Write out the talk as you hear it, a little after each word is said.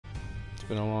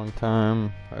been a long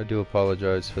time. I do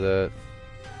apologize for that.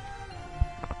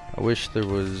 I wish there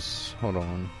was... Hold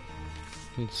on.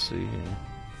 Let's see.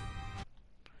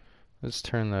 Let's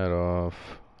turn that off.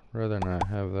 Rather not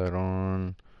have that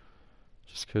on.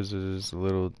 Just because it is a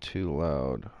little too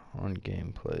loud on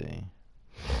gameplay.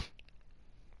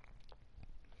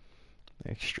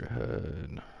 Extra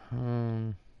HUD.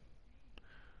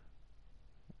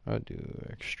 I'll do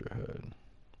extra HUD.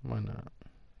 Why not?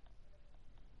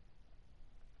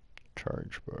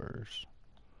 Charge bars.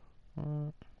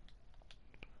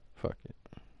 Fuck it.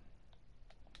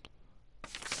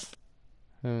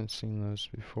 Haven't seen those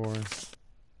before.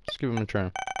 Let's give them a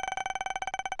try.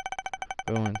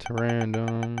 Go into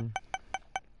random.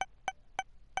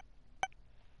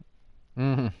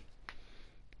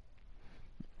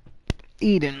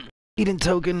 Eden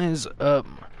token is up.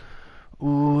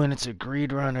 Ooh, and it's a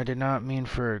greed run. I did not mean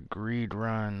for a greed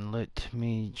run. Let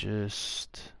me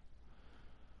just...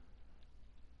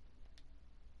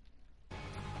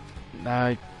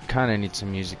 I kinda need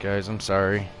some music, guys. I'm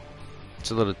sorry. It's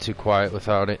a little too quiet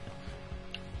without it.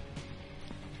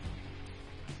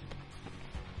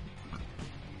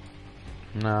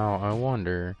 Now, I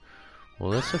wonder,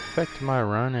 will this affect my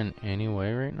run in any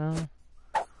way right now?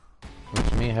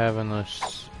 With me having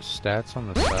those stats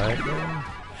on the side here?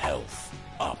 Health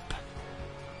up.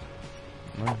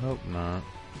 I hope not.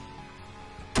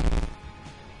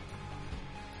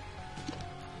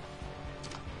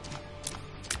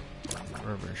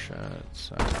 Rubber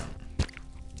shots.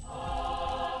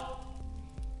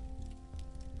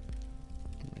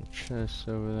 Chest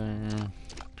over there.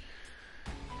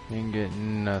 Didn't get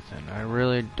nothing. I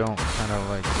really don't kind of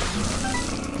like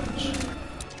this much.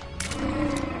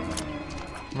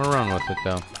 I'm gonna run with it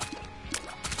though.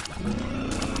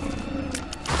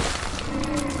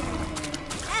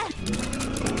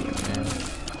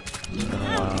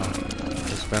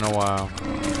 Man, it's been a while.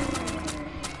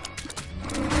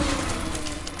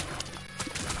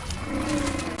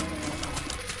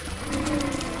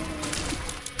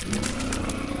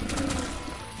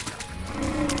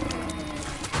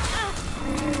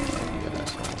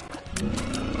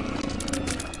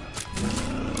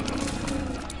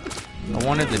 I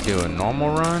wanted to do a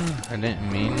normal run. I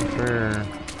didn't mean for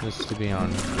this to be on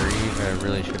greed. I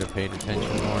really should have paid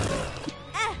attention more.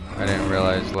 I didn't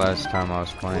realize last time I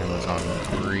was playing was on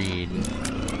greed.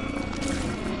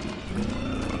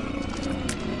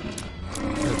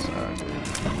 That's not good.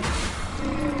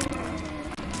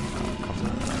 Oh, come on.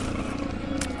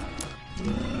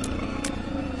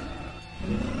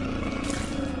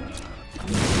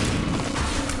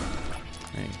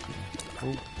 Thank you.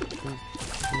 Ooh, ooh.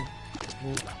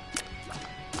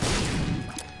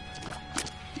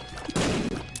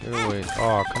 Wait.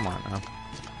 Oh, come on now.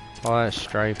 All that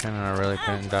strafing and I really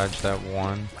couldn't dodge that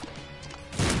one.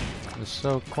 It's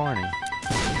so corny.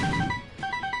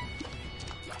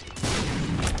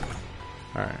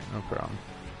 Alright, no problem.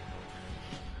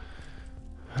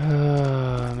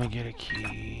 Let me get a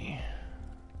key.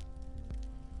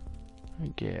 I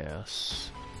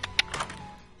guess.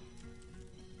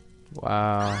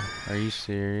 Wow, are you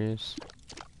serious?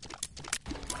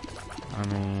 I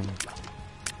mean...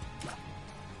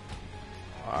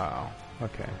 Wow,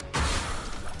 okay.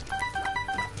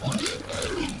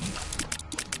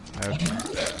 Okay.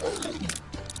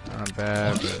 Not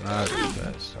bad, but not the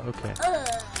best. Okay.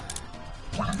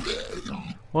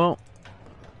 Well,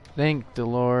 thank the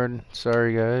Lord.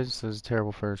 Sorry guys, this is a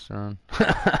terrible first run.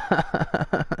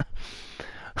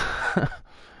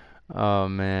 Oh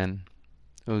man.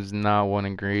 It was not one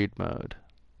in greed mode.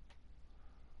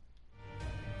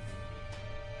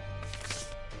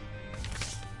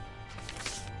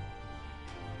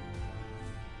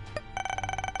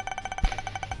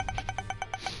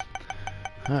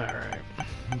 Alright,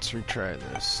 let's retry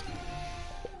this.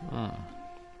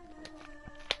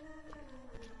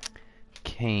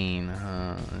 Kane,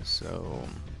 huh? So...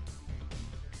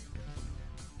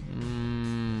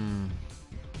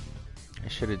 I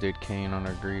should have did Kane on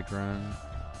our greed run.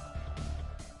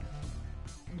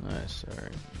 That's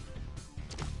alright.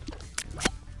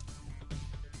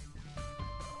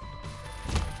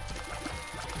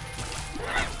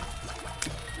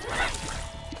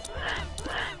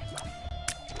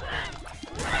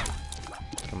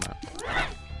 Come on.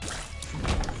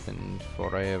 Been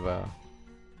forever.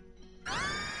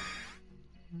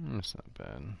 That's not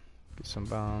bad. Get some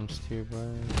bombs too,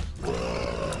 boys.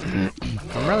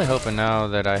 I'm really hoping now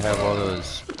that I have all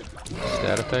those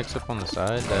stat effects up on the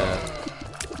side that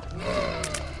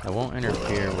I won't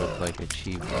interfere with like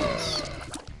achievements.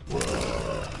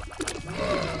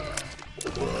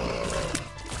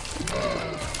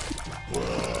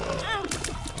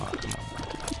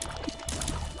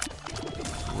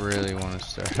 really want to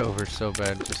start over so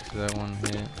bad just because that one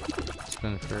hit. It's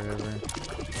been forever.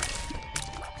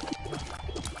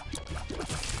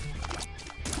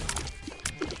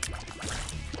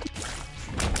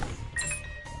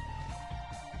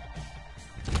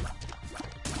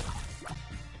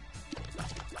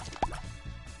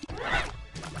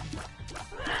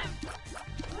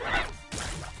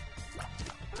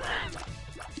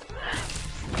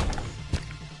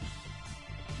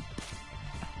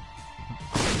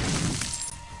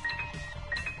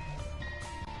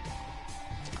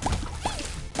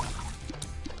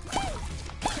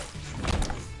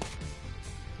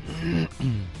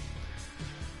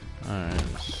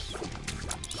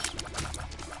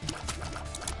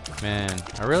 Man,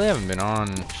 I really haven't been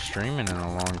on streaming in a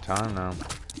long time now.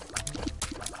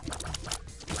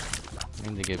 I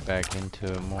need to get back into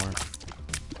it more.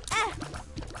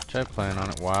 Try playing on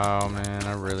it. Wow, man,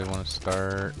 I really want to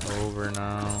start over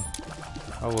now.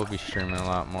 I will be streaming a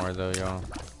lot more though, y'all.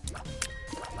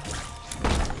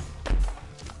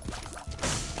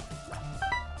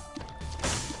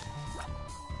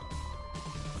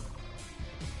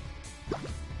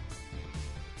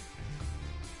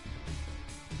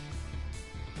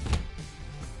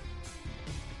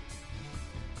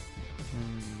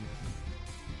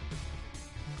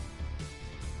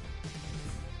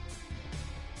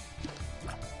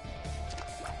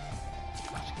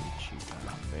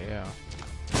 Yeah.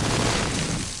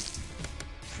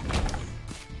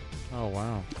 Oh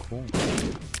wow, cool.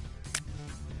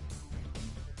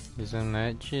 Isn't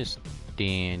that just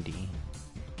dandy?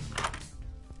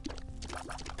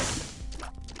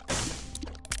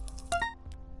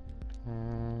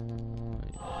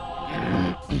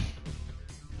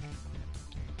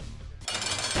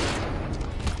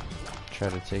 Try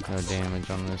to take no damage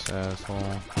on this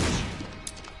asshole.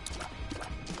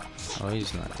 Oh,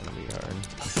 he's not gonna be hard.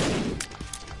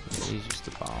 Yeah, he's just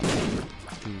a bomb.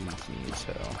 Easy as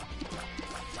hell.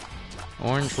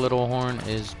 Orange little horn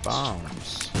is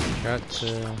bombs. Got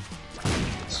to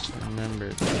remember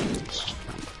that.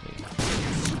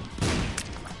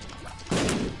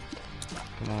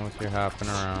 Come on with your hopping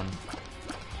around.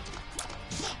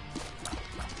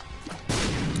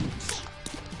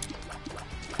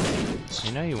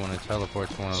 You know you want to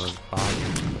teleport to one of those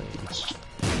bombs.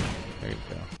 There you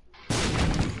go.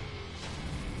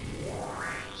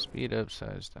 Speed up,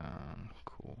 size down.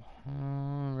 Cool.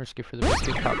 Risky for the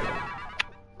biscuit pop.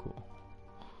 Cool.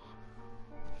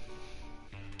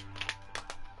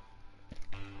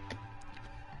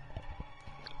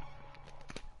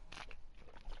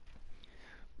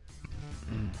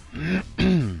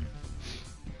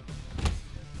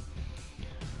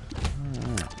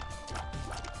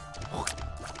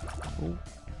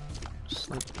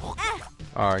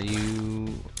 Are you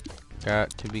got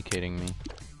to be kidding me?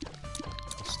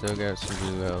 Still got some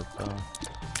blue health though.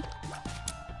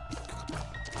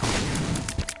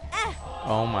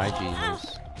 Oh my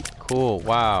Jesus. Cool,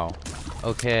 wow.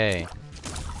 Okay.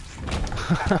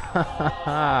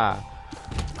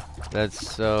 That's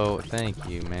so, thank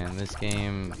you, man. This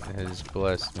game has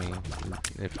blessed me.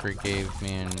 It forgave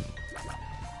me and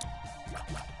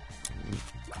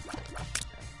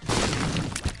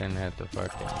didn't have to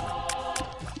fucking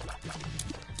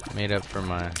made up for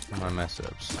my mess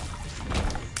ups.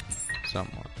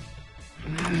 Somewhat.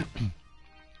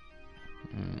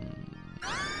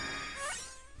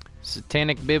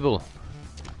 Satanic Bibble.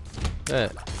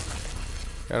 That.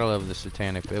 Gotta love the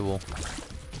Satanic Bibble.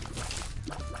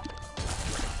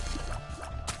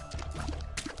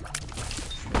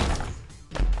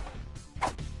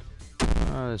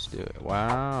 Oh, let's do it.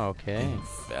 Wow, okay.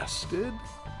 Infested?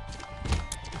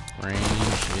 Range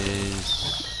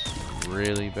is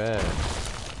really bad.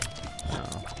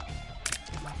 Oh.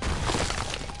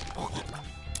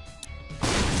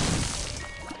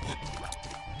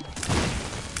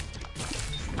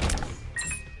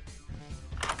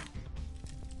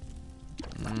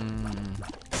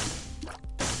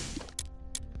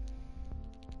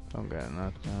 Don't got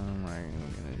nothing. I'm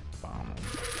gonna bomb him.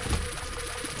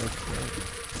 Okay.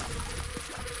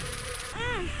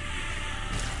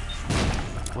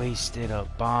 Wasted a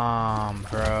bomb,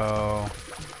 bro.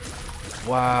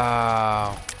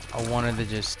 Wow. I wanted to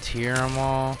just tear them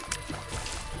all.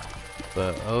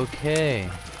 But okay.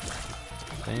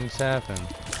 Things happen.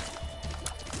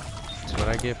 That's what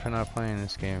I get for not playing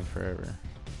this game forever.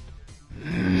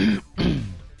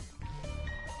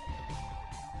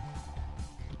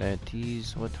 That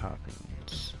is what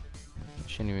happens. I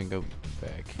shouldn't even go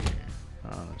back here,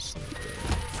 honestly.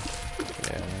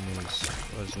 Yeah, and this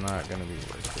was not gonna be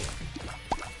worth it.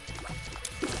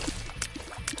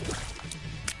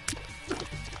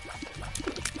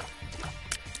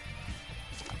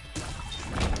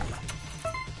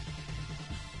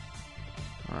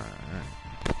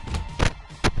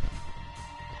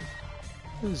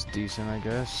 is decent, I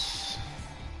guess.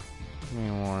 Give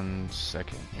me 1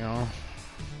 second, y'all.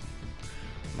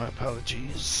 My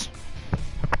apologies.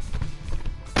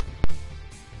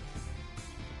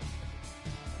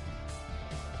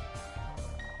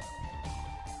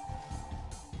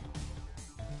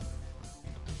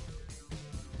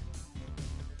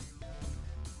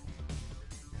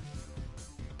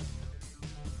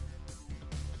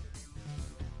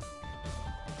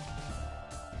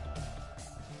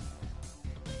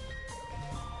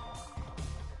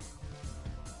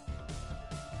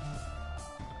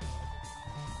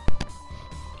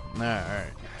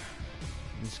 Alright,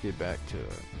 let's get back to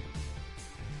it.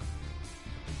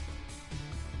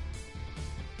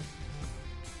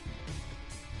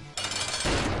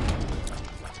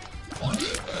 What you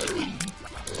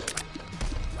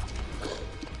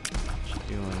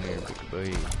doing there, big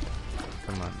boy?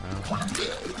 Come on now.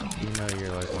 You know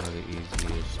you're like one of the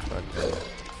easiest fucking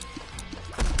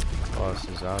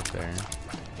bosses out there.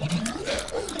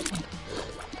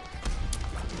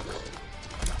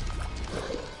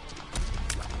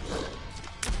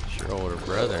 Older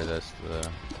brother, that's the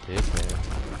dickhead.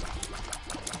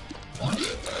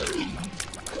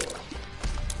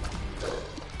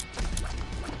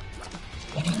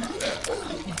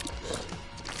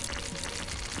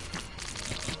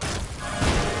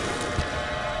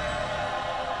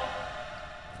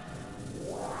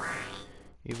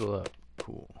 Evil up,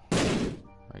 cool,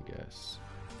 I guess.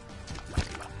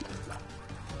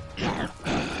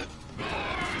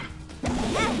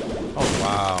 Oh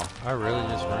wow, I really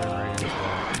just ran right into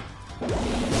that.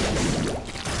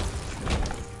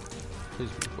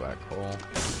 Please be black hole.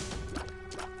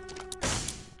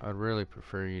 I'd really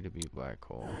prefer you to be black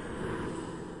hole.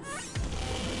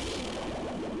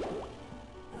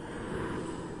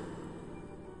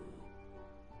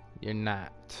 You're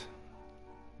not.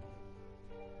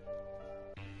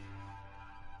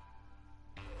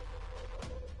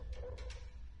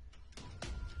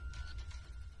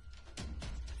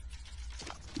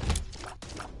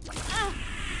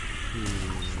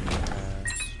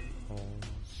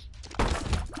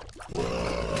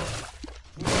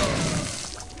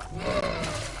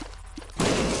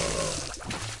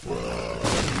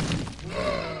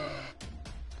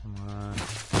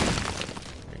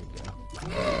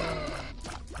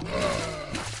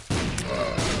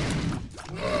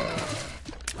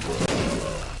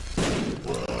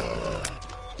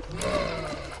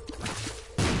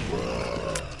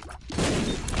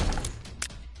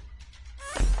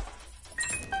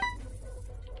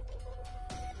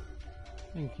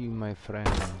 Thank you, my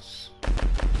friends.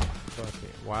 Fuck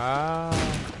it. Wow.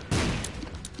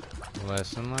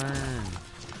 Lesson learned.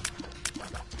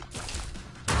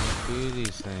 Don't do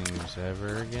these things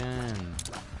ever again.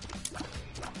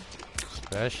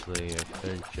 Especially if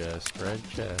they're just red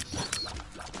chests.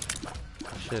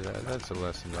 Shit, that's a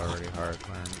lesson already hard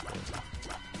learned. But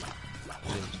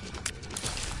it is what it is.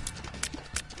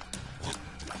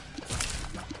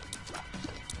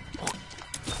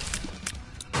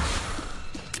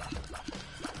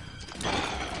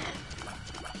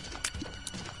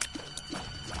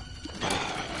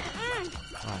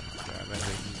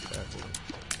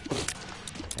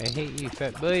 I hate you,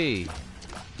 fat boy.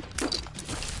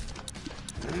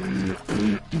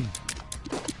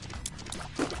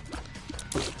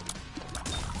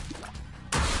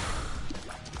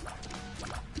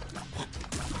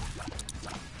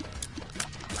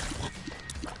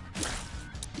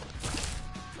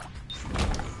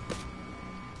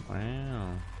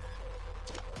 Wow.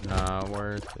 Not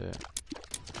worth it.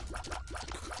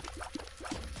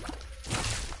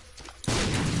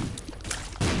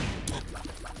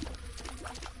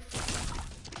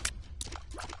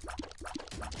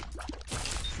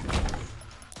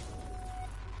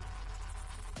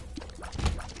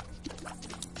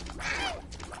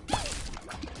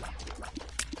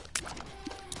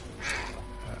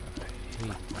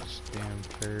 Damn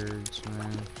turds,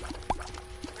 man.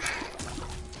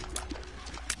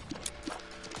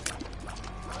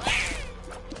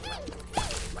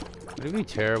 Would it be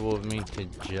terrible of me to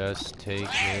just take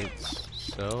hits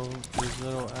so these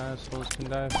little assholes can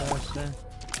die faster?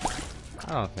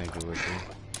 I don't think it would be.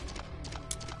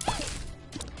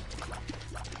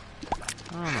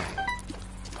 I don't know.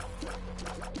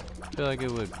 I feel like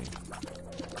it would be.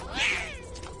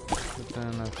 But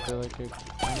then I feel like it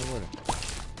kind of wouldn't.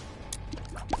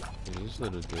 These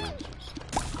little dudes just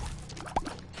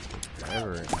take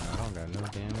forever right now. I don't got no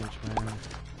damage, man.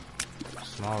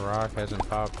 Small rock hasn't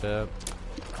popped up.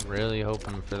 Really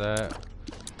hoping for that.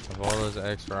 Of all those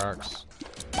X rocks,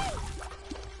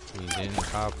 he didn't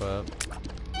pop up.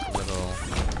 It's a little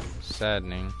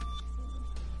saddening.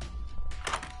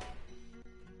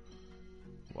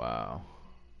 Wow.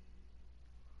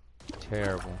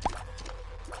 Terrible.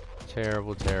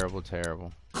 Terrible, terrible,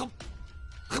 terrible.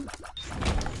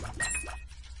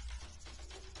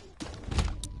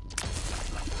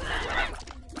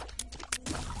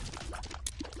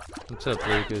 What's up,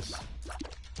 Lucas?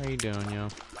 How you doing, yo?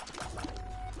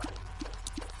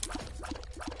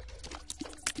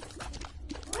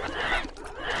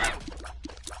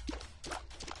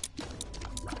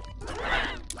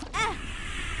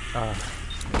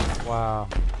 Wow.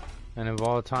 And of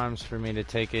all times for me to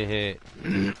take a hit,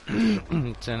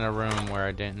 it's in a room where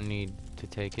I didn't need to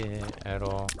take a hit at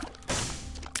all.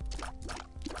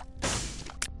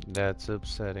 That's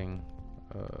upsetting.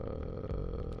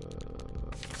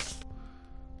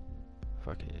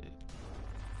 Fuck it.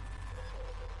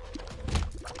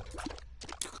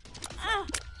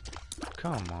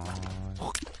 Come on.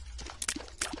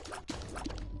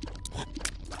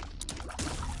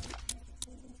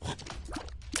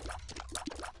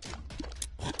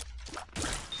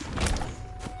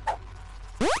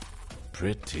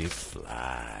 Pretty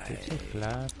fly. Pretty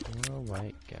fly for a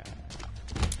white guy.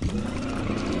 2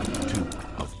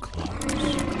 of clubs.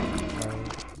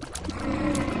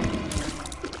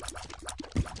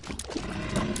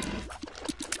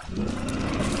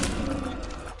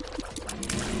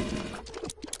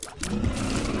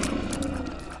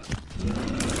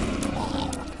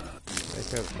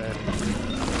 Wake up, fatty.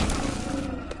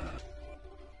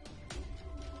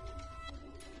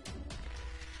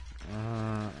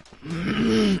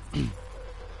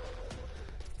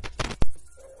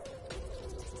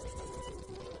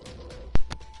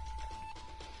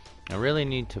 I really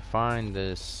need to find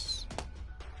this.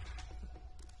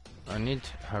 I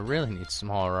really need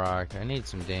small rock. I need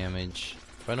some damage.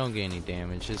 If I don't get any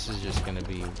damage, this is just gonna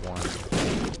be one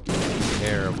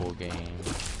terrible game.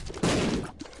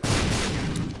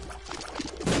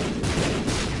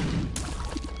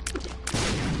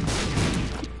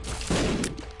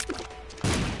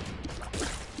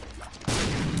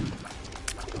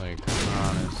 Like,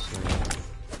 honestly.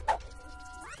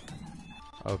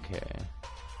 Okay.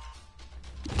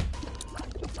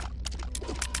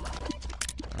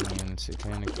 I mean,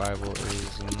 Satanic Bible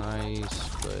is nice,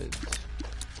 but...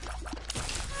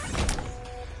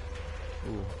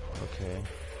 Ooh, okay.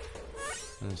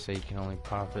 I'm gonna say you can only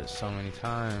pop it so many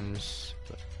times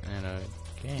in a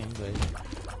game, but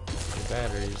the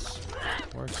batteries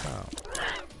works out.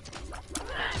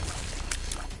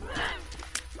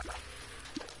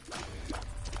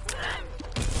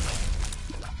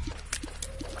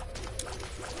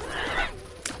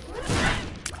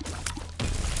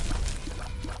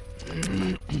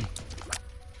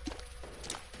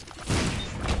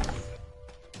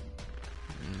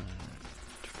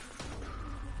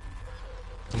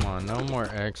 Come on, no more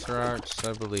X rocks.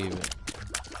 I believe it.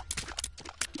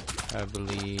 I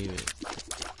believe it.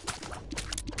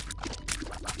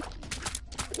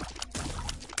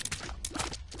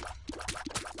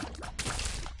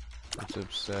 It's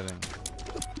upsetting.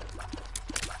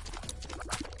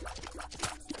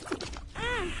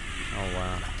 Oh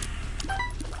wow.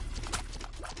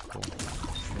 Cool.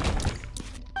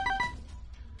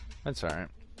 That's alright.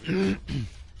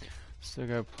 Still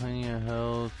got plenty of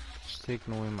health. Just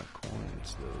taking away my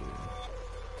coins though.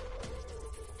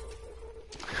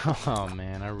 Oh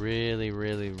man, I really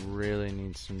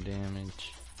need some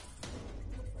damage.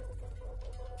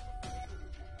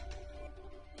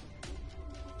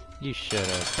 You shut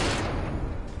up.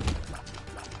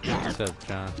 What's up,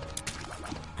 John?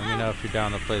 Let me know if you're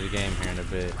down to play the game here in a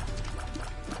bit.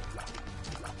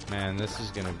 Man, this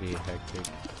is gonna be hectic.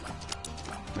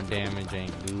 My damage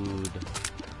ain't good.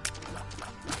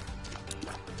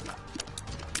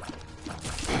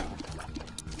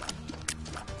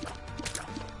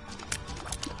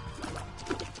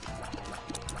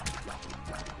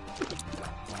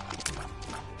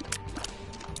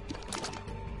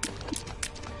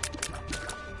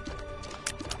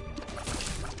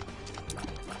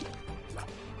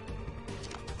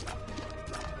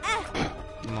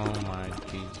 Oh my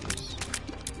Jesus.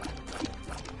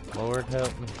 Lord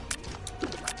help me.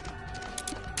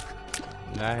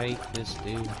 I hate this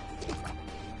dude.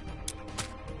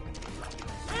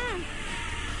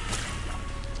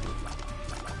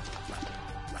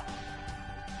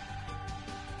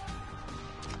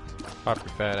 Pop your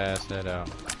fat ass head out.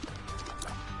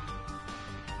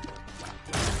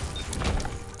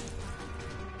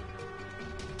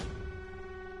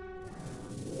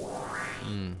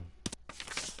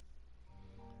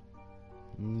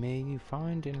 May you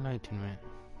find enlightenment.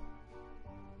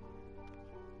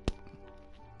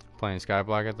 Playing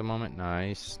Skyblock at the moment.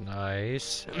 Nice,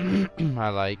 nice. I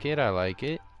like it, I like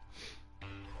it.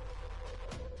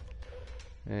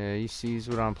 Yeah, he sees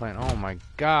what I'm playing. Oh my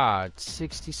god,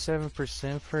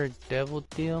 67% for a devil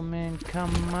deal, man?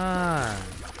 Come on.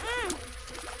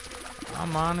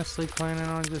 I'm honestly planning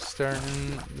on just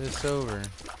starting this over.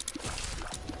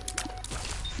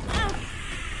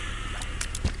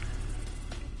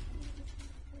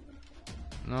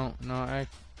 No,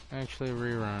 actually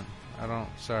rerun. I don't,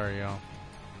 sorry y'all.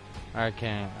 I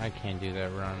can't do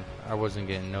that run. I wasn't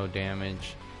getting no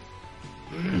damage.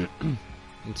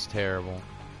 It's terrible.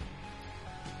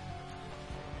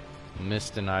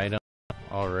 Missed an item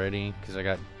already because I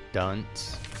got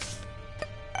dunce.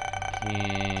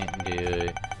 Can't do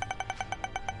it.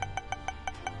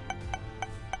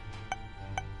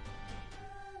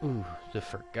 Ooh, the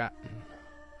forgotten.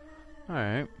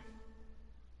 Alright.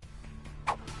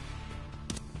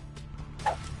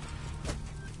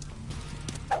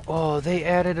 Oh, they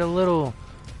added a little...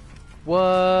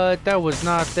 What? That was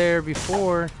not there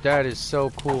before. That is so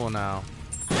cool now.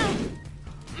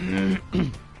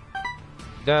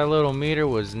 That little meter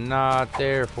was not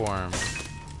there for him.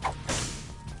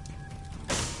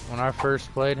 When I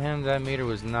first played him, that meter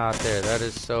was not there. That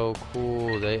is so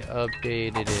cool. They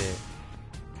updated it.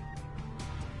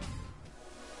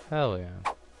 Hell yeah.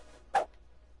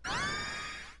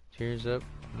 Tears up,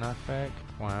 knockback.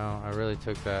 Wow, I really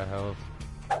took that health.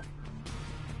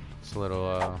 It's a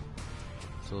little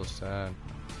sad.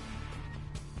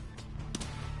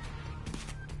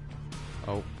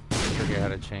 Oh, forget how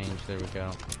to change. There we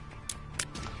go.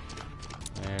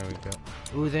 There we go.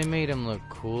 Ooh, they made him look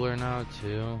cooler now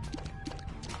too.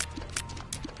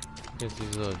 Get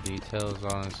these little details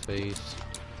on his face.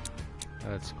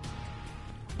 That's cool.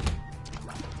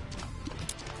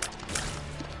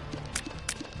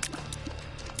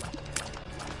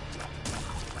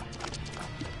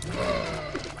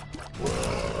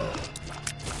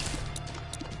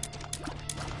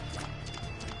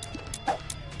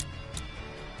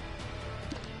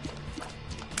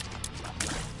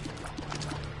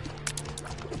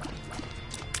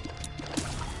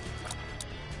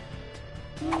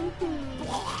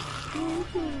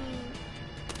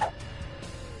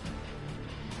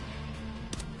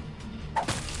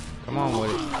 Come on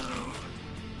with it.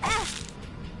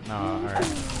 No, alright.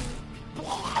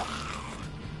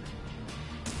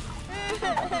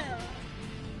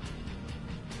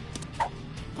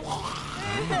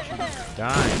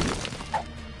 Dying.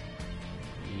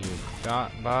 You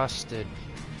got busted.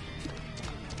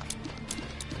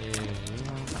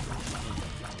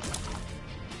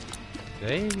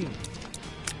 They...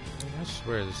 I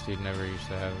swear this dude never used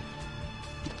to have...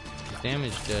 His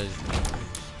damage does damage,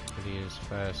 but he is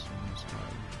fast in this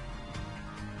mode.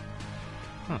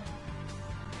 Huh.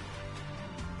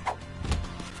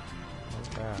 Oh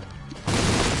god.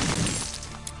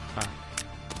 Huh.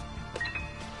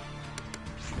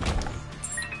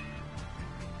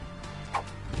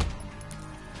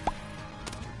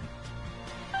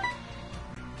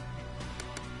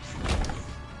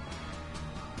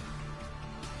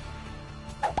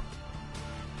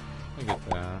 Look at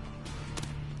that.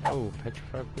 Oh,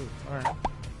 petrified boot. Alright.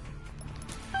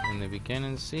 In the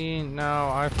beginning scene, now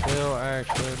I feel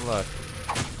actually lucky.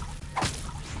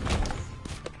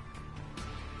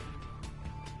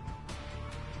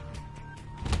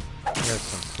 I got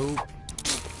some poop.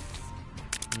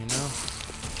 You know?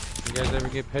 You guys ever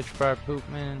get petrified poop,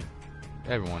 man?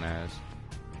 Everyone has.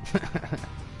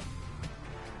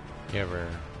 You ever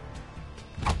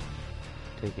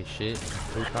take a shit and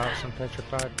poop out some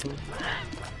petrified poop?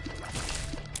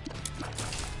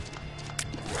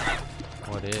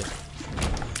 What if?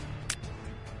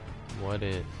 What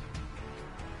if?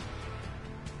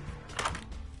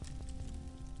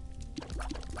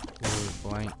 Ooh,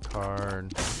 blank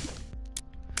card.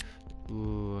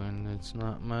 Ooh, and it's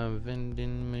not my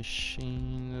vending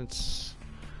machine. That's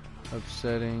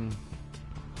upsetting.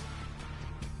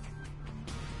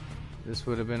 This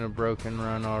would have been a broken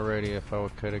run already if I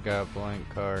could have got blank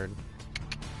card.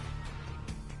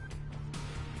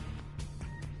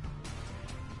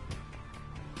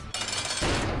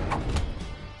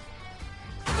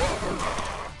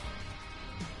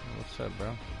 What's up,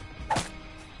 bro?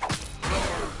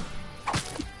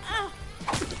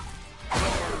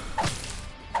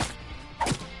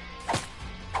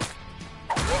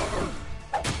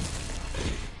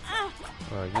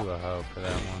 Oh, you a hoe for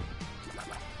that one.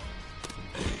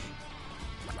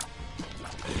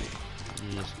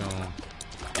 You just gonna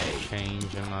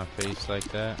change in my face like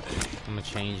that? I'm gonna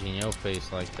change in your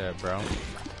face like that, bro.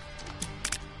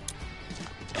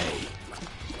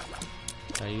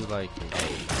 How you like it?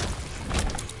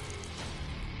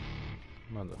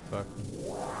 Motherfucker.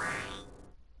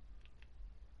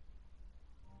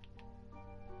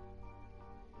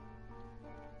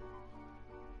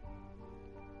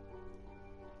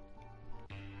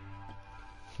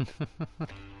 Give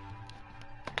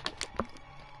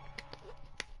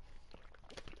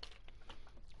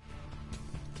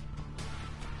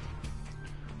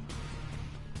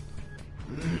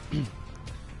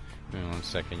me 1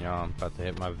 second, y'all. I'm about to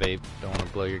hit my vape. Don't want to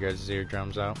blow your guys'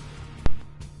 eardrums out.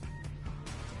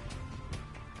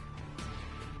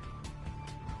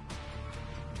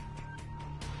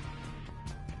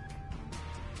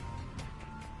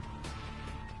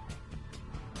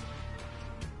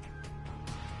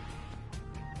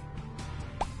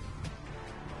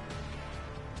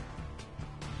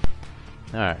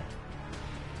 Alright.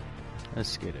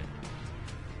 Let's get it.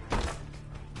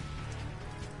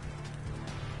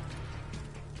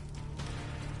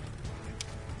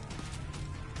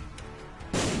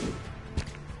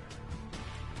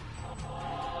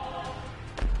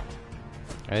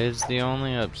 It's the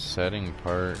only upsetting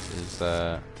part is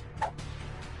that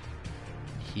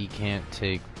he can't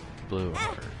take blue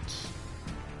hearts.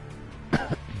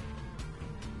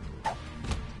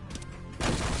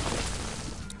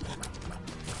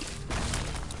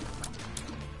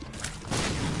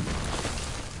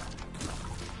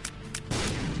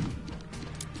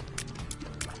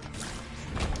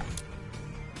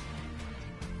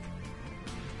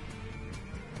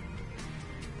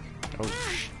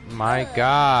 My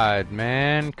God,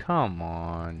 man, come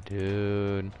on,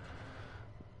 dude.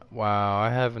 Wow,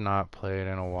 I have not played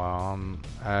in a while. I'm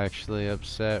actually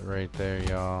upset right there,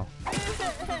 y'all.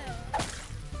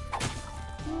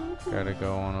 Gotta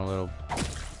go on a little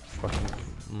fucking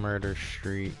murder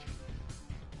streak.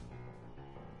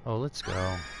 Oh, let's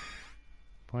go.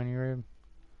 Pointy rib.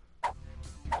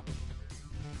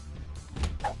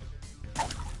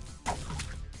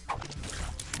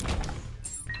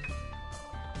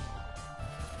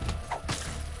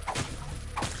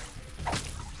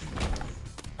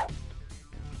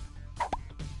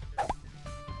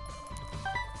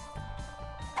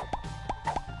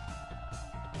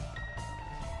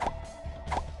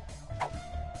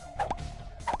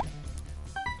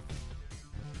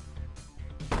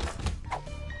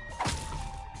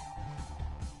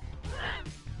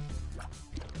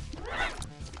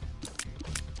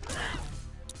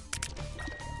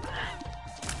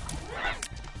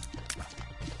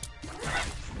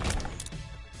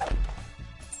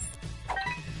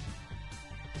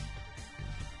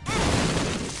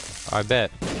 I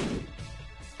bet.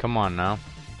 Come on now.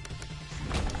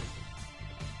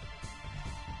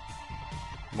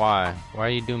 Why? Why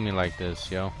you do me like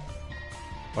this, yo?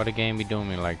 Why the game be doing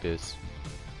me like this?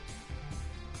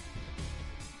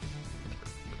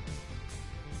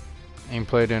 Ain't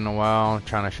played in a while,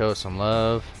 trying to show it some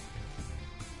love.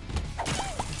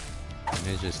 And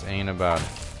it just ain't about it.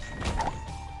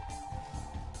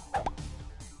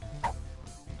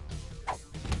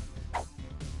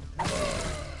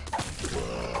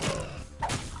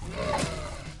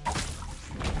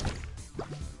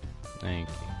 Thank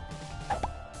you.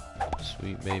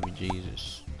 Sweet baby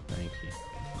Jesus. Thank you.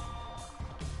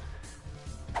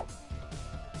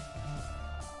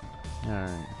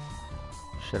 Alright.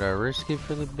 Should I risk it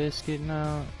for the biscuit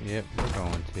now? Yep, we're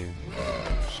going to.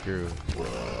 Screw it.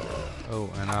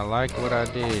 Oh, and I like what I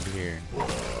did here. Cool.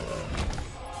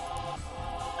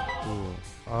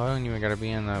 Oh, I don't even gotta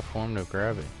be in that form to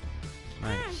grab it.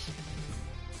 Nice.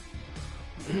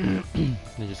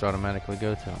 They just automatically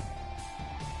go to him.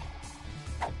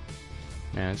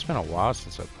 Man, it's been a while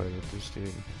since I played with this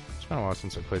dude. It's been a while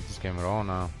since I played this game at all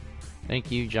now. Thank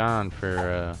you, John,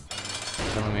 for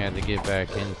telling me I had to get back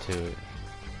into it.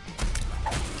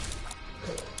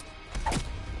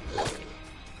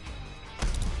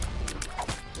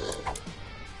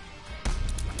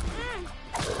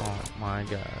 Oh my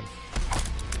God.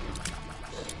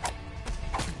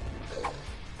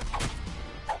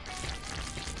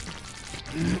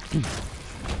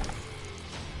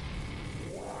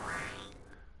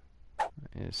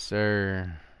 Yes,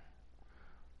 sir.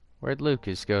 Where'd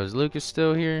Lucas go? Is Lucas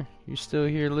still here? You still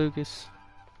here, Lucas?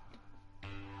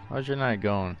 How's your night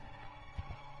going?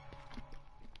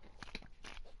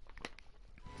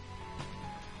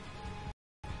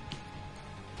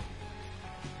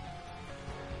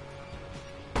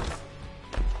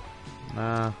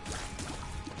 Nah.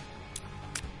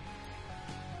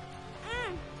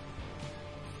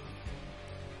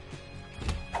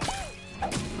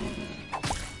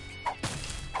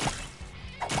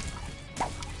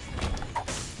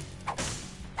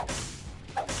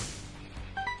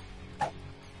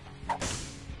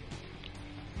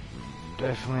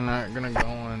 Definitely not gonna go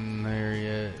in there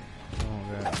yet.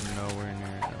 Oh, got nowhere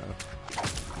near enough.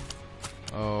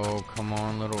 Oh, come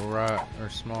on, little rock or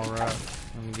small rock.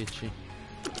 Let me get you.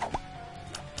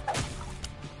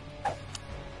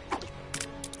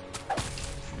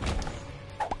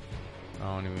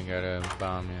 I don't even got a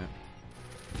bomb yet.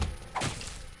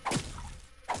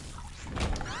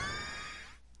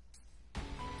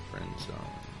 Friend zone.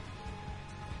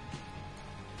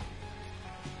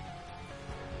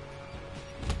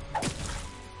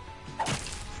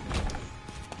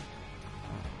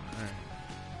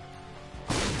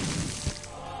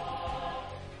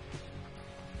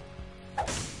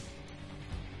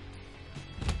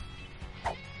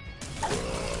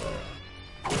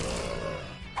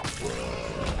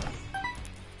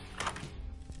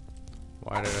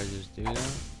 Why did I just do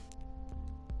that?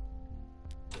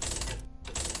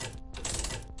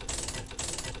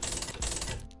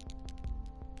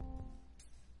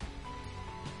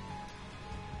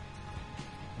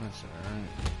 That's alright.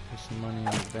 Put some money in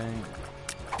the bank.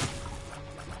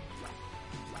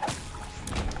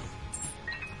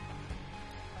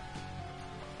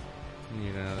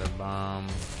 Need another bomb.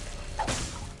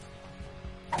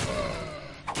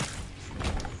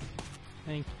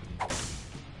 Thank you.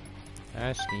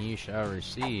 Asking you shall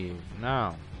receive.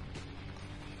 Now,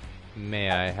 may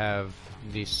I have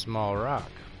the small rock,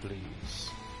 please?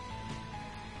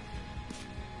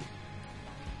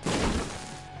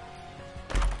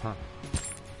 Huh.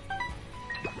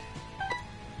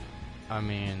 I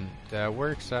mean, that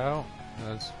works out.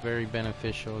 That's very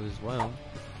beneficial as well.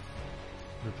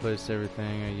 Replaced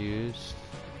everything I used,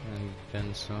 and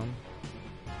then some.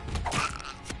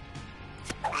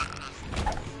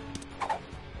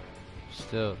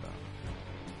 Still though.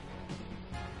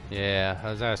 Yeah,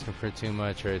 I was asking for too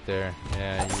much right there.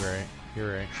 Yeah, you're right.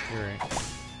 You're right. You're right.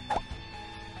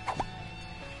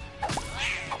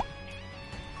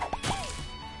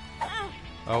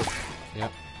 Oh,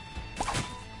 yep.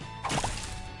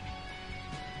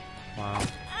 Wow.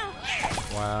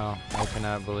 Wow. I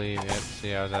cannot believe it.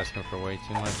 See, I was asking for way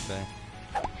too much there.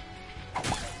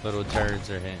 Little turds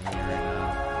are hitting me right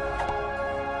now.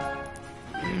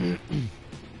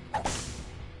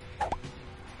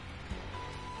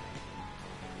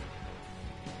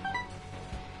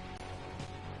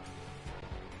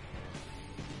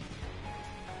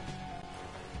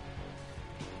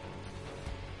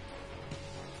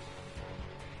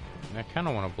 I kind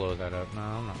of want to blow that up. No,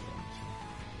 I'm not going to.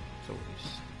 It's a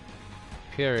waste.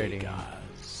 Purity.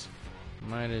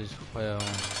 Might as well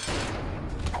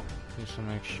do some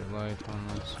extra life on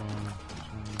this one.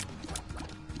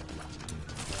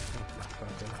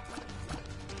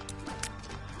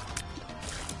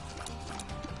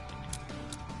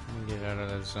 Get out of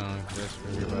that zone, because that's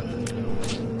where you're about to go.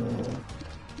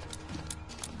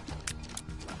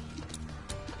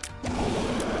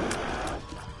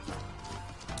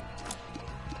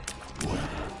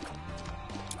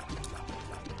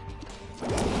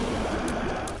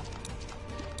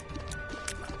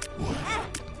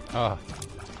 Oh,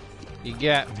 you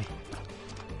got me.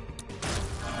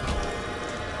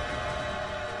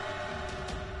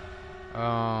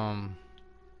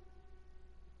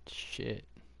 Shit.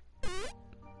 Yeah.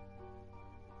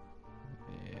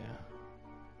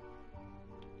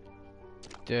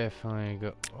 Definitely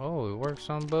go. Oh, it works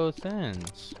on both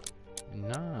ends.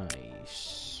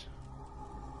 Nice.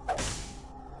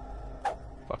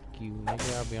 Fuck you,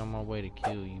 nigga. I'll be on my way to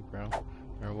kill you, bro.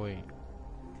 Or wait.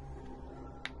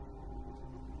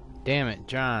 Damn it,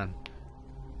 John.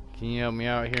 Can you help me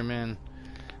out here, man?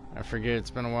 I forget, it's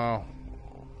been a while.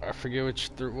 I forget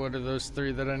what are those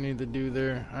three that I need to do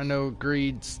there. I know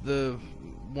Greed's the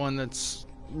one that's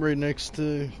right next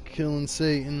to killing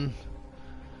Satan.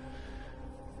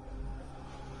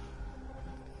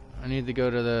 I need to go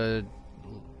to the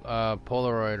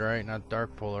Polaroid, right? Not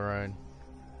Dark Polaroid.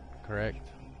 Correct?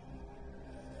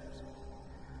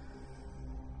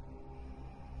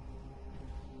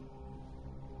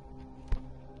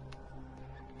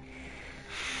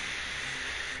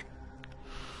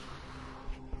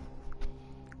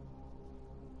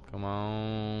 Come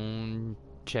on,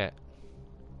 chat.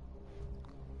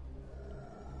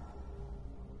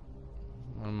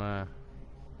 What am I?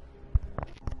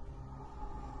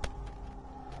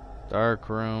 Dark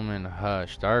room and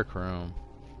hush. Dark room.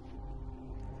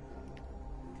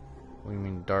 What do you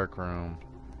mean dark room?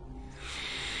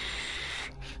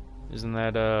 Isn't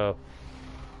that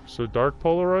so dark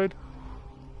Polaroid?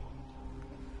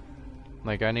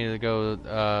 Like I need to go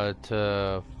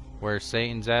to where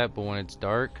Satan's at, but when it's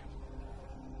dark.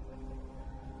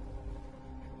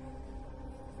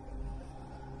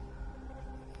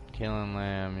 Killing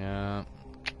Lamb, yeah.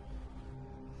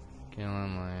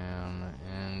 Killing Lamb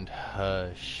and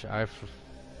Hush.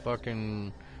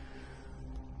 Fucking...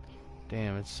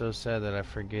 Damn, it's so sad that I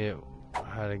forget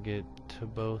how to get to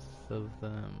both of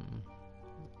them.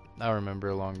 I'll remember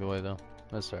along the way though.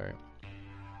 That's alright.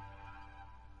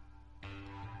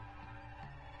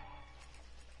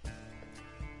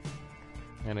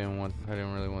 I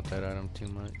didn't really want that item too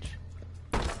much.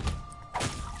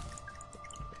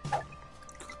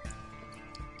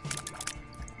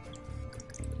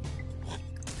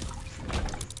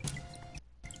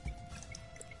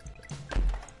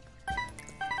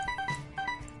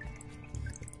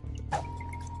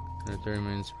 The 30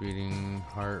 minutes beating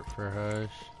heart for Hush.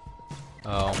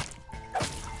 Oh.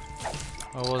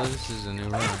 Oh, well, this is a new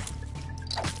run.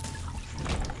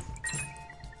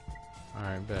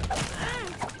 Alright, bet.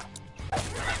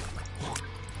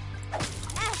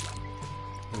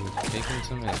 Ooh, taking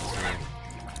some hits here.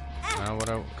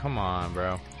 Come on,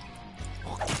 bro.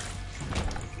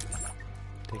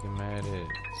 Taking mad hits.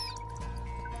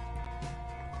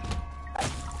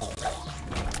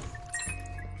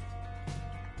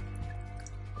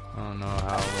 I don't know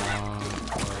how long.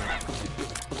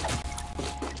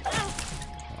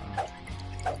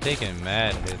 Wow. Taking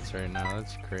mad hits right now.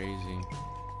 That's crazy.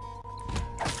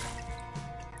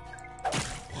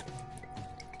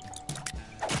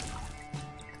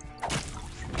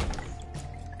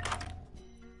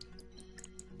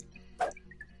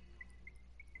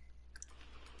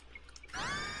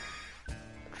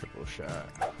 Triple shot.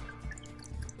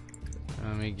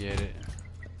 Let me get it.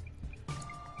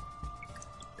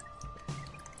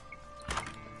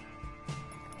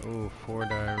 Ooh,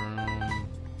 4-die room.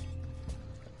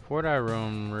 4-die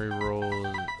room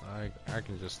rerolls. I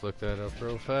can just look that up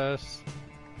real fast.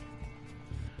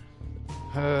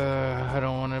 I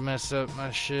don't want to mess up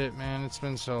my shit, man. It's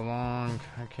been so long.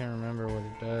 I can't remember what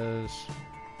it does.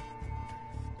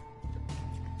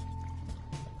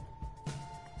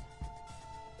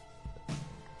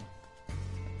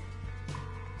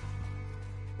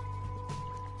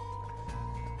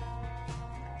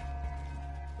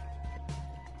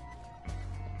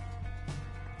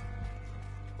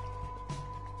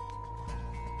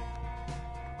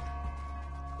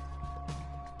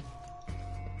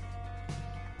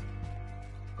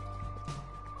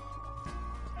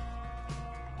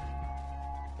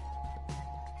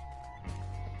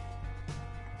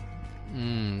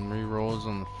 Rerolls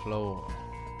on the floor.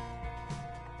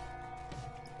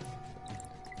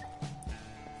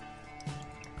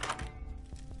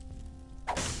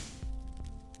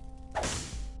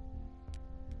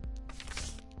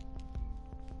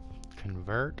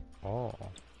 Convert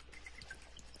all.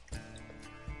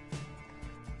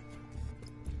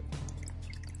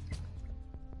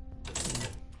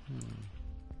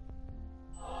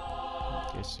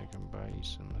 Guess I can buy you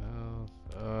some health.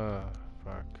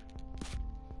 Fuck.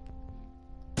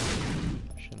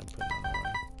 Shouldn't have put none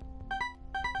away.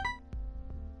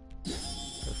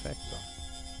 Perfecto.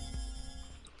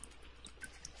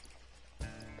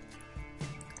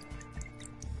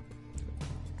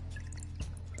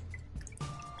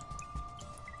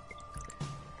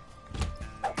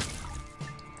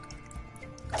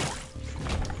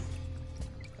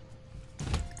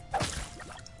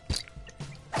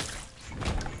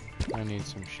 I need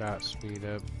some shot speed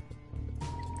up.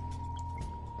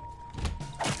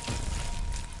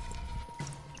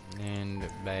 And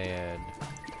bad.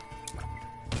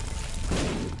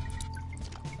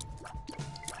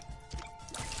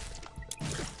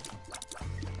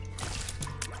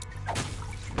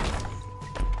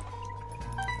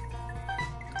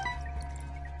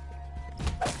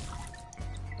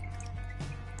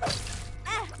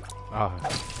 Ah,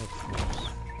 of course.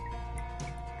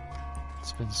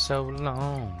 It's been so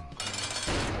long.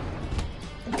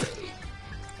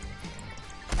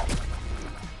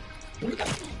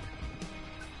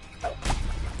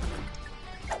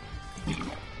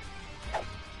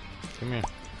 Come here.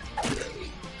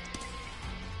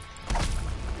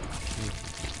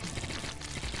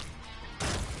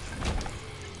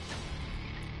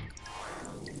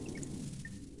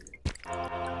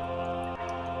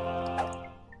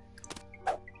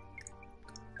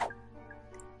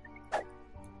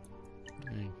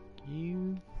 Thank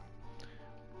you.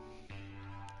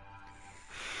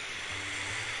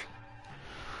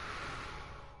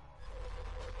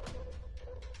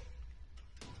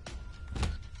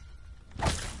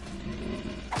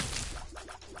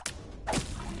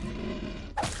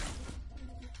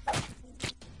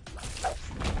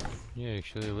 You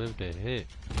actually lived a hit.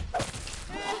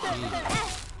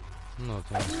 Jesus. Them little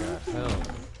things got hell.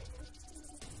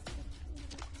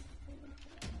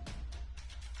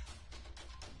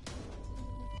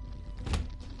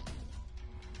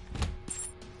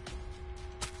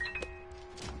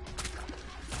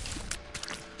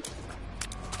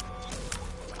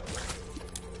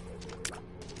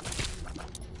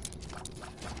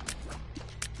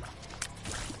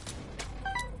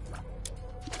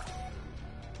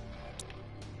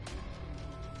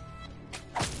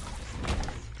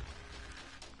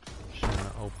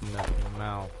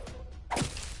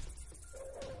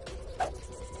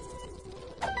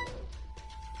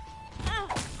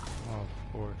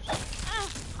 course.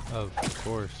 Of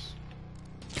course.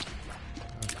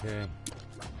 Okay.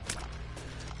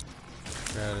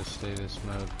 Gotta stay this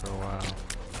mode for a while.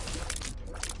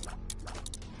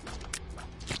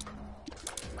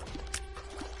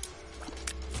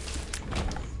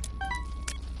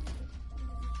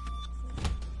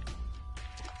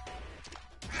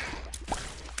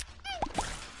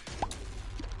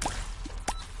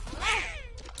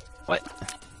 What?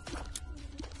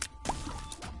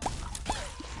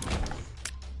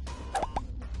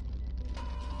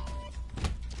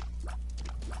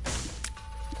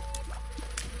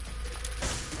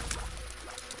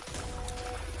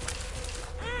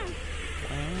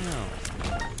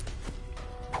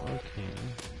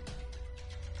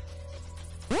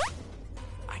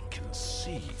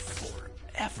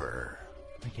 Forever.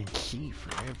 I can see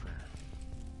forever.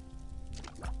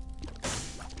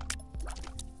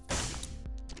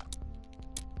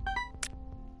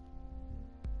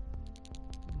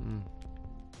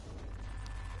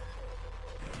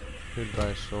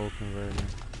 Goodbye, soul converter.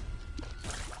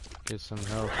 Get some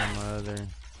health on my other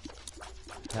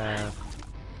half.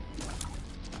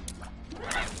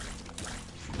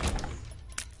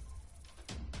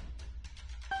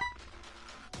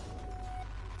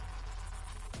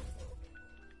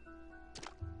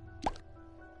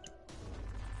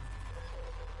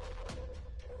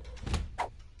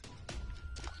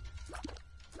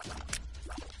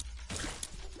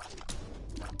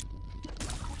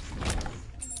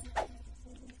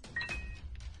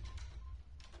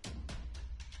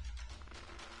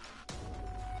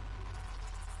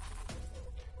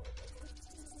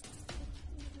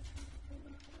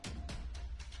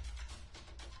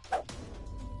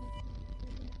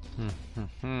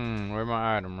 Where's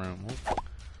my item room?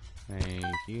 Thank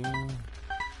you.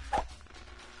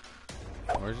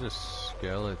 Where's the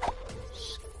skeleton?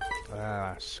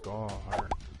 Skull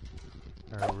heart.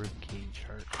 Or rib cage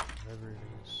heart. Whatever it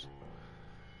is.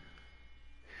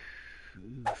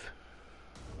 Oof.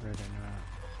 Ready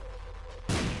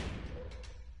now.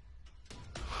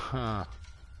 Huh.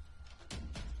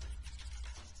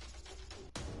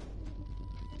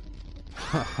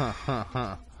 Ha ha ha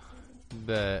ha.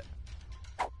 Bet.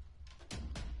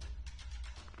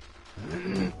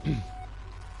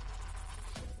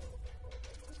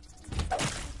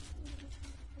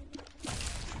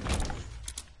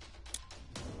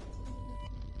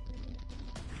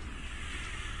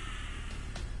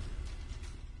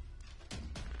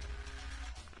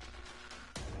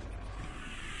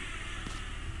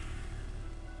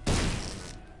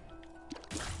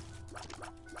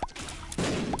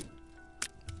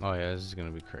 Oh yeah, this is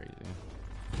gonna be crazy.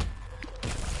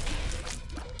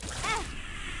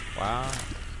 Wow.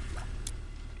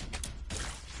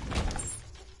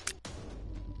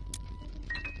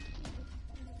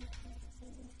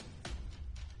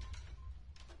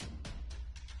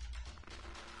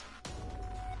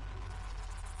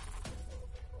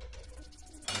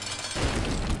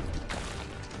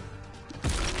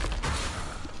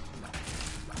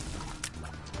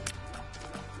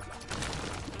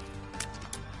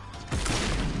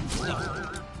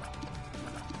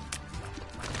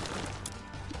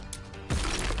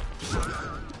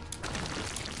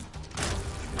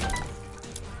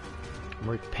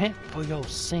 Repent for your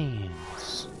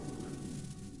sins.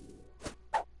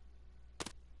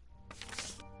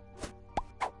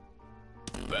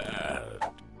 Bad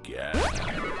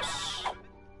gas.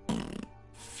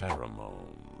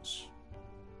 Pheromones.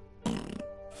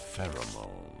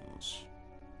 Pheromones.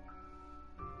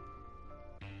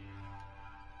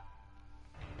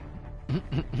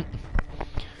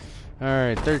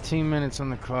 Alright, 13 minutes on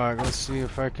the clock. Let's see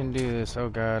if I can do this. Oh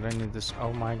god, I need this.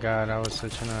 Oh my god, I was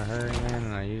such in a hurry, man,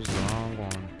 and I used the wrong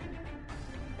one.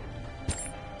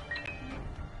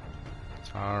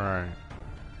 It's alright.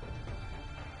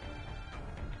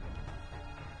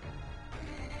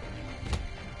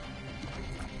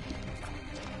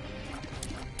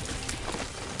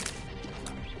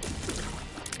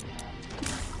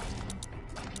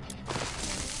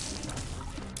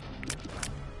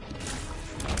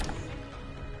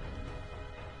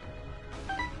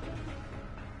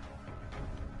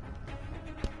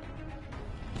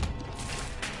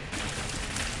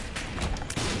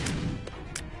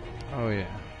 Oh yeah,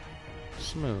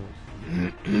 smooth.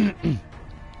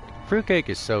 Fruitcake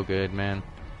is so good, man.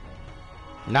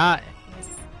 Not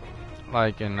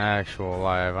like in actual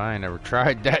life. I ain't never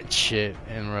tried that shit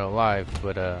in real life,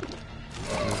 but in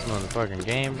this motherfucking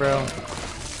game, bro,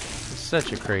 it's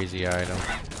such a crazy item.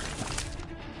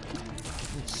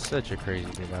 It's such a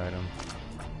crazy good item.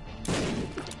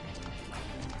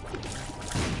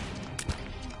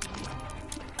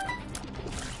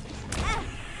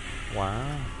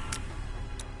 Wow.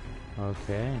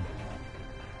 Okay.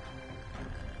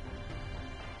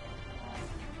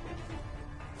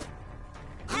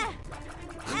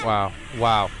 Wow.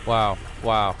 Wow. Wow.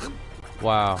 Wow.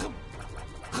 Wow.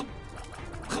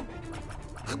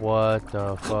 What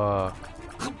the fuck?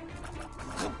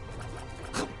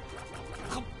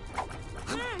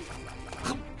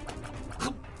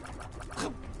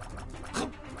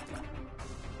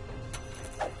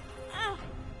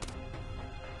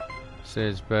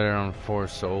 Says better on 4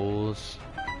 souls.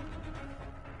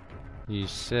 You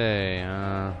say,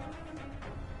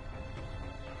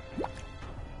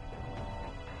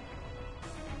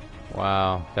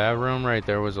 wow, that room right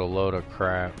there was a load of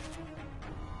crap.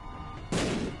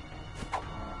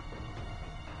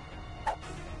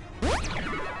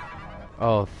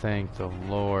 Oh, thank the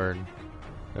Lord.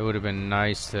 It would have been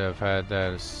nice to have had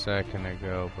that a second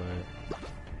ago, but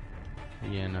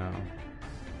you know,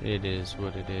 it is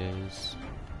what it is.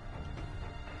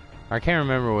 I can't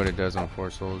remember what it does on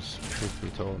 4 souls, truth be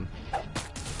told,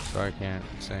 so I can't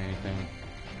say anything.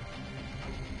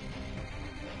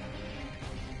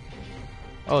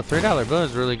 Oh, $3 bill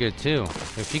is really good too.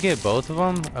 If you get both of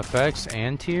them, effects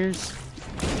and tiers,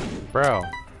 bro,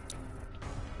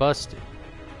 busted.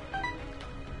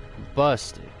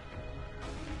 Busted.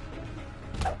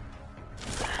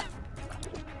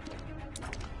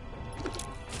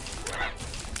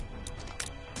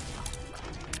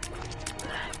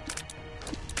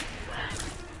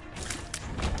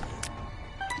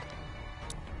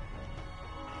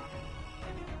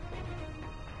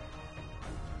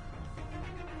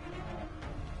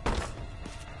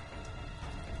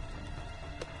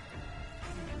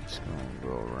 Just gonna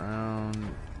go around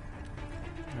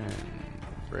and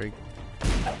break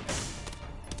the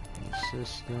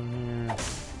system here.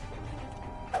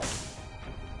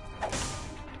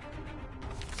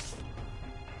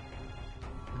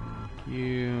 Thank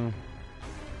you.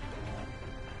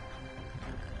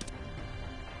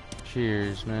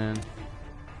 Cheers, man.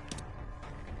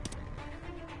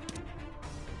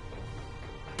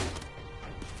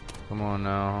 Come on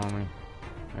now, homie.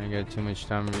 I ain't got too much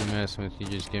time to be messing with you.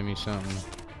 Just give me something.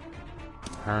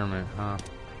 Hermit, huh?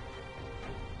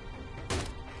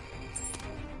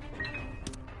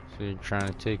 So you're trying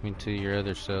to take me to your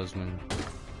other salesman.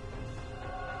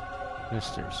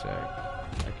 Mr. Sack.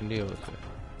 I can deal with it.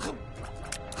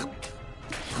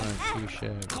 It's not too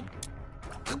shabby.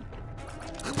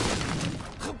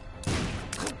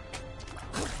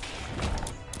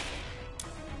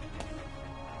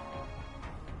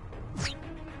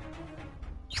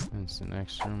 It's the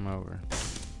next room over.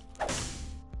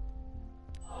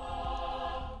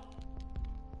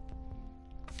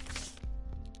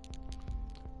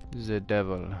 The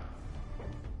devil.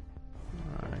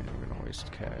 I ain't gonna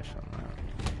waste cash on that.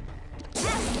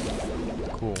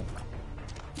 Cool.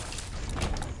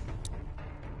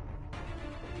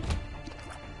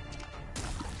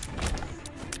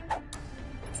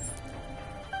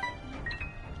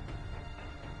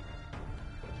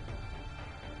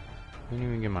 Didn't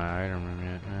even get my item room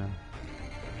yet, man.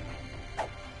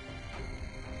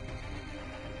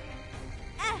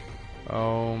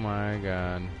 Oh my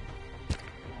god.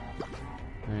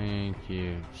 Thank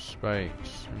you.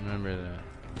 Spikes. Remember that.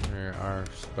 There are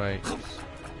spikes.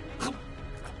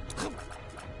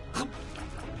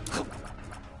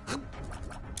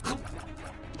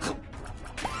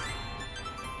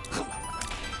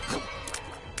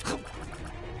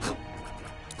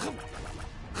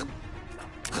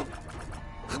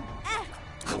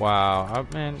 Wow,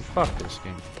 man, fuck this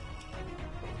game.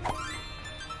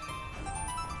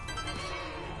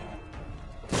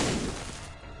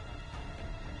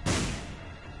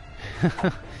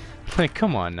 Like,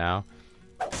 come on now.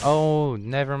 Oh,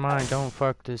 never mind, don't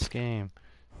fuck this game.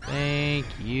 Thank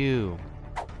you.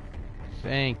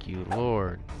 Thank you,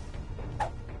 Lord.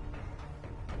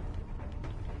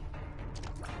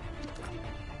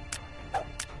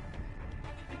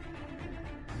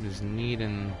 Just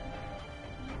needing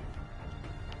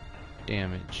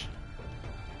damage.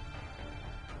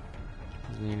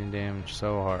 Just needing damage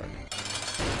so hard.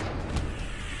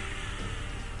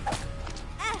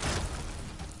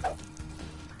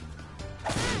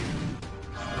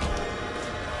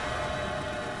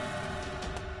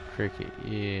 Cricket,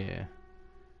 yeah.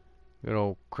 Good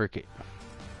old cricket.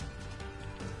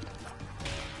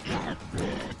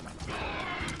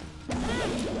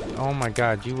 Oh my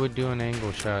god, you would do an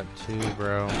angle shot too,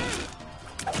 bro.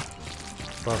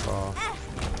 Fuck off.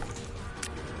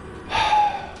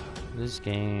 This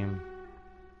game,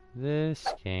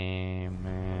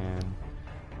 man.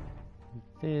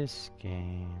 This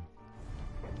game.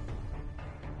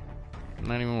 I'm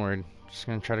not even worried. Just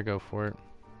gonna try to go for it.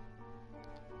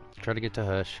 Try to get to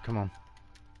Hush. Come on.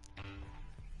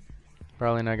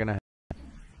 Probably not gonna.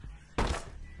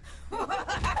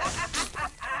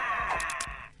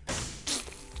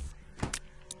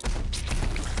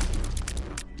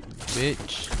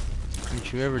 Bitch.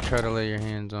 Don't you ever try to lay your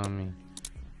hands on me.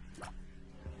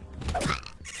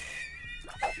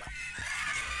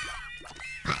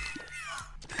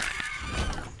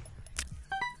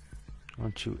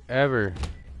 Don't you ever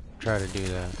try to do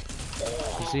that.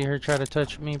 You see her try to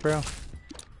touch me, bro?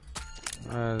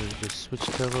 Just switch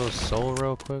to a little soul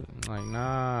real quick. Like,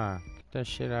 nah. Get that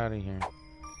shit out of here.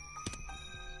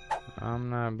 I'm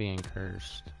not being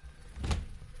cursed.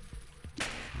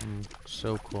 I'm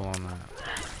so cool on that.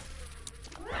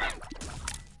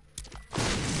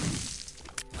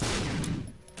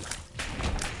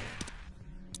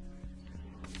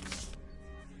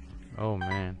 Oh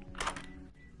man.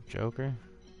 Joker?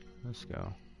 Let's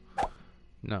go.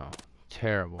 No.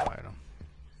 Terrible item.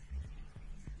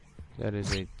 That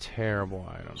is a terrible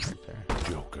item right there.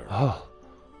 Joker. Oh.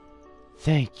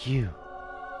 Thank you.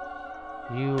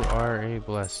 You are a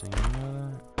blessing. You know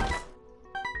that?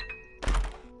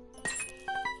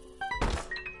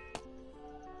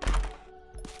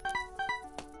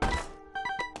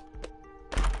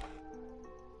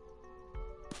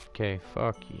 Okay,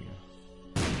 fuck you.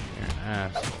 You're an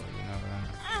asshole, you know that.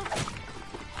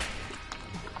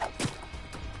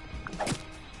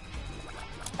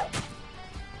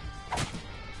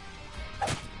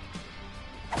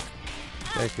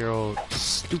 Back your old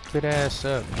stupid ass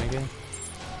up, nigga.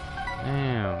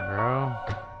 Damn, bro.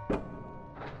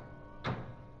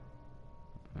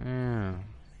 Damn.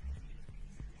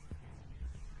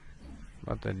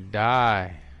 About to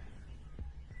die.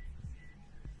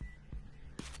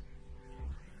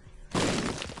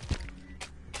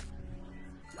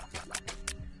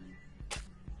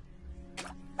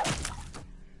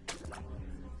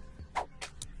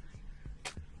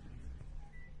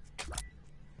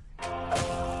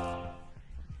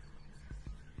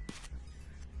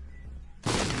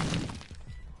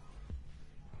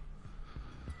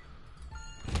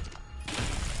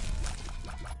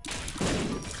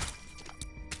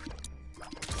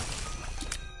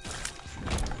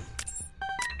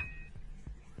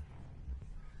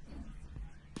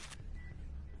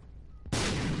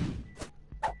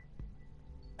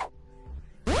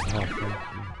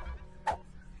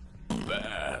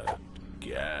 Bad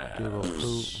gas.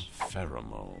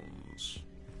 Pheromones.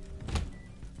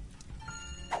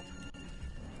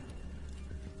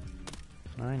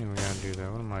 I ain't even gonna do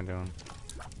that. What am I doing?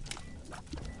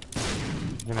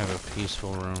 I'm gonna have a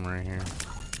peaceful room right here.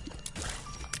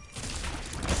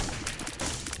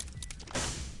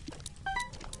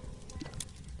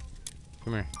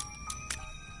 Come here.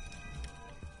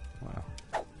 Wow.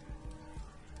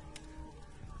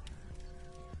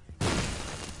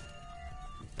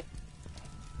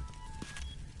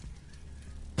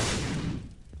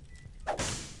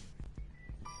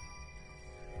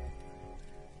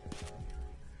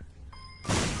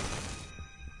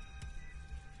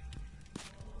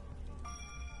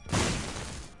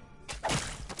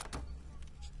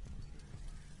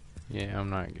 Yeah, I'm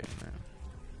not getting that.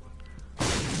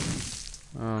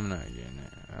 I'm not getting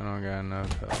it. I don't got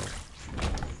enough health.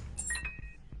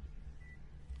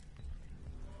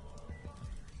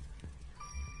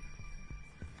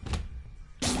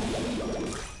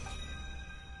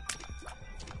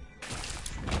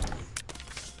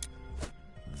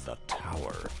 The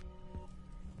tower.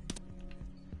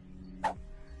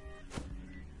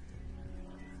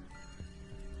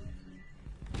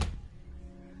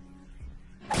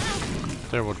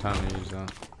 Terrible time to use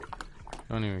that.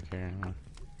 Don't even care anymore.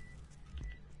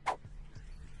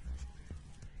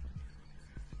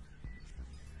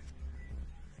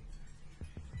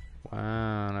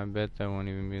 Wow, and I bet that won't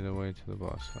even be the way to the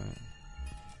boss fight.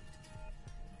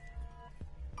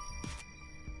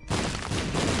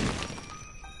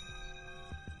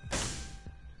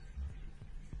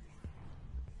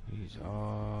 He's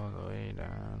all the way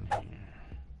down here.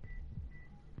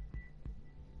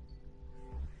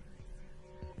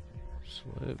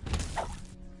 Slip.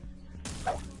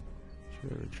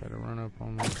 Should ever try to run up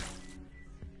on me.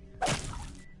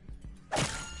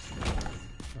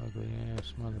 Ugly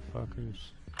ass motherfuckers.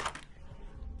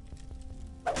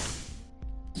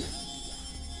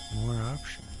 More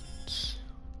options.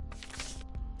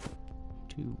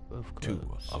 Two of clubs. Two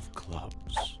of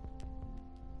clubs.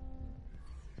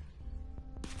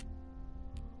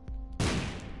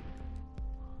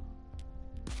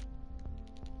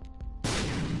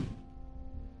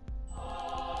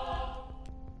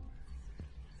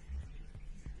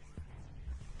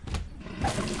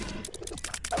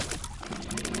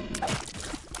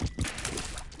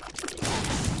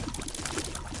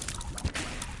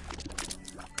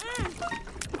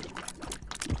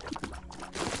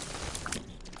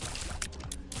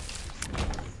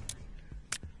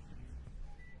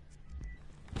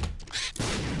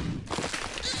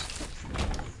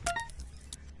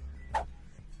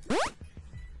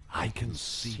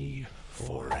 see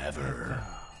forever.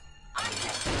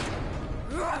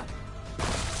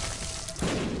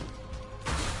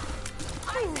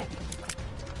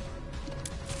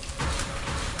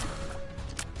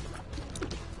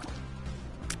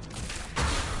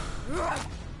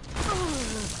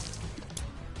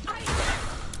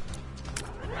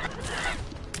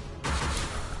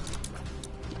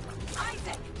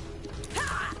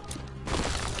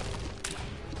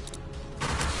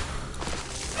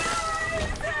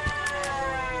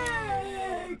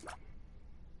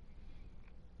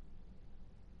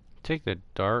 Take the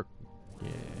dark.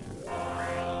 Yeah.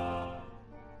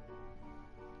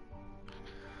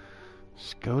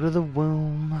 Just go to the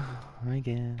womb, I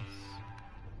guess.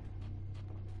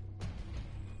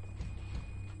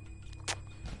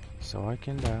 So I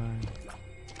can die.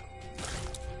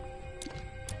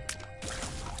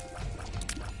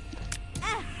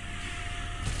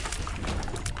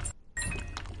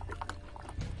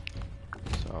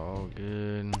 It's all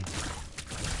good.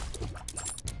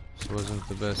 This wasn't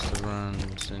the best of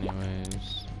runs anyways.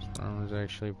 This run was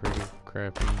actually pretty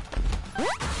crappy.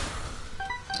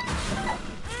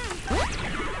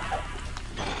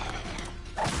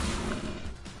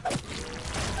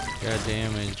 Got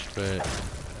damage, but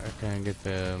I can't get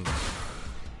the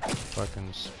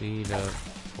fucking speed up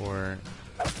for it,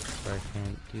 so I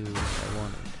can't do what I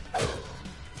wanted.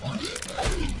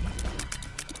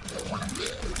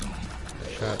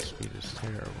 Shot speed is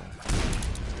terrible.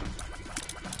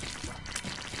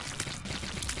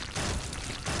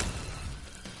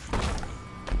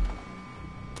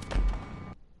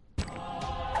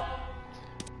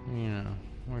 You know,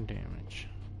 more damage.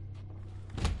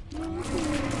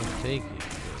 I'll take it.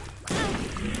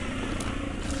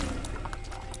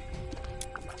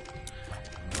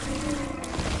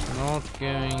 Not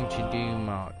going to do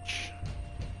much.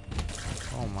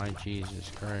 Oh my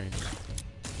Jesus Christ.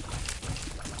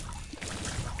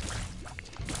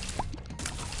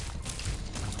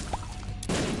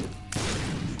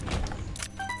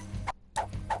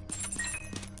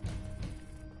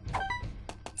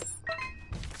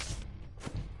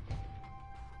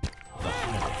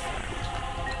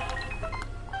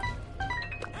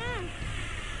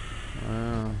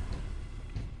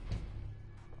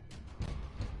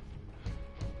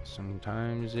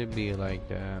 Sometimes it be like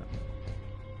that.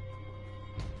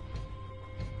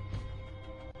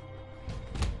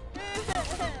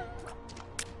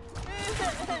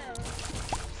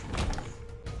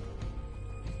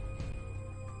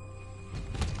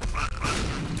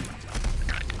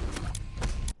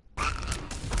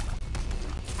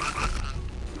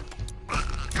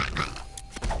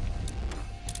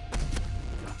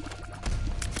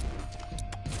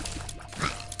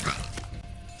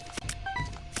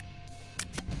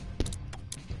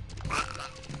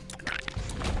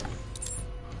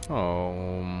 Oh,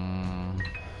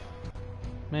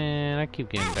 man, I keep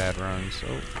getting bad runs.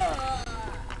 Oh.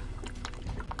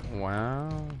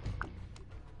 Wow.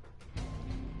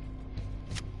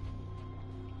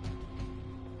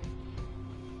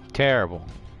 Terrible.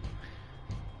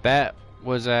 That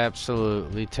was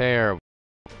absolutely terrible.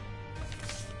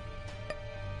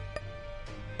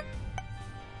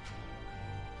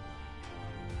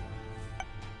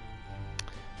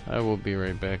 I will be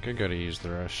right back. I gotta use the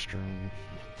restroom.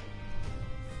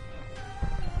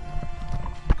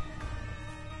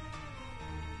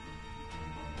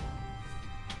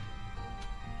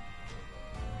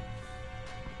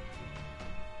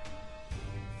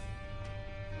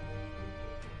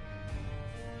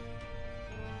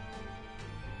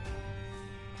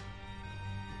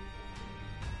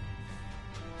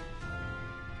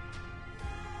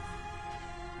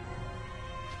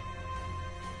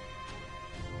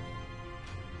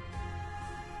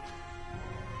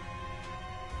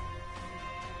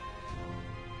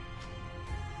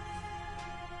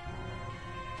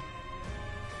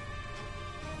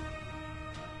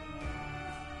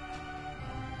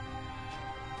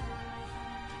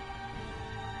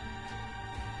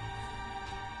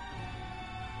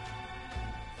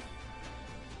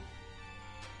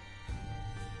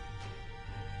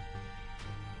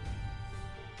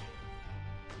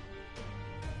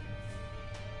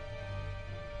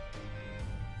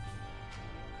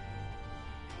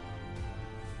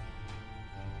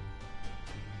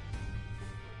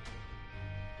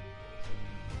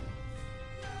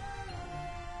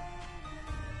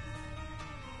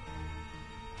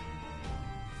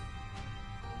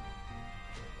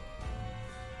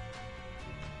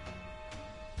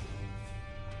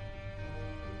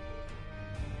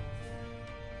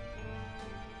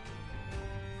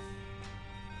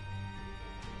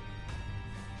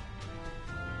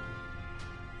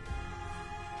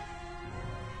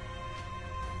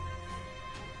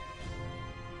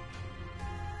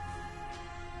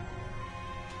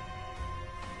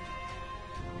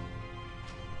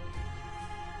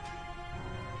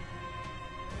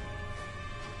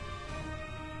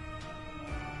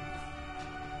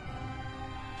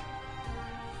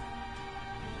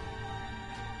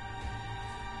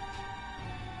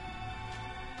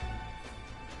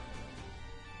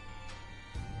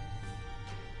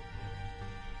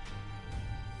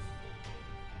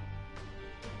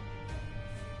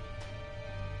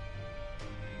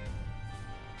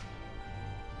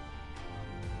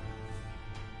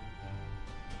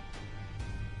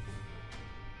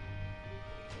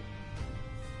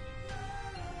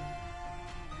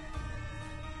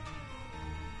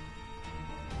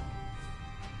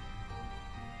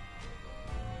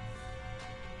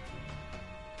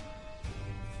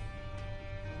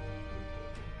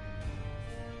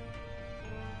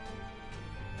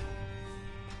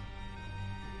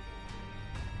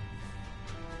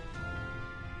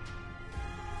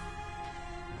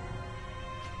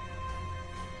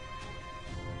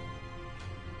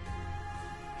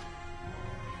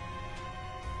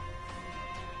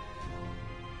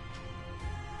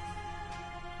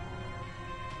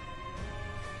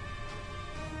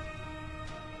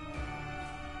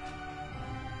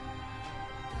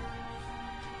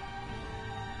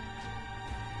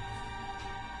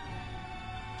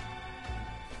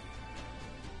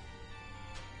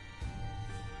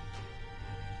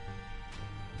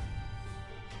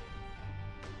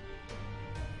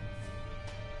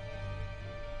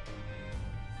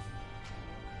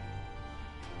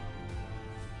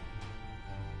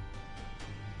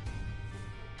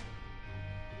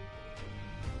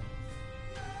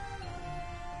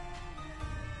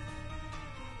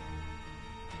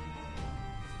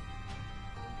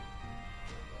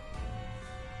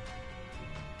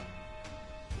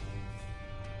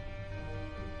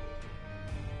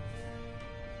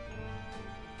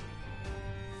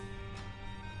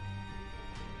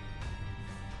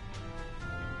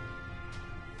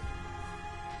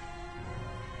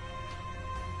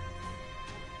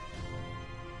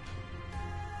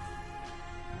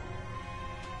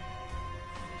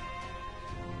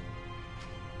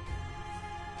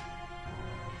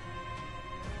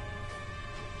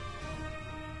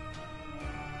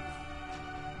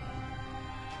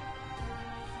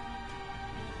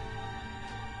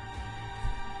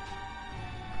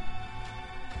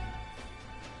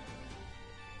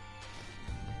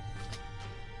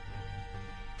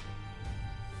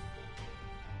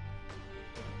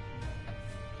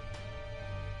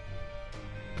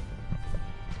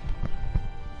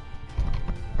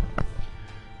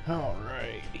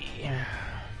 Alrighty.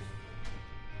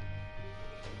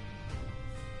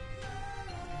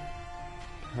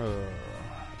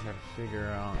 Gotta figure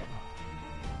out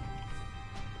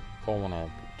if I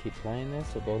wanna keep playing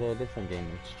this or go to a different game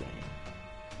exchange.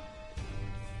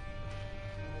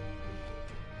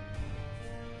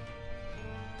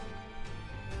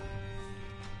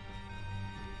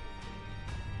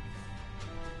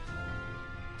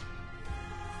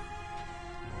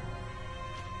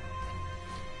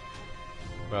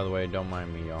 By the way, don't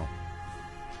mind me, y'all.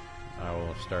 I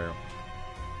will start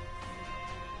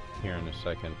here in a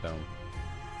second, though.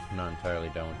 I'm not entirely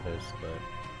done with this, but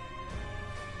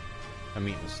I'm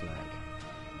eating a snack.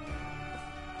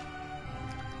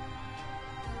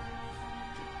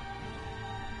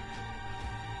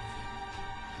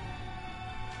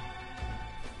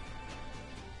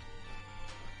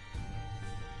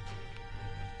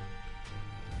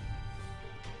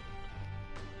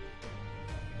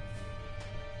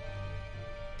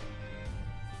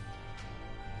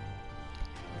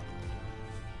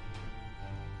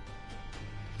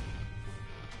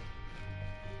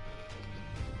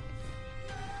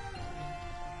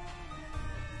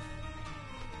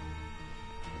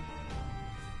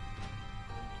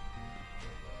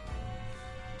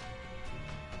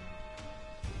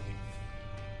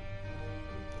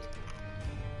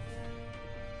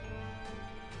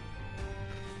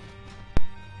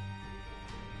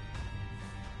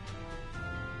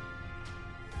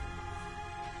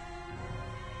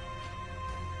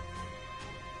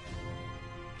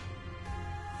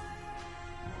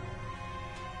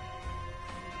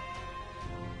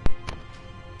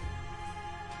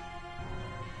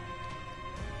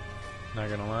 Not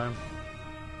gonna lie,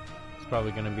 it's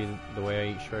probably gonna be the way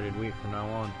I eat shredded wheat from now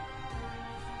on.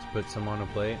 Just put some on a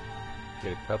plate,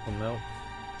 get a cup of milk,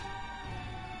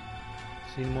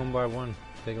 see them one by one,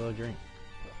 take a little drink.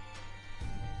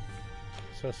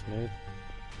 So smooth.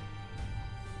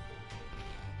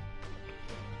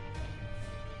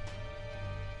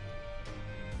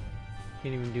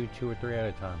 Can't even do 2 or 3 at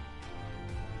a time.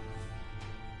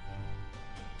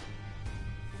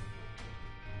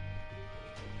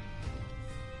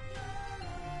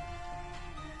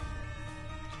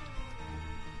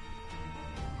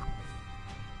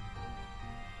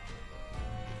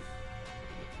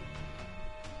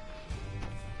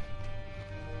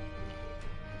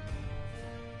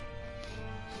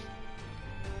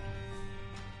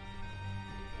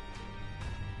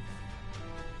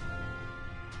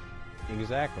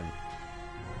 Exactly.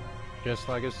 Just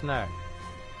like a snack.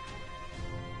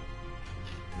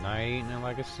 Not eating it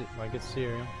like it's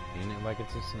cereal. Eating it like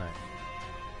it's a snack.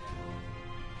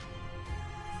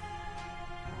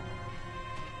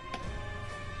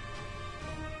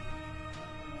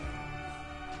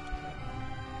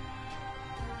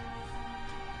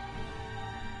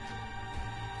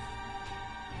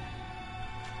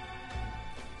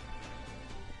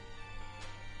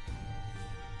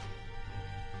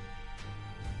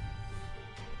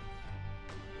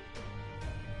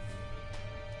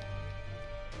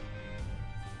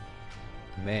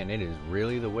 Man, it is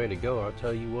really the way to go, I'll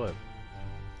tell you what.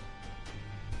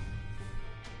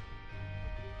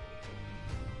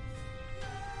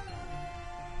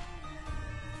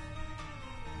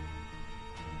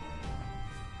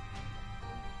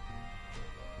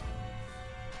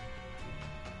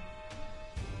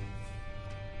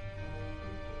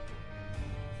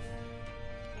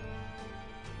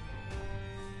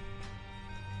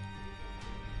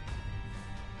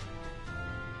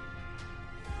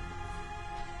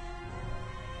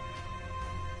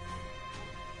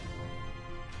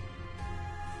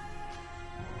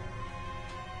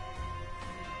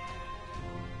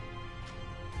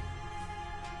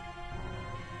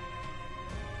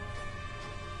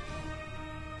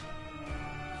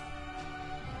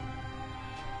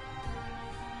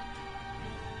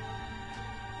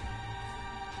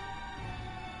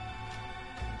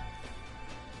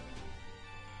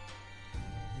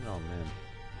 Oh man.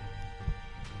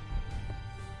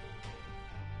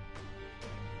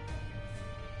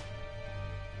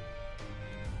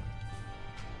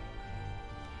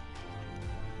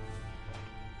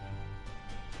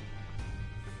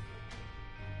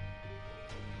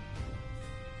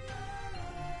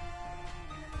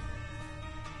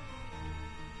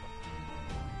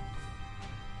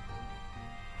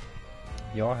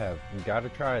 Y'all have got to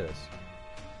try this.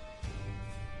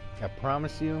 I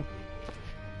promise you,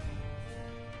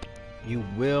 you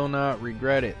will not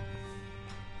regret it.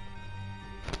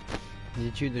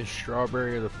 Get you the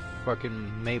strawberry or the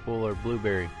fucking maple or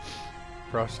blueberry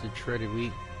frosted shredded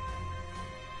wheat.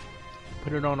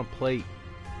 Put it on a plate.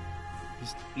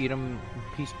 Just eat them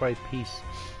piece by piece.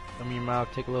 Thumb in your mouth,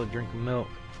 take a little drink of milk.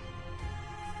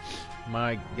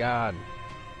 My God.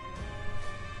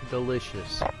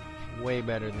 Delicious. Way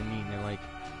better than eating it like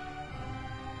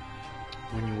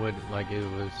when you would like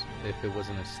if it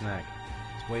wasn't a snack.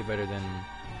 It's way better than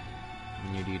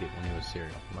when you'd eat it when it was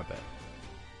cereal. My bad.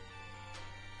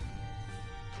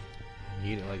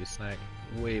 You eat it like a snack,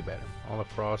 way better. All the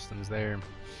frosting's there.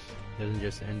 Doesn't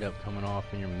just end up coming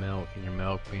off in your milk, and your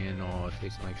milk being it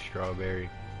tastes like strawberry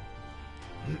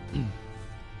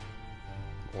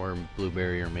or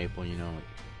blueberry or maple. You know,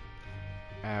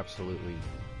 absolutely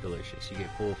delicious. You get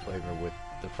full flavor with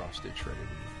the frosted shredded wheat.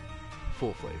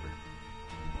 Full flavor.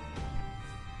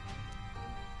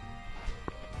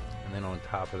 And then on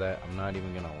top of that, I'm not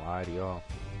even gonna lie to y'all,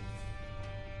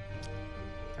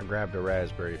 I grabbed a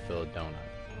raspberry filled donut,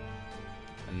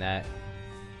 and that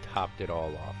topped it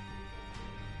all off.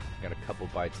 Got a couple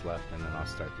bites left, and then I'll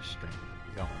start the stream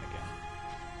going again.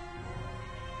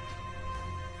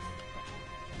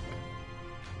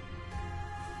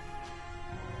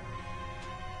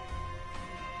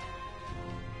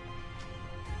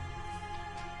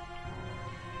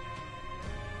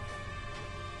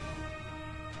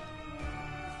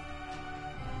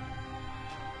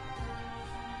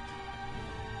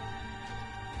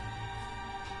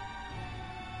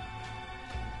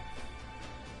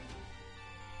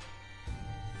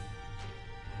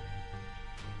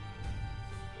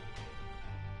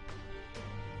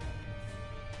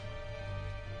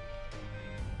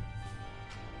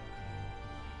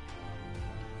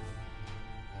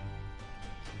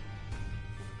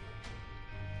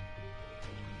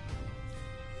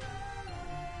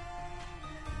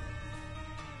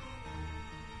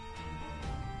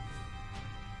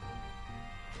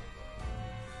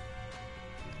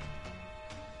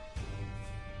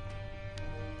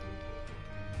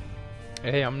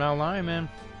 Hey, I'm not lying, man.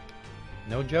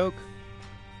 No joke.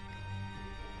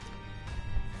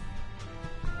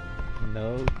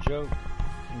 No joke.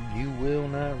 You will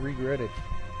not regret it.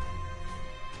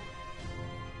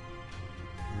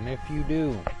 And if you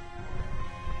do,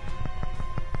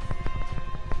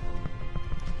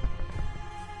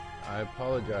 I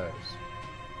apologize.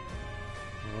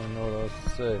 I don't know what else to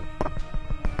say.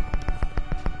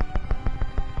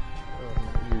 Oh,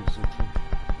 my ears itchy.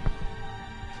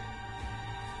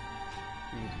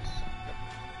 Jesus.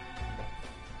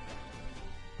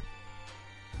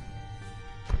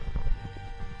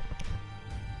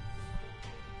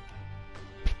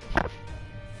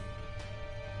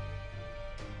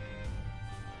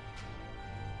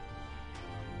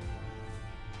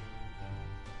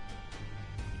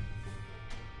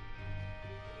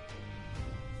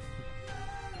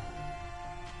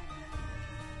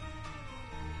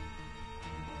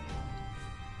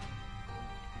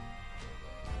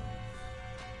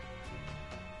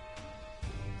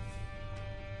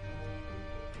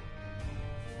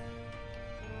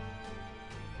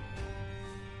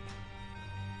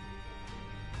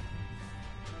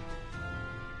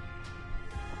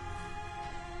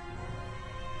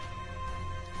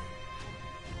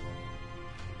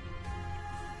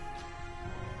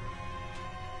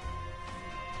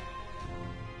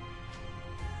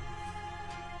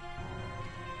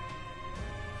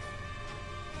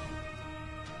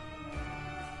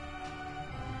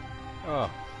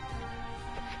 Oh,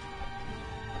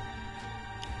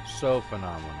 so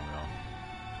phenomenal, y'all.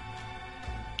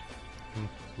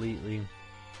 Completely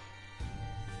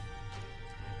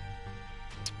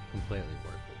worth it.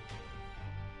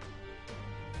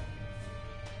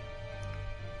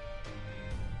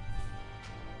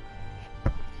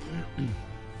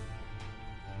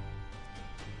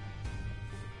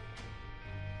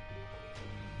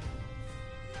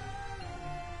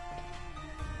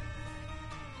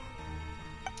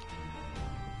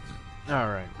 All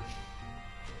right,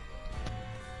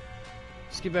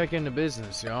 let's get back into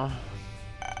business, y'all.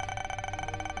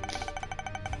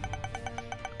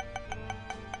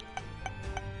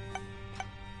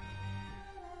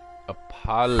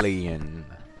 Apollyon.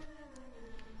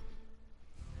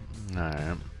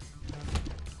 Alright.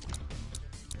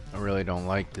 I really don't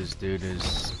like this dude. His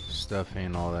stuff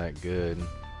ain't all that good.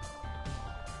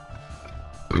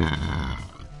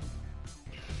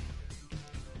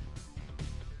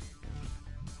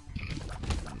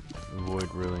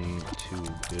 Void really ain't too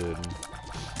good.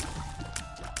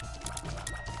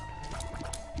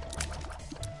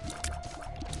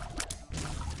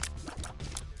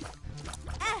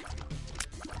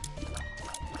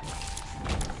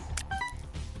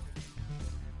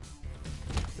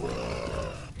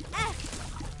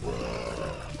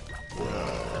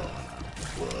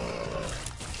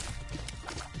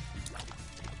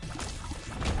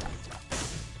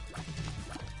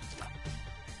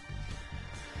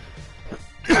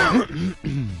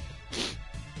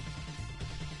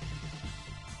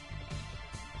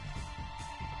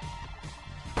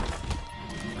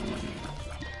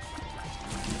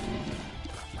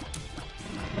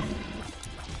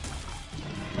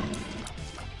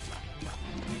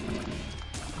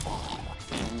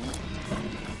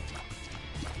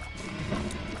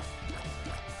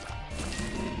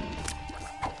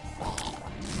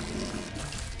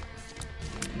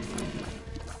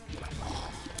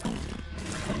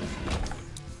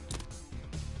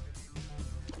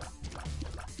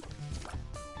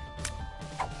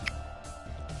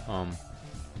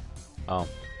 Oh.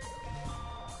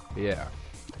 Yeah.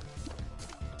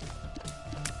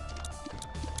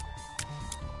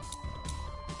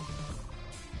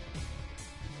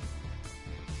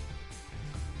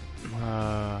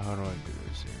 How do I do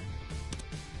this here?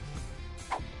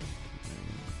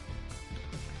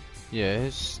 Yeah,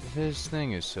 his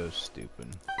thing is so stupid.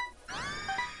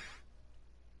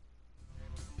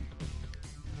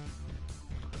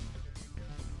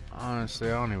 Honestly,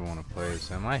 I don't even want to play as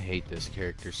him. I hate this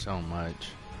character so much.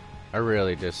 I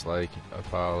really dislike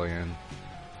Apollyon.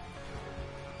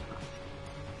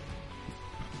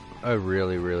 I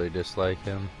really, really dislike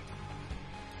him.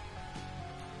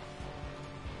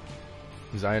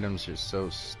 His items are so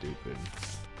stupid.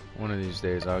 One of these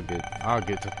days I'll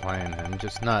get to playing him,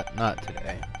 just not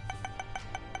today.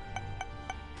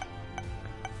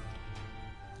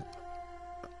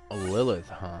 A Lilith,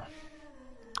 huh?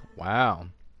 Wow.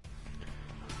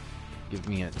 Give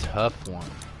me a tough one.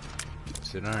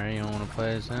 Said, alright, you don't want to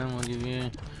play as him? We'll give you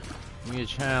a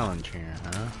challenge here,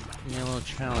 huh? Give me a little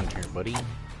challenge here, buddy.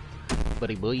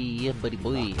 Buddy boy, yeah, buddy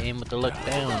boy. Aim with the look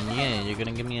down. Yeah, you're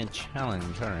gonna give me a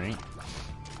challenge, alright.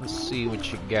 Let's see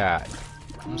what you got.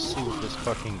 Let's see what this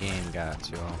fucking game got,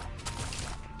 y'all.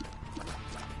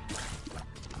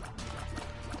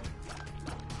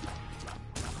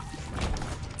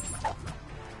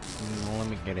 Let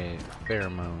me get it.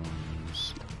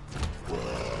 Pheromones.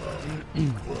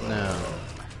 No.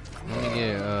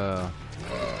 Let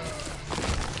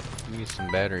me get some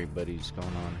battery buddies going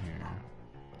on here.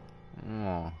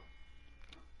 Oh.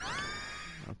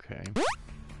 Okay.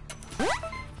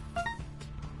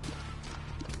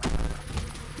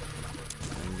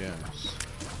 I guess.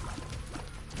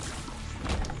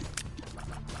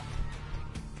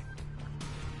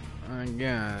 I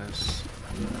guess.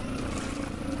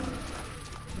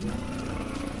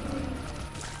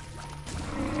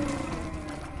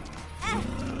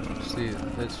 See,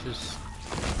 that's just...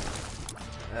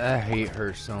 I hate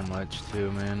her so much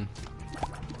too, man.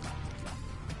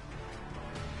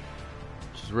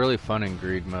 She's really fun in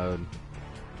greed mode.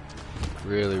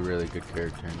 Really, really good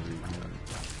character in greed mode.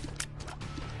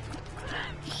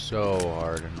 So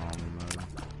hard in normal mode.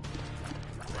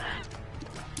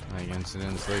 Like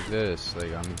incidents like this,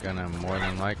 like I'm gonna more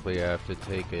than likely have to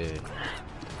take a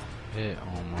hit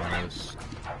almost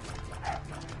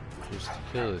just to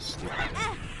kill this stupid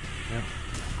thing. Yep.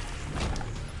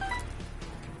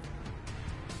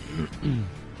 I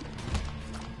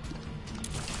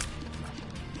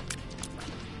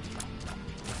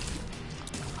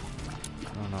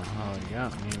don't know how he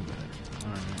got me, but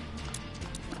alright.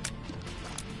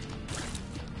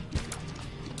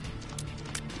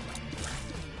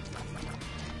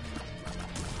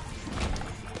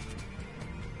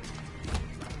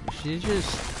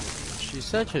 She's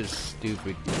such a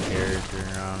stupid character,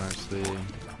 honestly.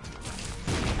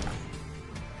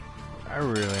 I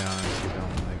really honestly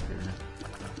don't like her.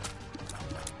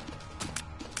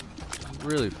 She's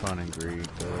really fun and great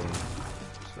though,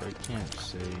 so I can't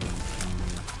say anything.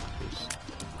 Just...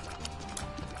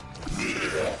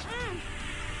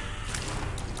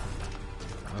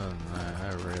 Other than that, I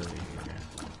really hate her.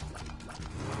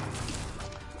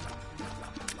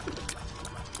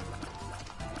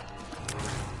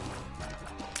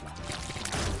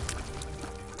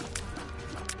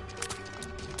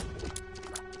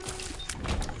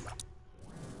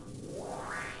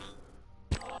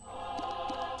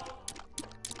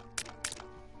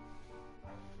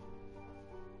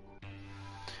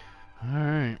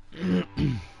 Alright.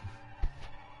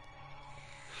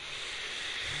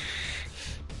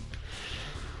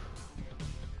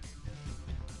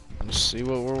 Let's see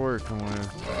what we're working with.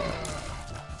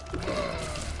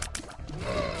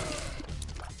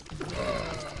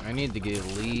 I need to get a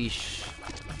leash.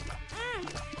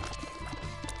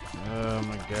 Oh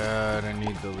my god, I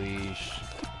need the leash.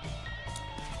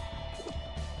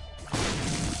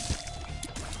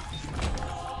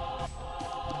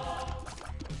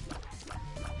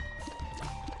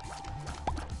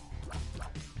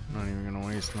 I'm not even gonna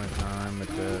waste my time with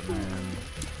that, man.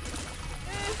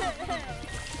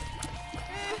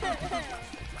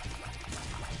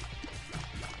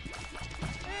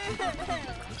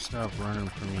 Stop running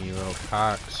from me, you little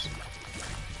cocks.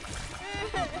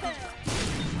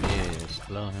 Yes,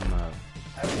 blow him up.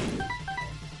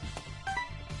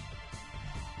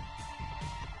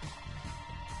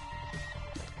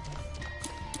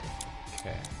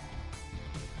 Okay.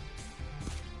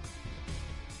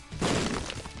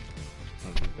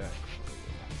 I'll be back.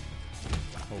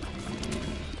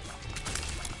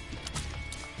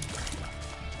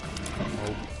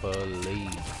 Hopefully.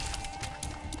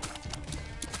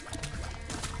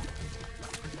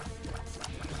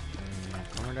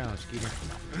 down, Skeeter.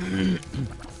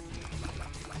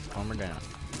 Calm her down.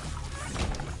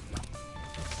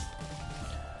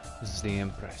 This is the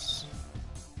Empress.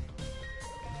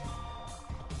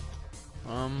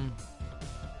 Alright.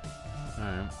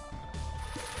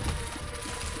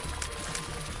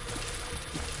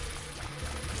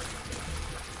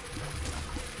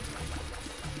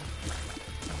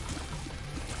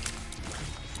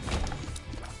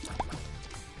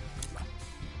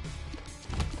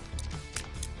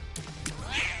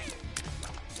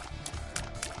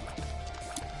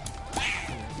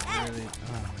 Really?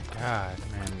 Oh my god,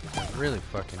 man. I really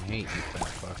fucking hate you, fat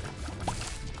fucker.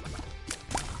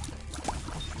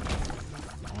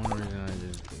 The only reason I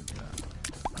just did that.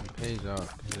 It pays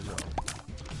off because there's a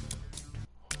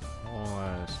whole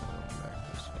ass going back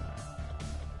this way.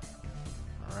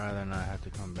 I'd rather not have to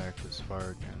come back this far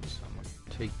again, so I'm gonna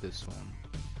take this one.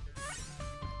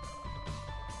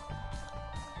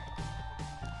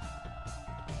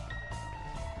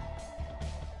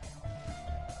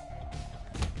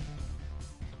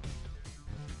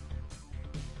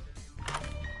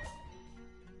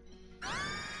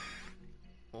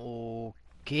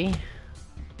 Okay.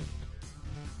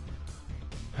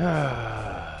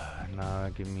 Now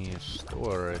give me a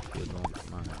store if you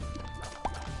don't mind.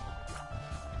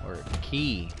 Or a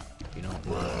key if you don't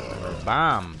mind. Or a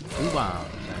bomb. 2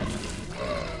 bombs actually.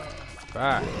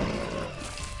 5.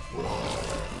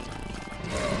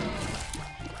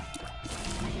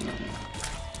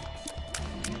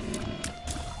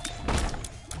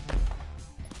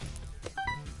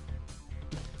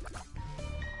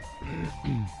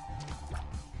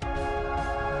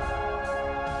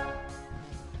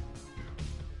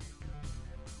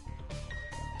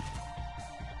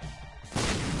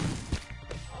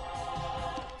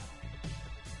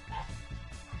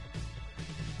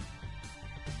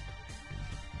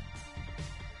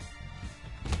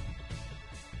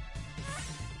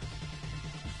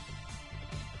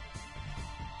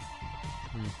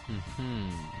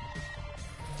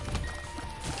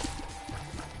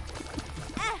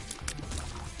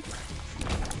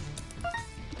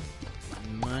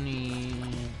 Money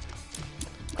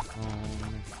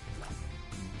on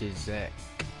Dizek.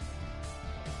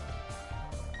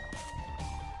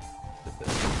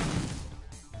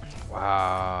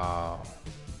 Wow.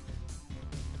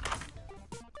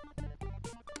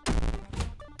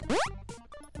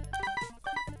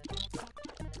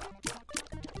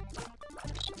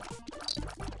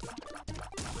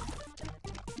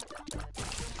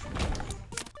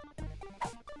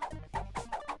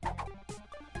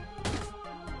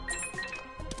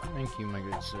 Thank you, my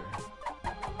good sir.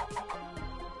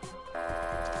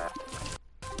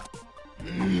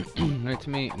 It's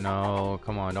me. No,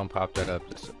 come on, don't pop that up.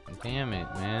 Damn it,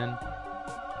 man.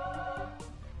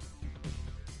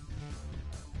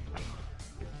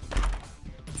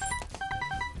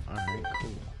 Alright,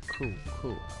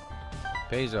 cool.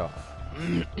 Pays off.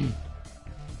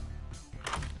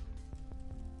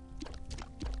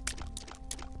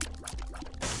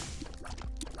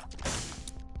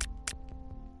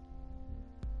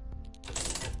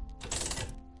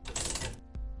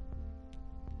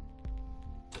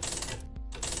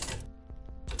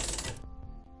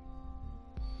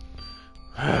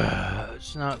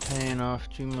 It's not paying off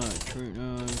too much right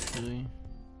now, actually.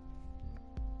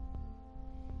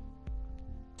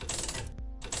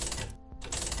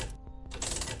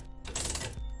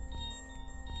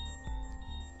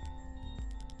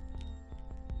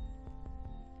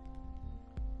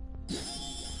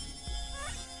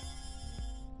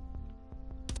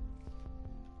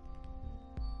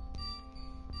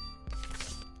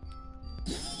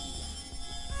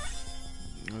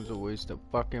 It was a waste of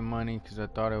fucking money because I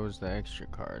thought it was the extra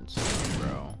cards.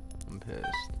 Bro, I'm pissed.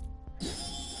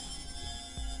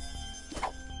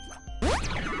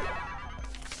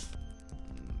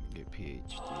 Get PhD at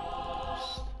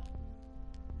least.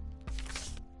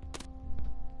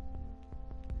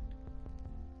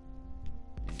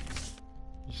 Yeah.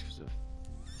 Just because I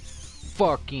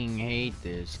fucking hate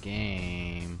this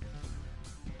game.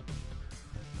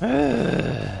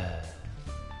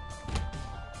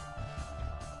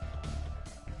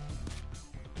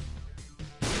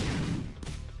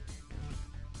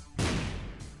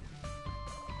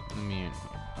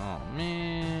 Oh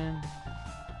man.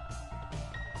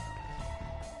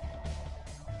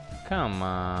 Come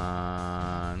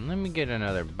on. Let me get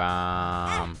another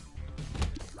bomb.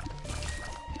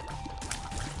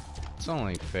 It's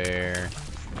only fair.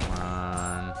 Come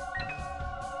on.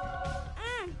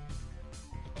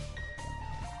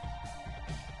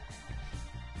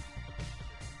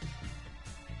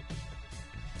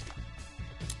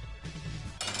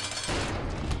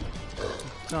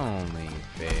 It's only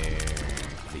fair.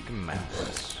 Big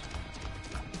mouse.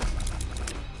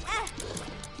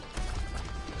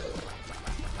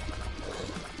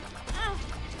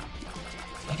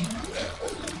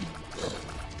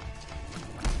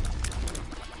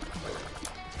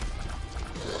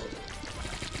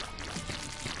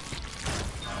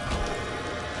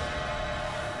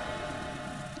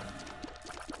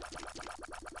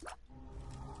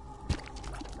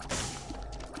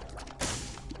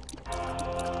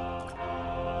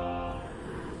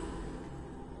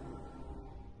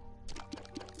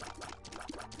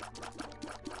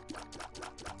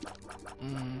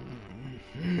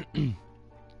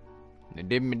 They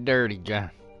did me dirty, John.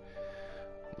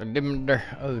 They did me dirty.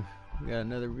 Oh, we got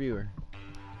another viewer.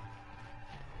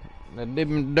 They did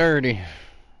me dirty.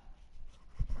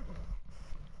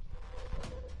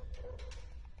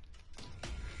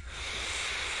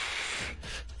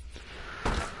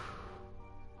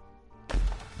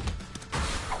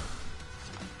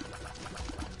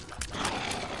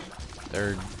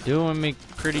 They're doing me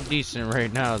pretty decent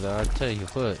right now, though, I'll tell you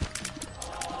what.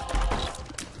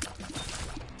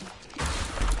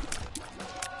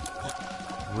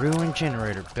 Ruined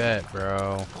generator bet,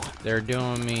 bro. They're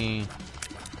doing me.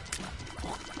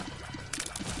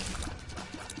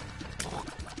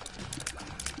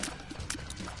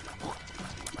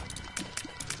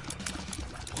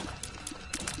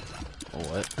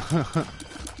 What?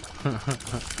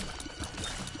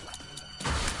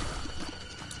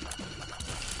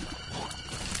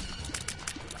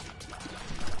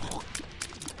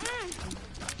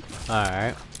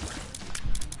 Alright.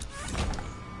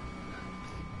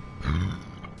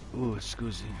 Ooh,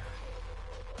 excuse me.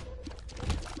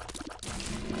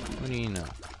 What do you know?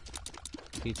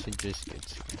 Pizza just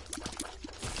gets here.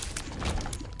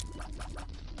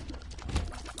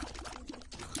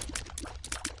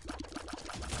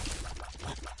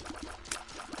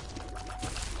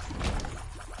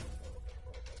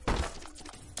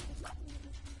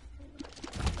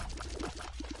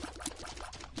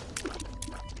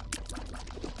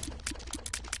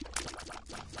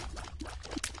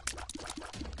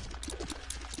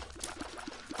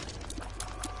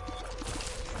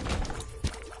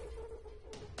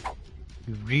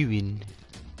 Ruin.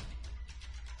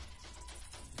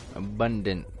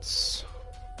 Abundance.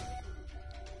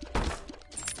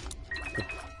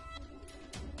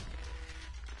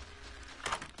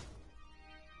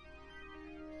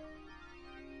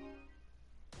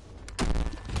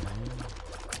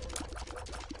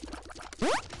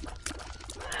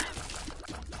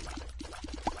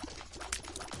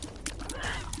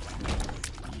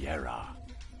 Yera.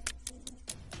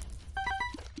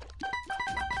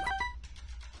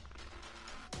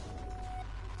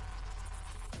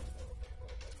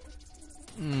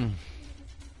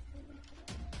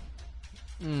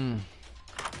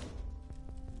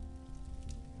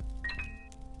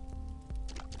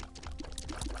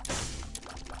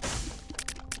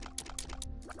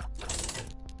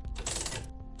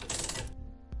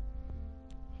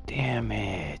 Damn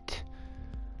it.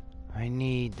 I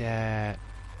need that.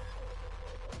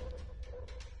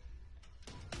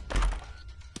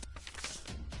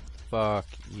 Fuck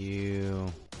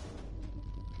you.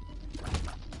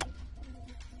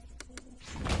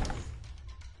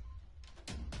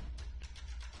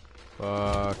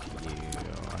 Fuck you.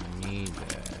 I need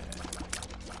that.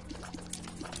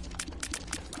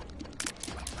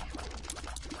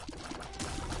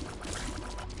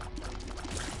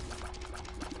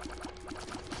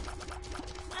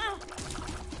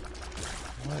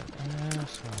 What an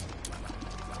asshole.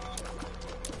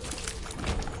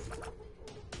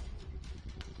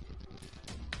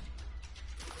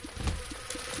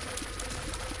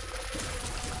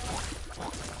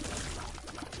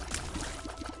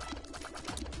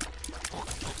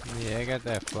 Yeah, I got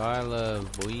that fly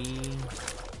love, boy.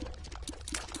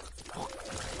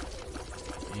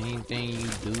 Anything you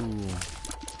do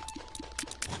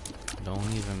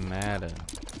don't even matter.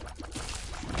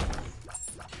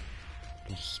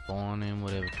 Just spawn in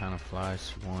whatever kind of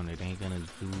flies you want. It ain't gonna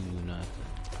do you nothing.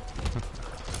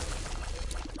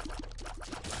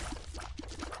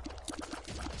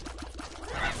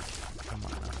 Come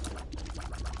on now.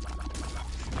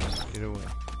 Just get away.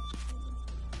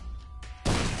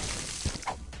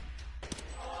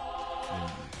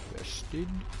 Invested.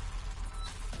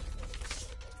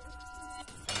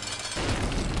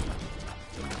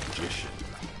 The magician.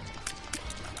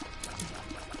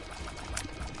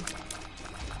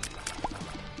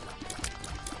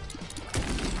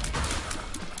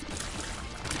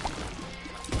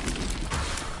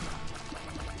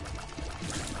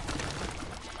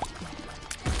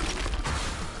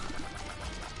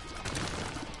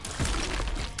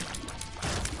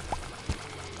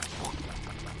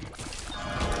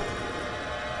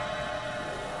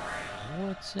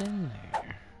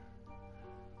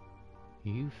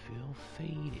 You feel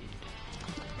faded.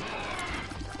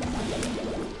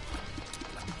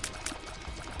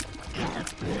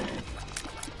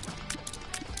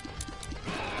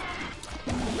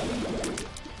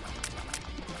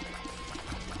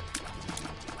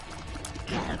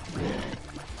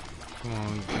 Come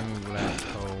on, give me black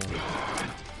coal.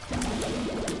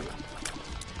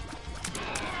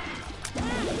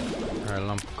 Or a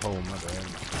lump of coal, my bad.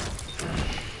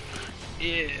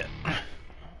 Yeah.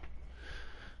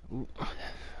 Ooh.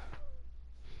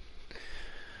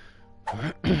 I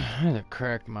had to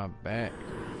crack my back.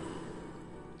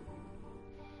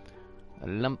 A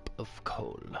lump of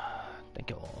coal. Thank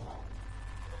you all.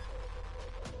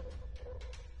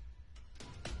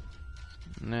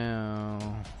 Now,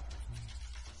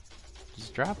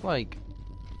 just drop like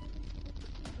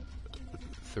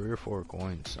 3 or 4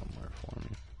 coins somewhere for me.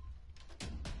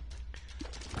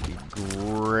 Be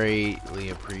greatly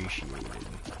appreciated.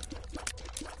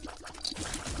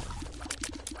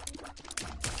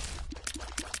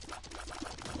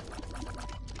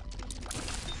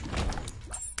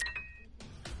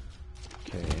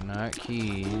 Okay, not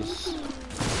keys.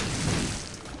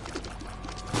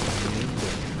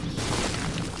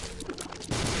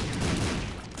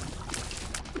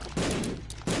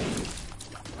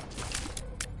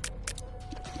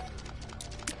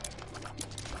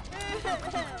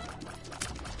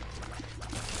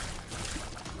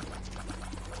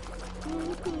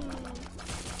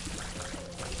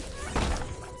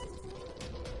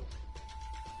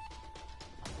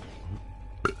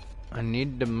 I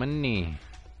need the money.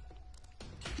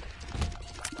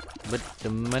 Put the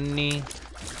money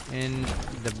in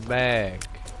the bag.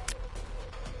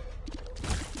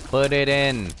 Put it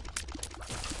in.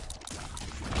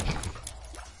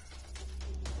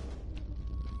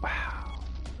 Wow.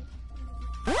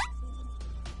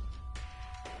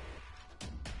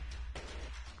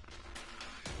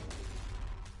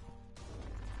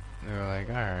 They were like,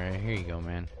 alright, here you go,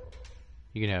 man.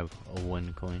 You can have a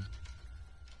 1 coin.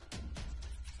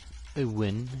 A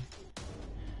win.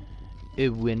 A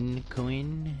win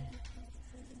coin.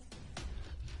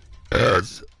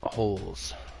 It's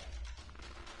holes.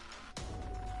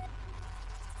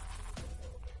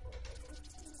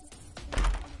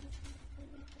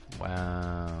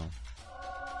 Wow.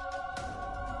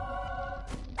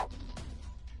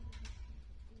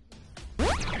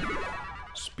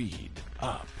 Speed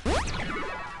up.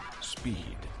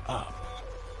 Speed up.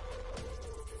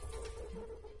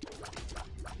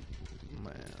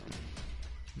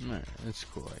 Alright, that's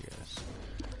cool, I guess.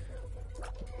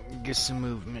 Get some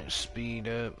movement speed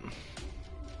up.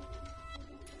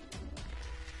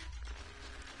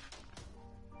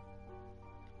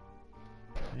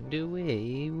 And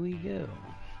away we go.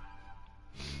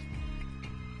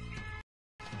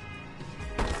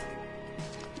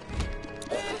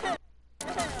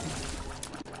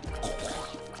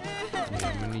 Yeah,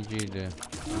 I'm gonna need you to.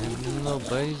 Them little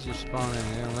buddies are spawning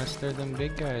in, unless they're them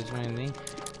big guys, man. They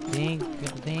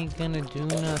ain't gonna do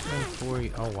nothing for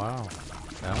you. Oh wow,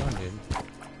 that one did.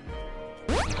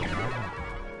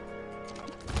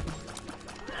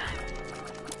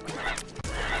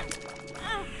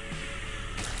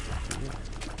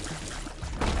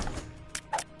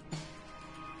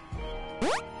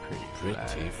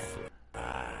 Pretty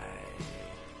fly.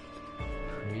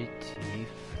 Pretty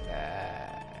fly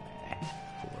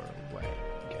for a white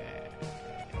guy.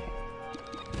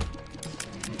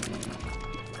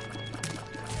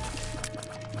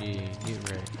 Yeah, get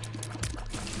wrecked.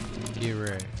 Get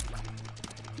wrecked.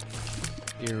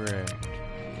 Get wrecked.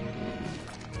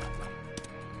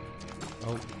 Oh,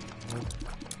 oh.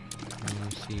 Let me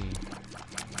see.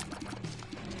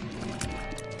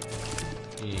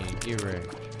 Yeah, get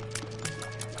wrecked.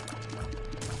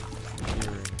 Get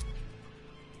wrecked.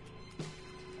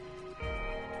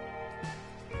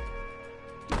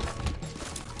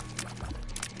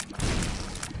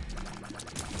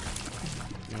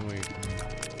 And wait for me.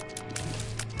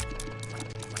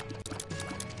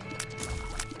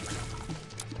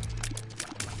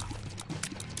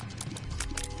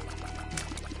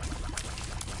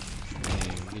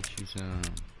 Hey, get you some.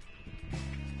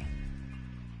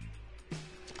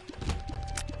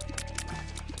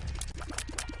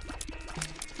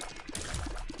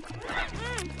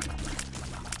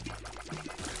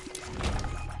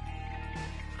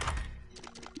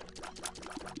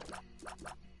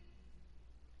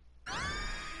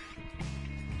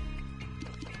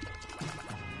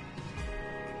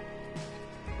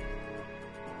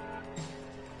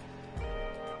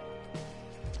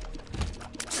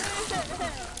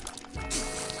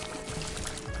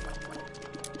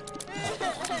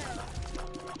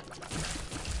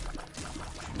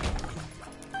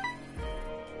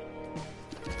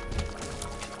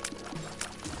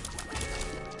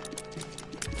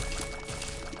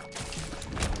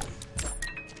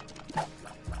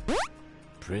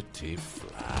 pretty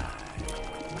fly.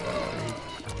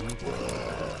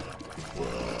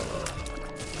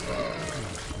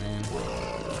 Man,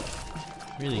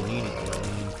 really need it though,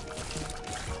 man.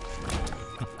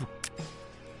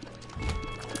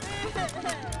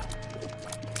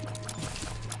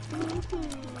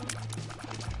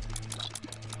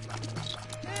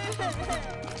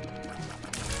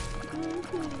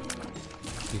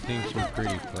 He thinks you're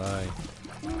pretty fly.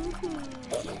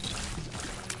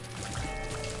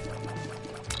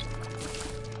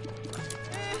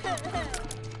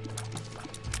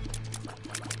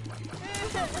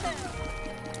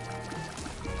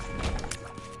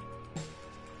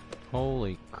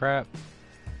 Holy crap.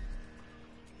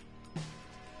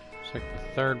 It's like the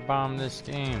third bomb this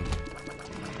game.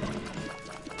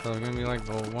 So it's gonna be like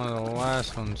one of the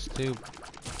last ones too.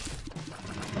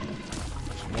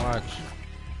 Just watch.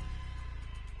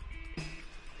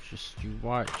 Just you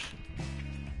watch.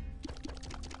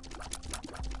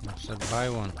 I said buy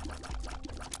one.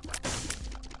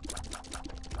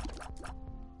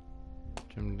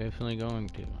 Which I'm definitely going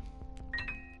to.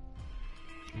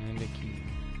 And a key.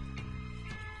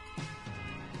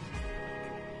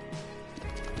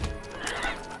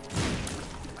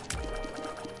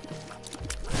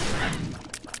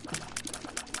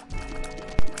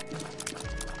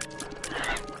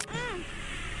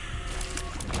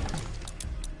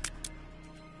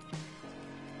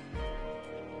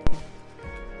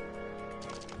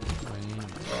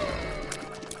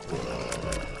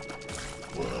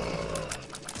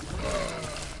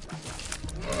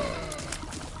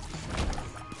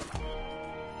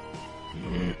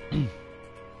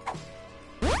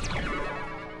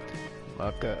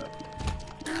 Fuck up.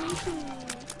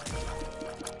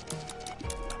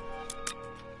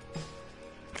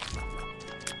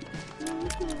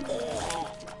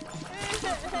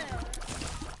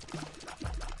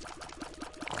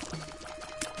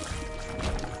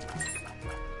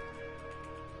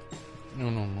 No,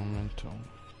 momento.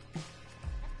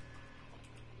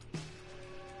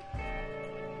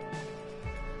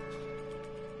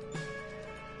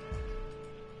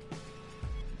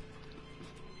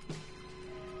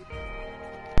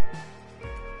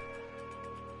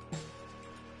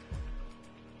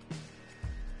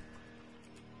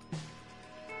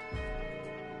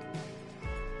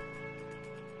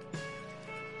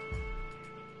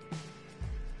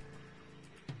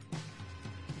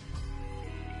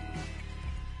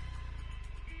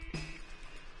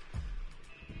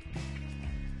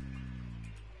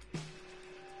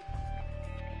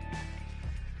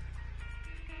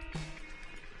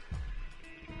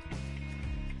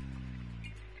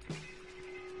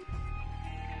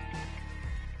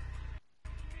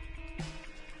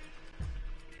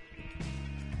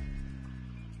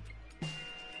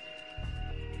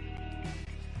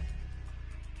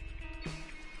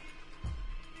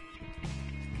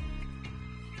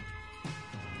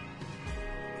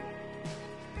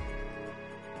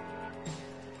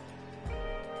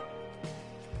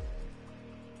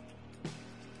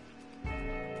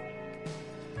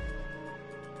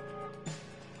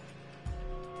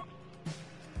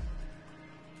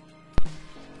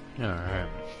 Alright.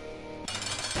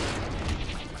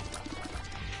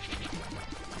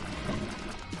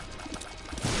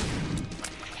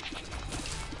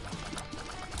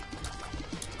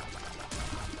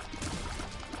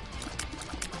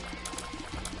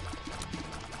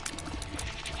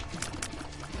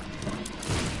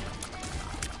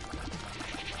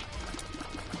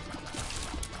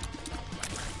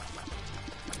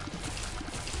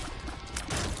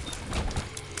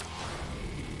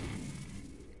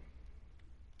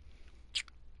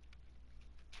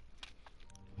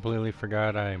 Completely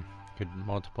forgot I could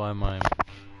multiply my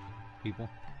people.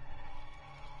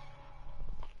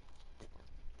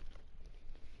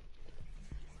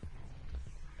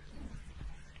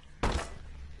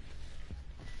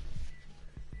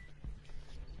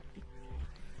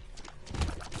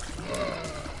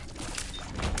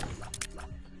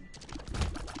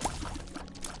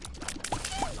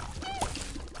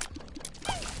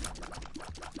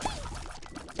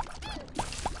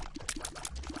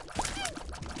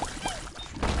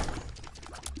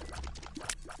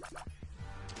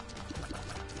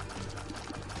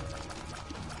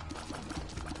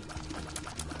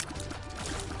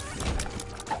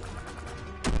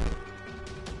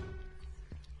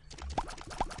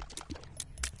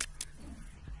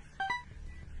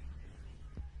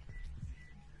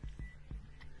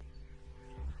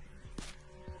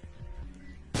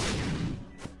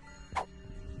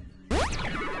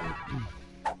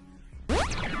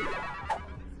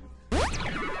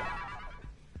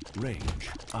 Range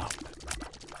up.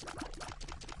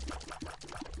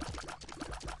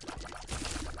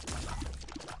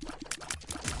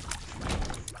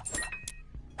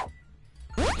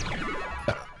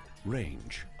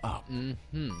 Range up.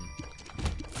 Mm-hmm.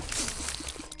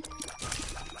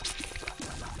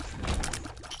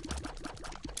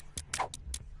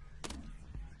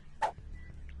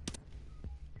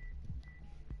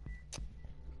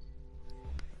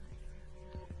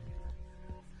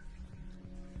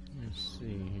 Let's see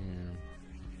here.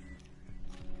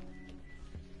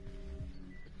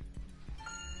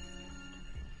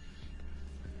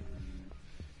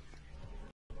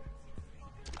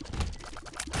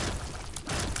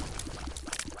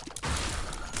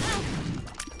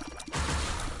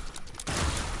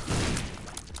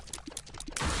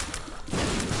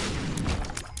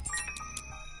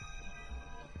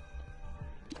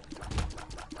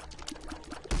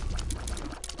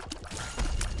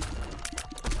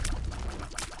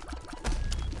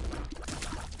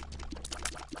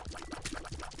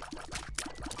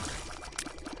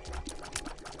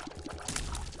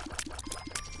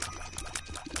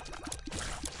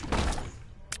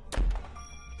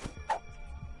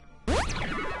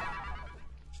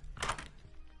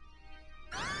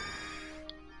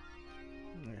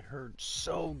 Hurts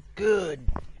so good.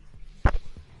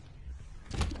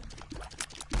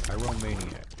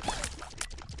 Pyromaniac.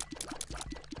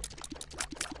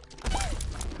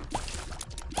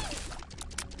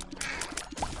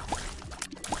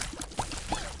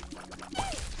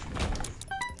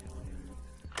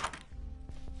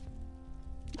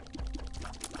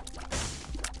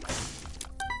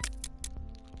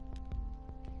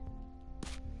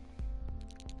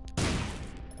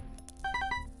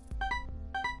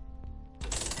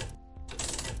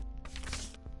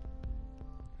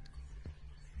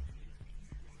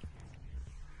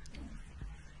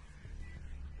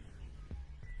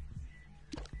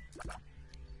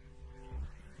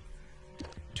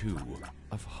 Two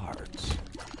of hearts.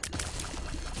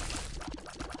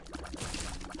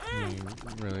 You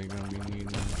really gonna be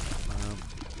needing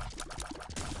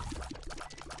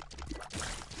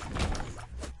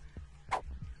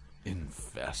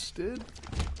Infested?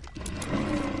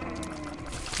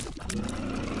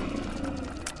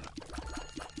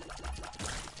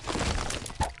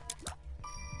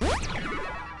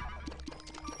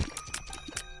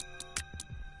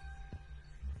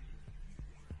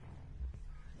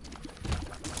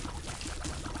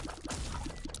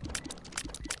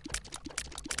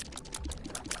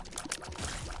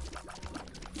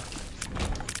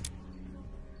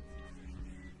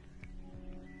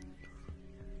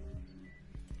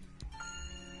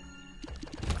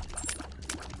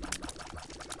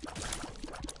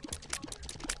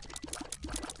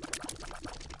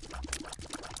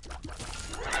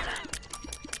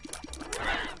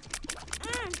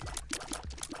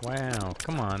 Wow,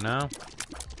 come on now.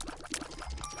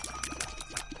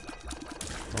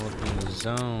 Open the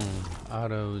zone.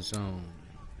 Auto zone.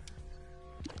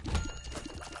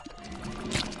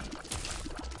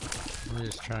 I'm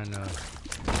just trying to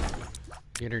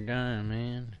get her done,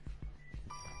 man.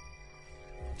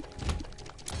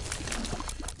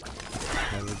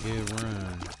 Have a good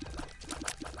run.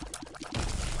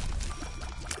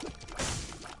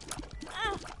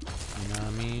 You know what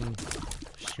I mean?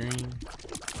 Stream.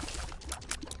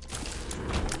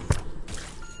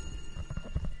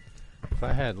 If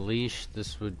I had leash,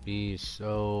 this would be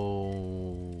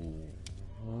so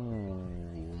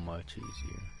much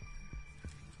easier.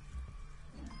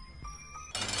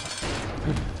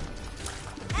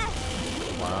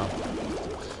 Wow.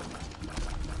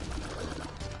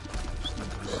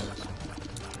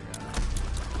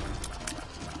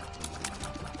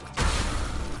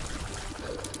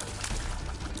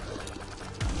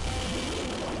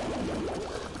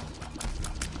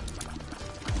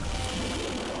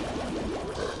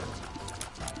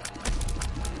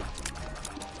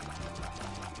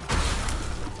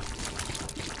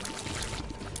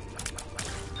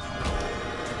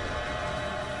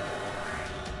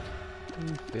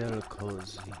 Feel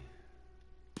cozy.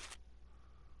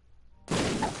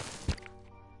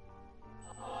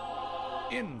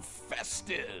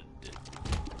 Infested.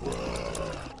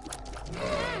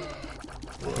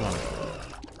 Come on.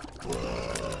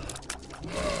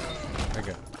 I got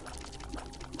it.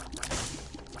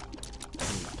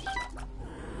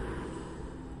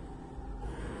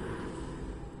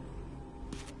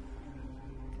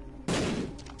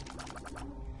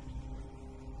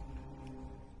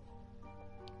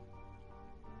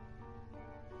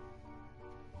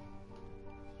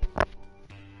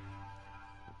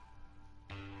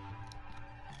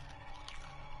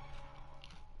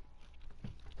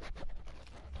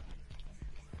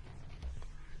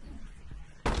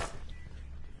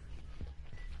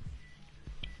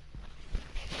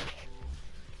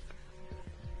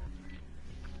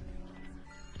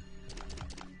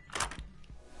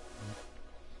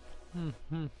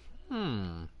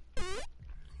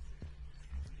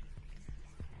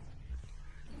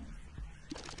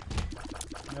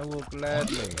 I will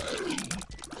gladly.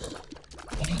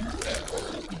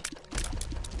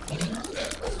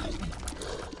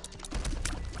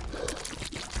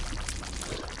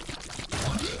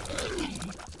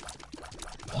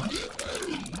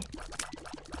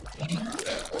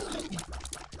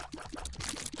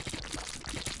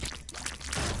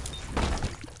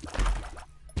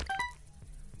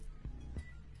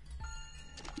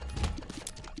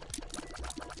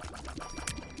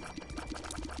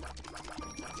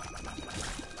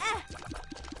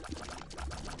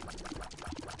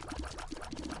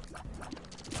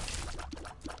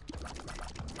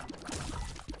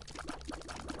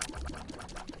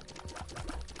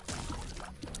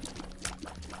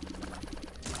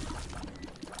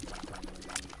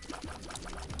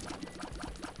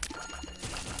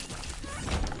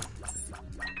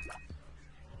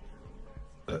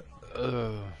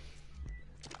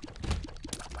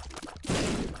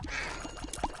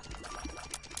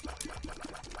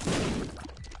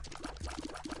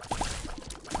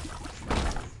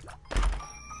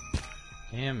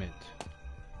 Damn it.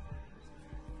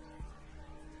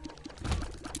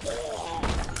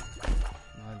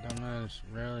 My dumbass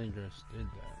really just did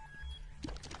that.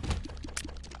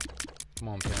 Come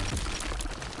on, Pam.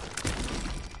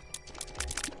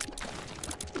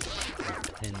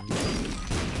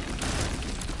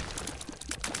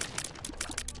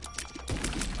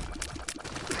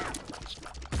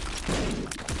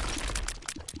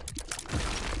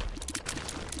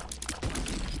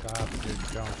 Stop your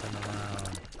jumping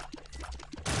around.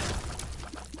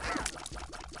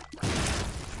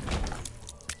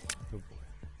 Good boy.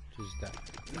 Just that.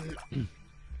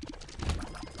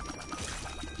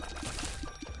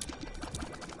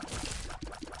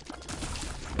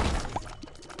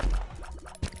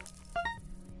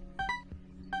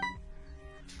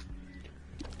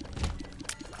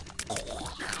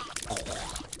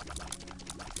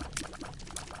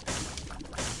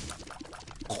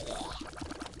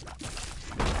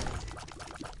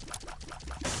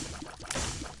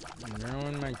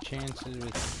 Ruin my chances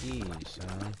with keys,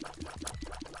 son.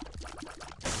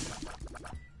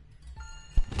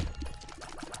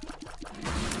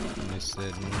 And they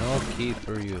said no key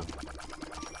for you.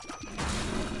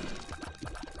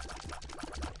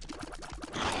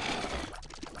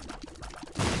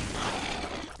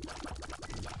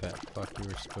 You fat fuck, you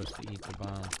were supposed to eat the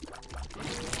bomb.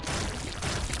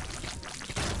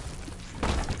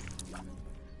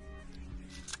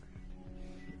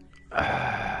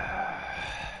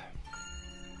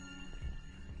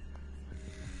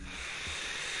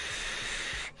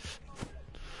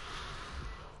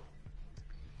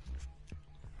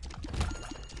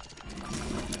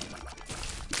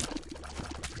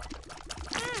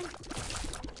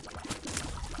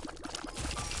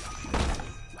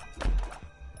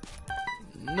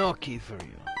 No key for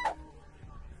you.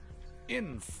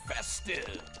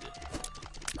 Infested.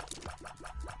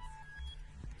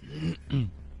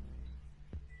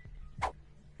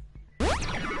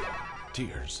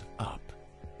 Tears up.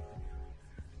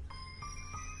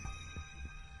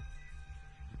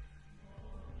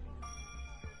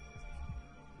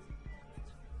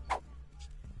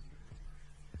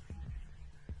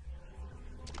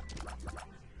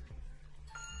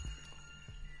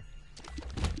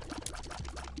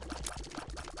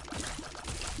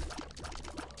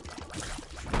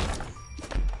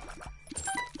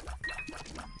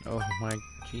 Oh my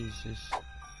Jesus.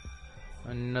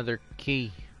 Another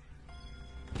key.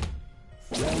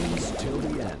 Friends till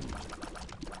the end.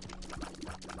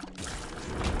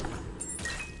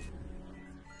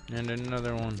 And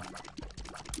another one.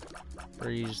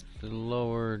 Praise the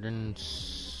Lord and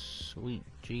sweet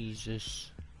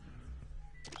Jesus.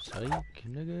 Psych,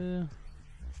 nigga.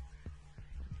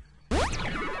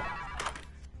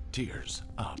 Tears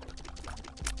up.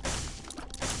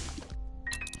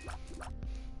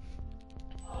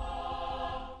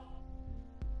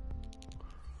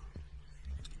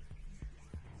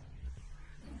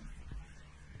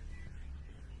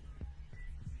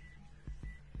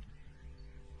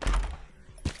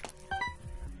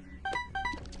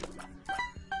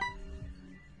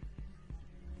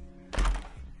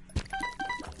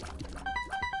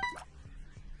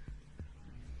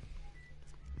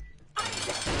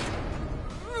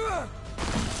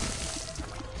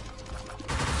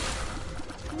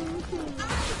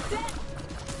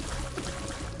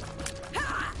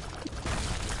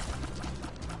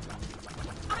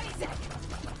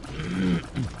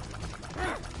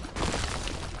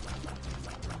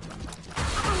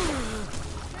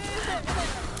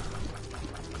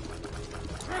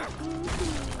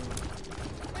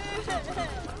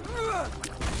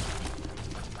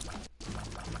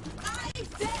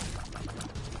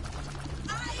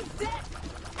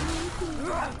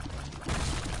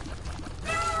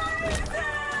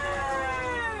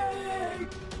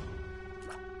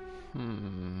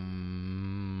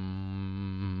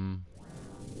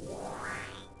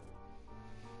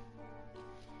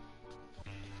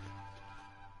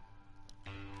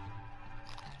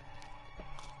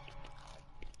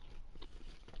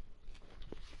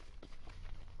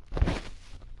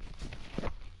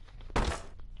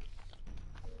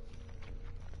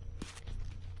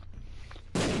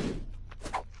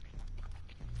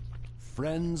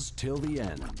 Friends till the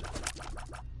end.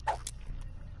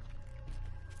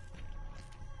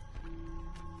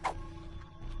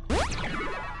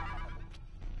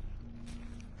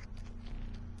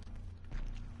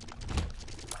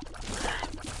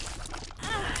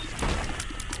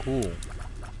 Cool.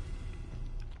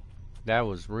 That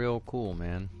was real cool,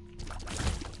 man.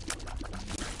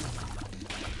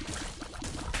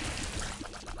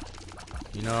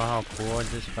 You know how cool I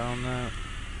just found that?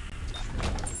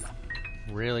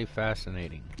 Really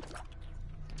fascinating.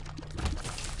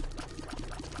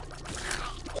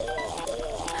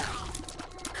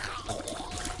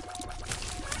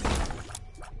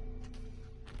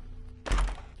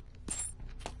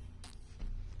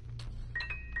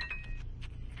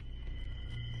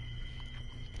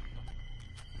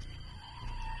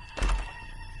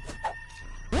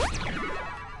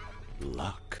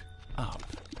 Luck up.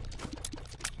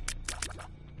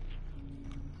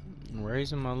 I'm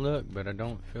raising my luck, but I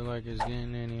don't feel like it's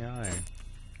getting any higher.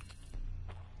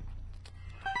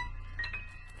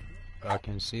 I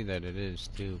can see that it is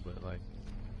too, but like,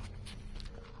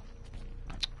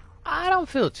 I don't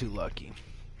feel too lucky.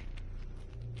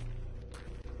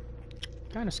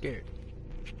 Kind of scared.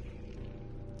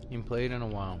 Ain't played in a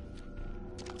while.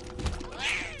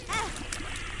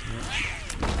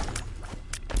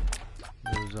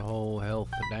 There's a whole health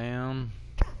down.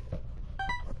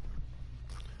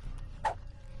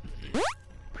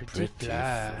 Pretty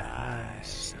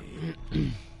flies.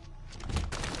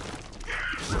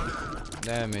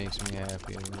 That makes me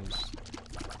happy at least.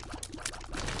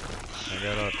 I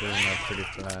got all 3 of my pretty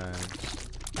flies.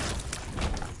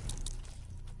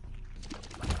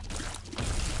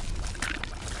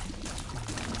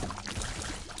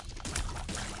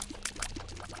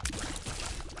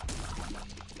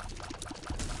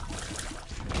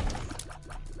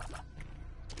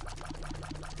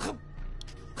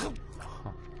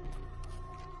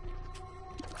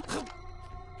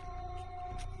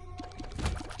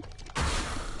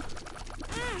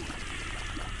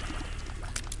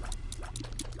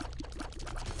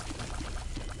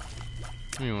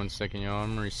 Give me 1 second, y'all.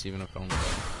 I'm receiving a phone call.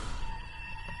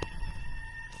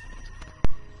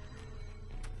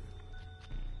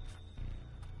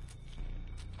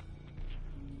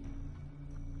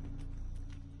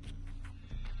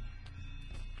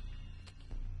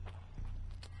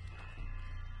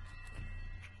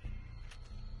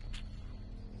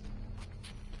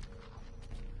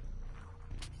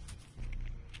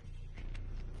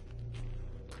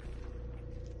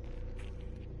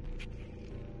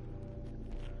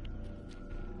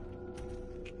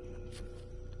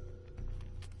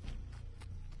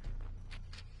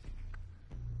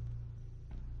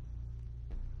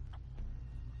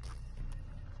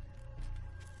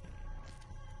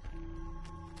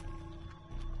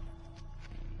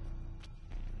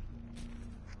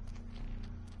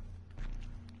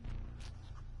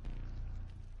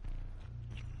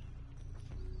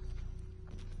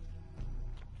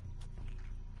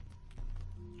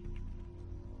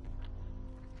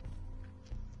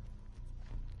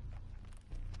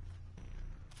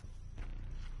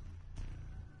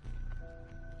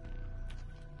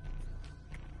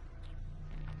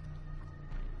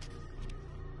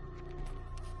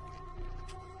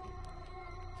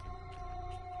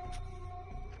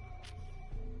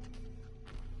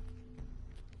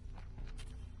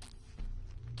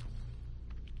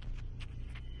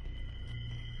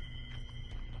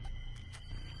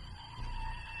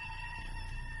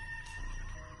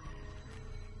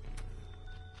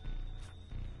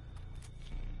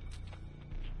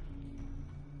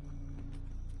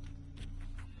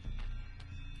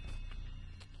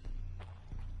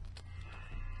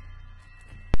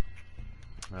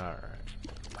 Alright.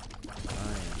 I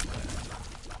am back.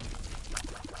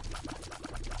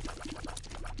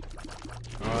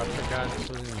 Oh, I forgot this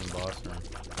wasn't even the boss room.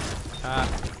 Ah!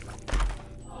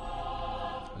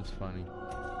 That's funny.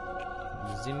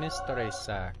 The mystery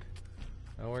sack.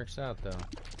 That works out though.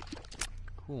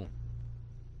 Cool.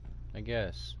 I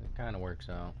guess. It kinda works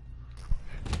out.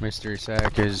 Mystery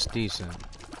sack is decent.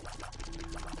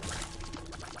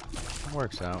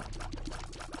 Works out.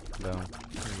 Though,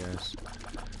 I guess.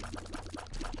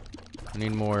 I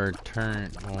need more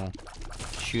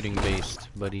shooting-based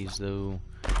buddies, though.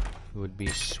 It would be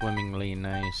swimmingly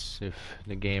nice if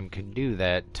the game could do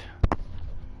that.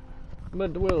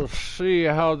 But we'll see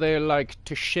how they like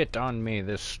to shit on me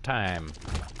this time.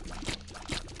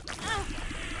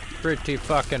 Pretty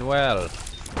fucking well.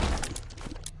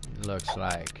 Looks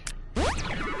like.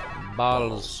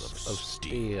 Balls of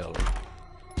steel.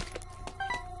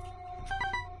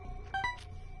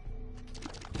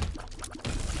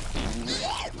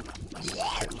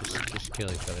 Just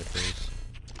kill each other, please.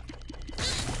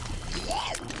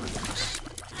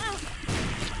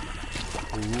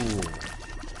 Ooh.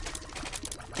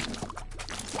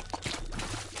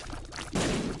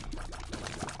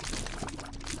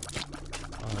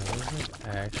 Oh, is it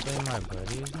actually my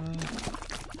buddies now?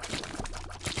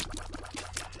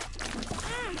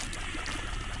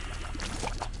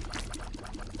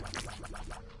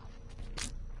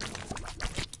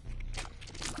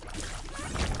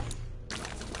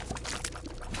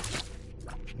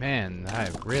 Man, I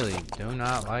really do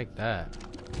not like that.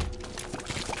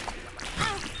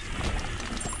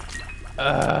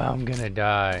 I'm gonna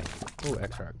die. Ooh,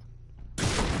 X-Rock.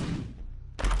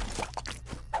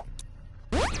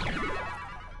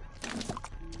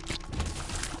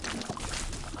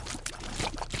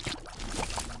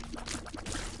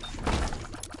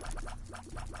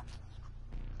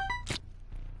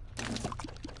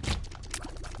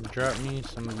 Drop me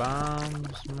some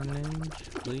bombs, my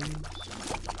ninja, please.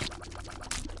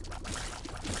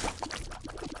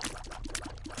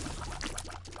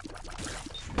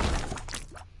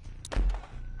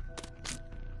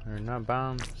 Or not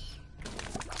bombs.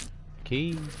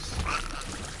 Keys.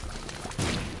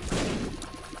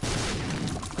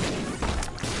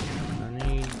 I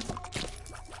need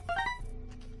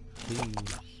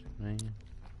keys, man.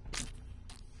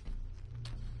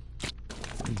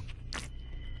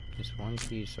 Just one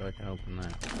key so I can open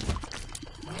that.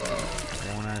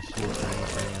 I won't ask you for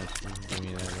anything else. You can give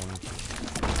me that one key.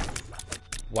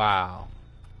 Wow.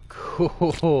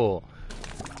 Cool.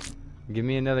 Give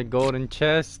me another golden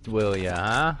chest, will ya,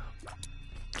 huh?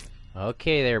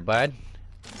 Okay there, bud.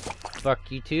 Fuck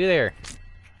you too there.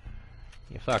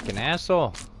 You fucking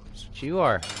asshole. That's what you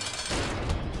are.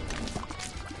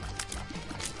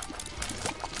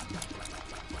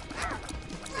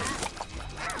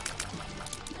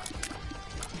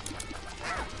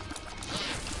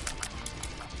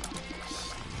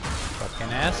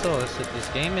 Fucking asshole. That's what this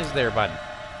game is there, bud.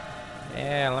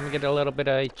 Yeah, let me get a little bit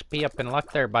of HP up in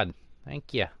luck there, bud.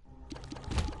 Thank you.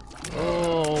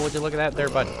 Oh, would you look at that there,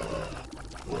 bud?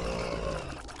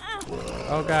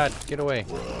 Oh god, get away.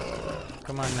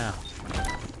 Come on now.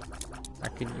 I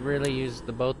could really use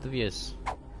the both of yous.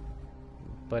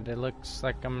 But it looks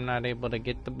like I'm not able to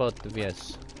get the both of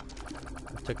yous.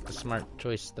 I took the smart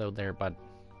choice though there, bud.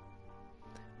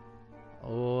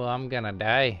 Oh, I'm gonna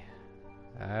die.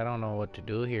 I don't know what to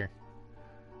do here.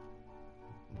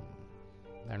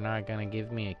 They're not gonna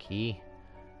give me a key.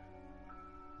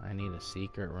 I need a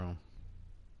secret room.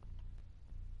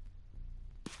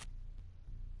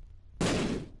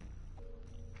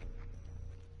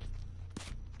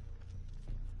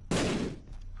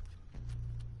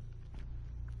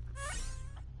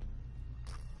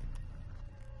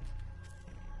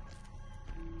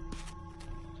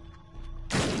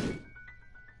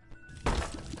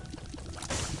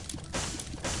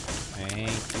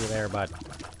 Thank you there, bud.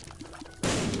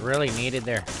 Really needed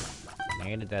there.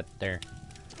 Needed that there.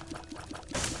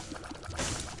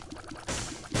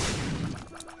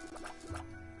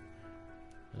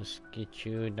 Let's get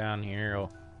you down here, oh,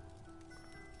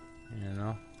 you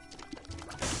know.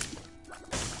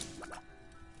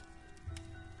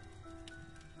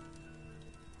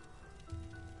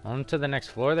 On to the next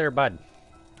floor there, bud.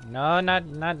 No,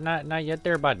 not yet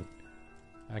there, bud.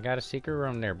 I got a secret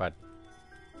room there, bud.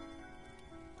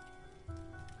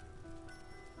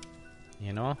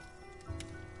 You know?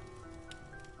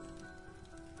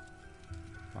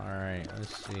 Alright,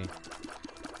 let's see.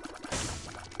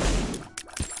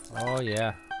 Oh,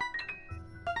 yeah.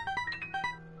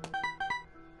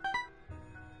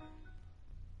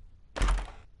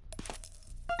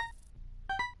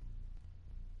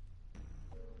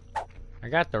 I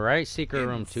got the right secret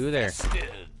room too there.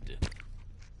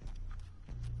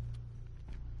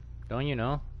 Don't you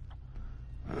know?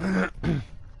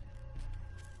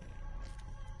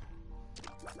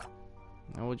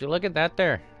 Now, would you look at that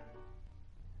there?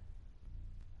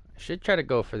 I should try to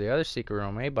go for the other secret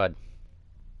room, eh, bud?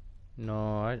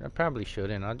 No, I probably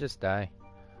shouldn't. I'll just die.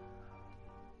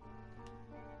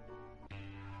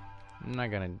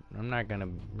 I'm not gonna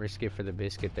risk it for the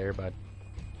biscuit there, bud.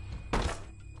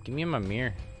 Give me my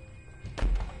mirror. I'm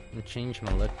gonna change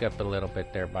my look up a little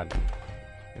bit there, bud.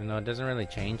 Even though it doesn't really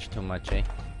change too much, eh?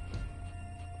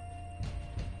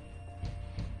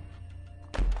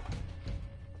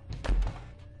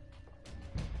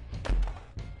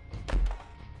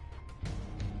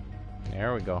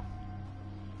 There we go.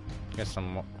 Got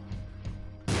some. Ooh,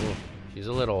 she's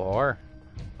a little whore.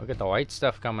 Look at the white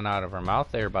stuff coming out of her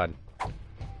mouth there, bud.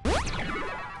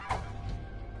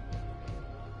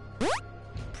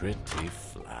 Pretty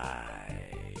fly.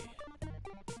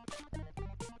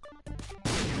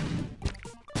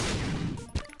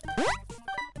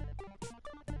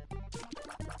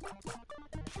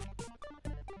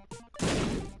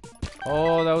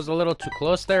 Oh, that was a little too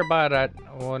close there, bud.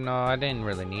 Oh no, I didn't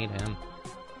really need him.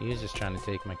 He was just trying to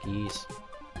take my keys.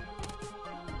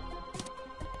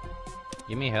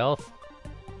 Give me health.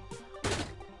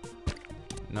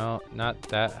 No, not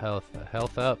that health.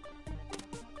 Health up.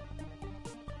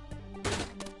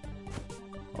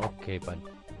 Okay, bud.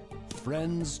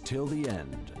 Friends till the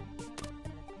end.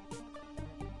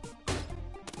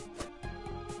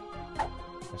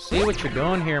 I see what you're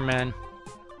doing here, man.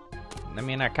 I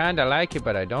mean, I kinda like it,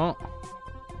 but I don't.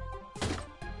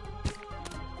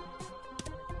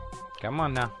 Come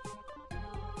on now.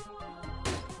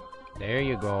 There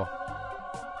you go.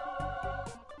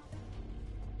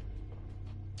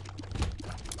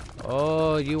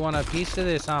 Oh, you want a piece of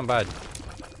this, huh, bud?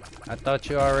 I thought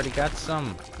you already got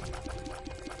some.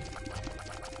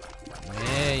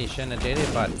 Yeah, you shouldn't have did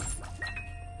it, bud.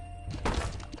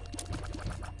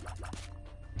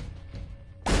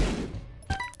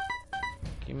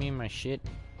 Give me my shit.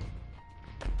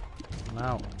 I'm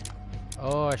out.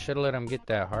 Oh, I should have let him get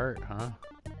that heart, huh?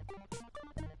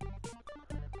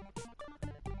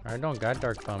 I don't got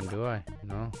dark bomb, do I?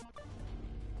 No.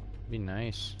 Be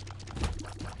nice.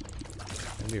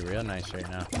 That'd be real nice right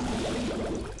now.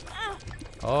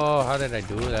 Oh, how did I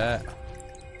do that?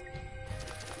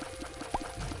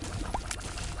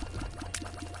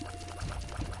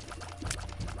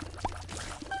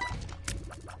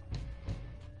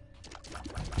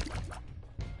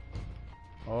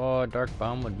 Oh, dark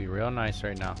bomb would be real nice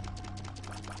right now.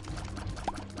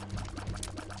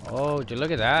 Oh, would you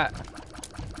look at that?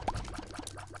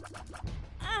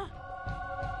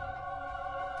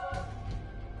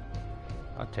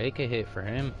 I'll take a hit for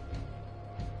him.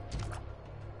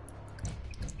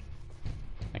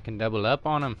 I can double up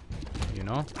on him, you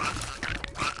know?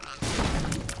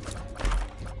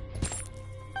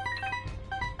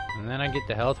 And then I get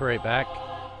the health right back.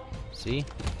 See?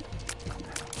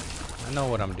 I know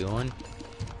what I'm doing.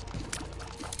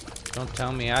 Don't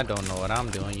tell me I don't know what I'm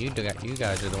doing. You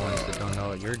guys are the ones that don't know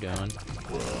what you're doing.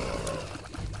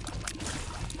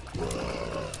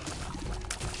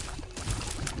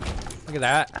 Look at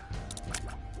that.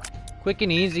 Quick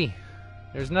and easy.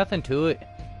 There's nothing to it.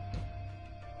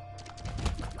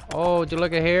 Oh, would you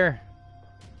look at here?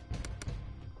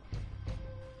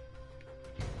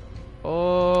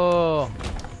 Oh.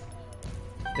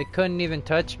 They couldn't even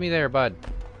touch me there, bud.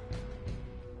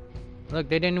 Look,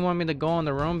 they didn't want me to go in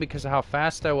the room because of how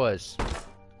fast I was.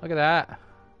 Look at that.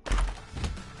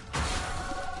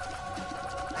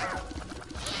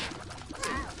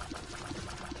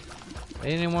 They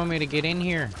didn't want me to get in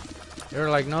here. They were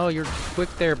like, no, you're too quick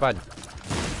there, bud.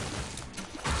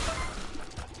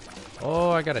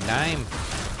 Oh, I got a dime.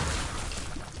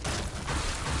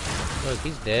 Look,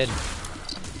 he's dead.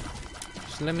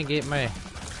 Just let me get me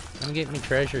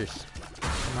treasures.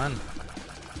 Come on.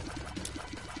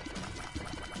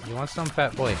 You want some,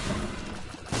 fat boy?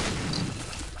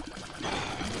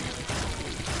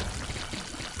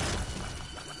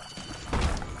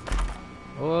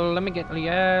 Oh, let me get,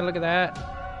 yeah, look at that.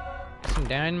 Get some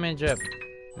damage up.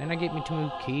 Then I get me 2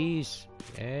 keys.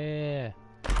 Yeah.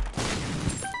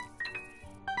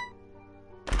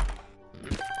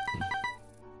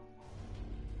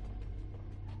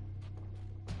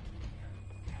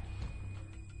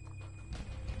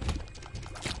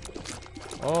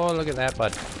 Oh, look at that,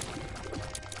 bud.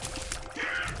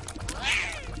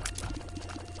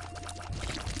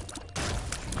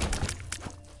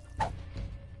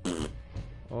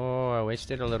 Oh, I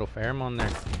wasted a little pheromone there.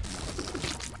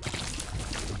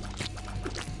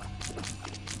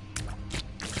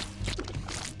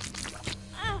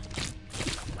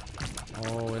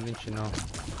 Oh, why didn't you know?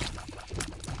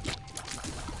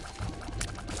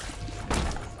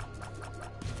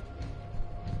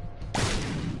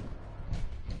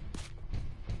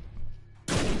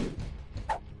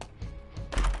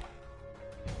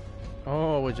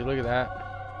 Oh, would you look at that?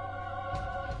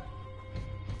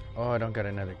 Oh, I don't got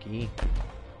another key.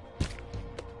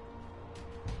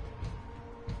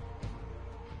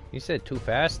 You said too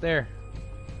fast there?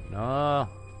 No,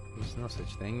 there's no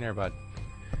such thing there, bud.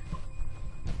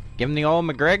 Give him the old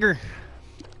McGregor.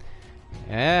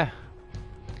 Yeah.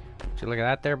 Would you look at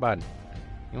that there, bud?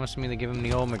 He wants me to give him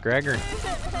the old McGregor.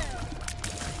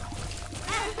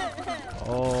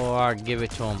 Oh, I'll give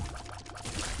it to him.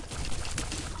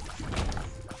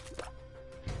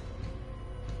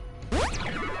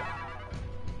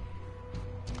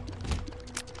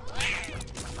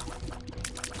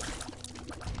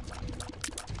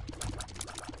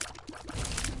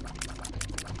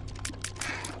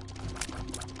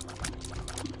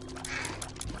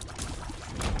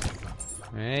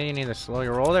 Hey, you need to slow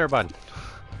your roll there, bud.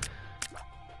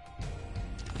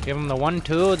 Give him the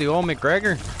 1-2, the old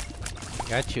McGregor.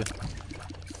 Got you.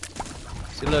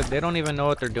 See, look, they don't even know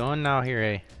what they're doing now here,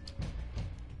 eh?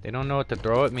 They don't know what to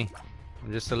throw at me.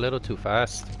 I'm just a little too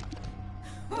fast.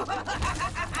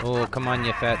 Oh, come on,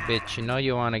 you fat bitch. You know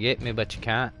you want to get me, but you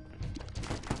can't.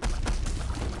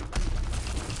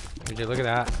 Would you look at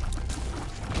that?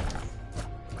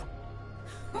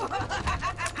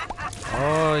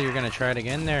 Oh, you're gonna try it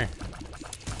again there.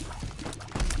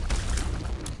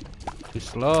 Too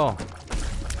slow.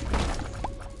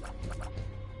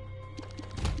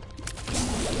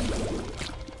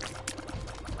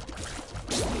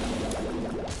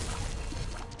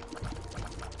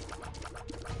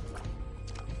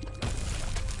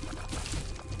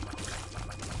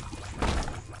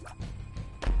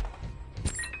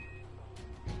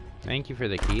 Thank you for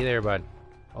the key there, bud.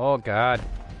 Oh, God.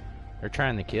 They're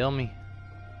trying to kill me.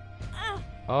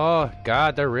 Oh,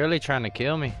 God, they're really trying to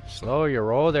kill me. Slow your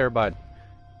roll there, bud.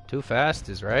 Too fast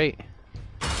is right.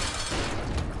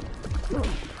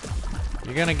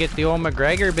 You're gonna get the old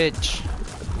McGregor, bitch.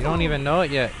 You don't even know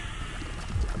it yet.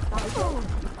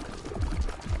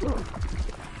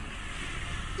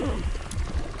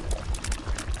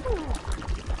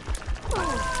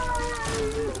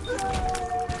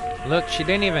 Look, she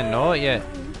didn't even know it yet.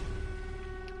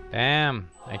 Damn,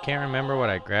 I can't remember what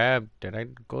I grabbed. Did I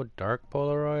go dark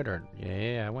Polaroid or...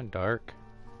 Yeah, I went dark.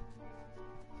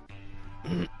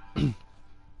 I'm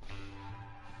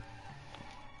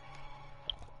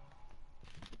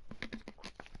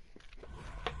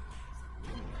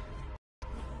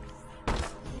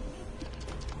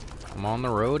on the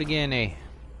road again, eh?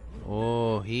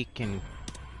 Oh, he can...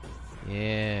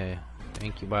 Yeah,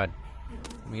 thank you, bud.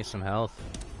 Let me get some health.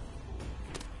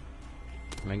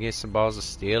 Let me get some balls of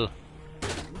steel.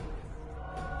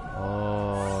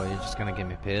 Oh, you're just gonna give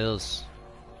me pills.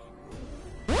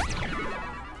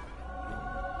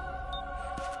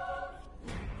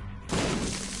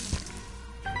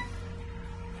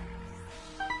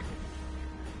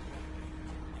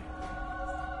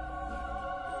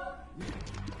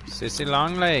 Sissy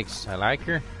Longlegs, I like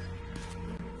her.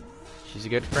 She's a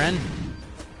good friend.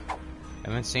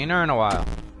 Haven't seen her in a while.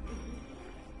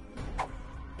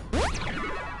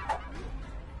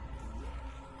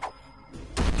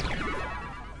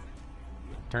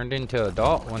 Turned into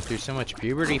adult, went through so much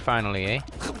puberty finally, eh?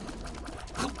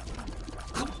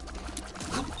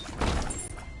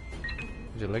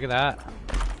 Would you look at that?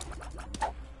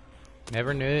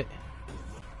 Never knew it.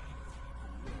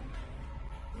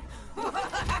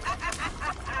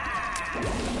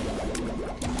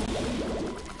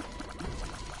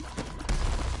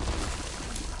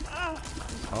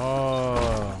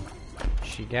 Oh,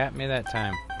 she got me that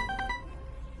time.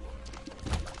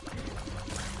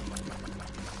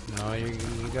 No, you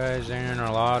guys aren't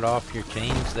a lot off your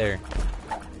chains there.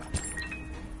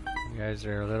 You guys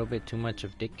are a little bit too much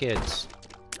of dickheads.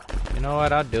 You know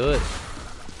what? I'll do it.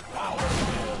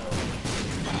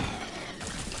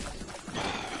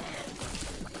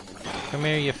 Come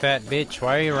here, you fat bitch.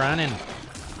 Why are you running?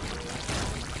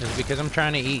 It's because I'm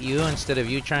trying to eat you instead of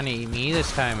you trying to eat me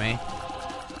this time, eh?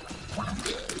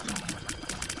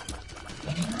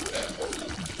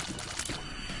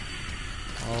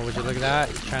 Oh, would you look at that?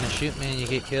 You're trying to shoot me and you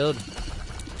get killed.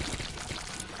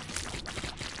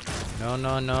 No,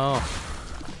 no, no.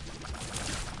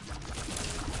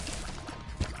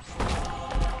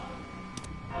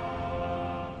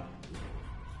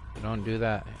 Don't do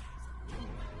that.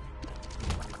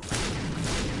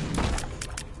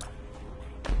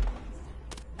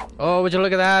 Oh, would you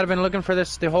look at that? I've been looking for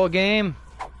this the whole game.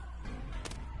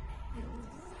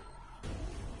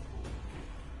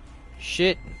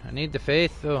 Shit, I need the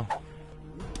faith though.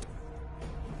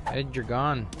 Ed, you're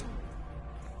gone.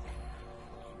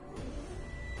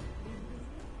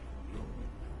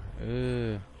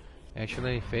 Ooh,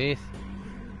 actually, faith.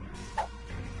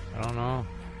 I don't know.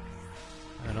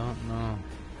 I don't know.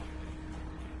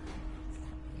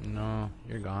 No,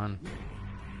 you're gone.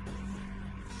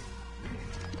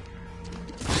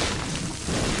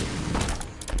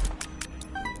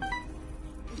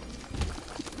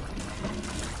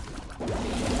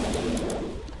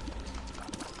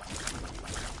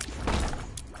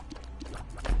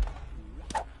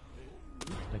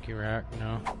 Lucky rock,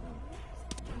 no.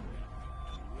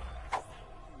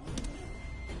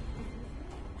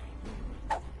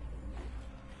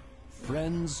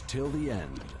 Friends till the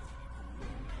end.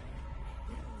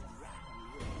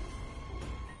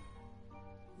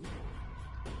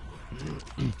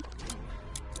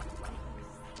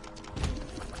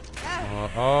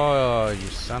 Oh, you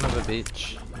son of a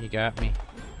bitch. You got me.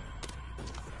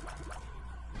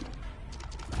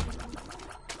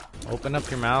 Open up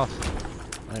your mouth.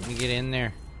 Let me get in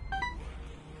there.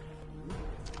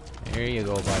 There you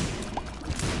go, bud.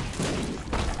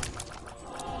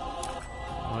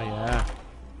 Oh, yeah.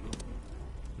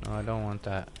 No, I don't want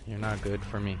that. You're not good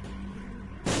for me.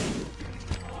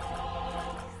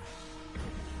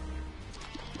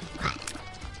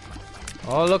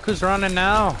 Oh, look who's running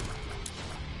now.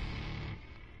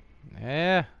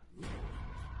 Yeah.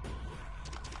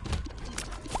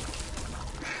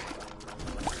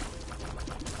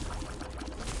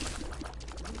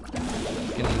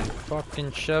 You can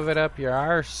fucking shove it up your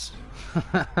arse,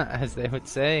 as they would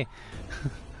say.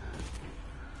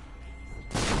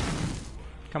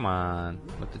 Come on,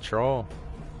 with the troll.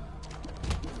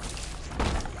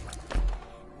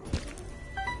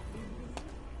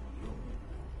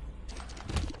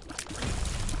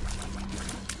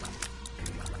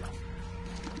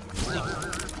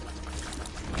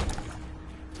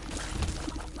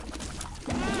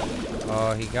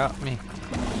 Oh, he got me.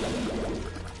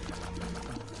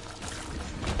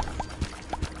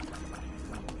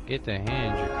 Get the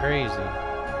hand, you're crazy.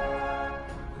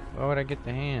 Why would I get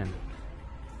the hand?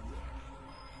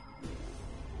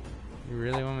 You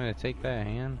really want me to take that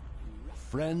hand?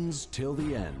 Friends till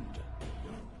the end.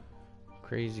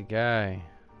 Crazy guy.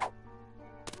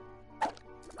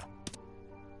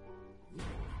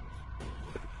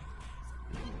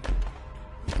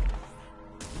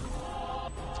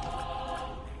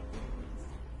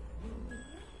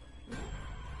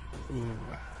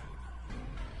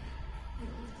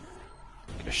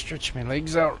 Gotta stretch my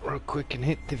legs out real quick and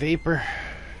hit the vapor.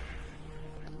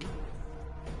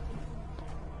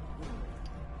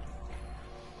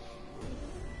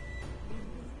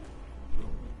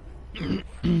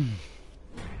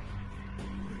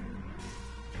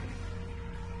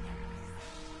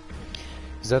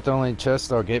 Is that the only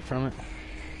chest I'll get from it?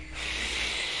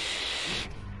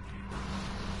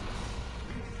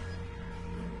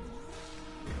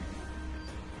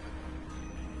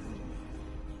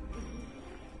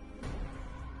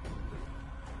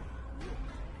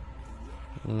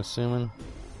 I'm assuming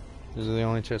this is the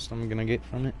only chest I'm gonna get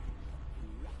from it.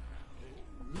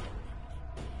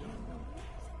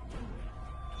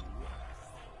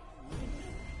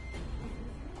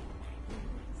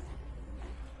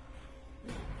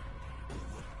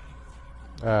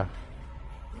 Ah.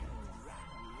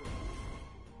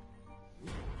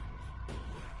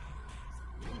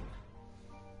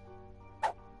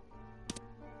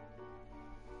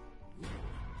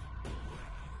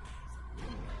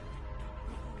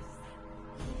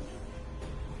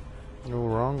 No,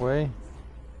 wrong way.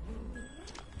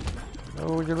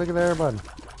 Oh, would you look at there, bud?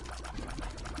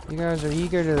 You guys are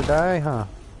eager to die, huh?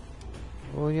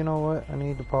 Well, you know what? I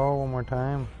need to paw one more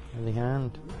time in the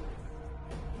hand.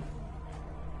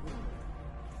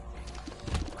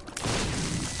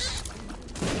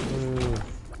 Ooh.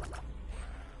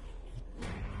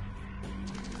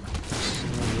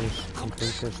 Just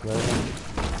complete this level.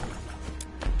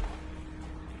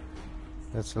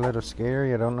 That's a little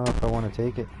scary. I don't know if I want to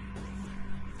take it.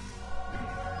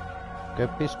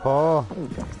 Guppy's paw.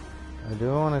 I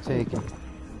do want to take it.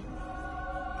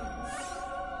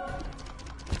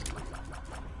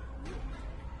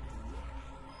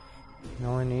 I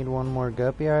only need one more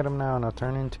Guppy item now and I'll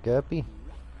turn into Guppy.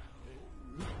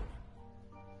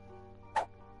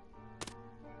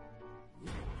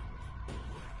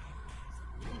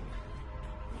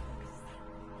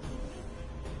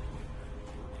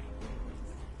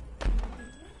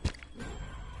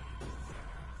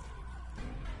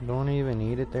 Don't even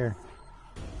need it there.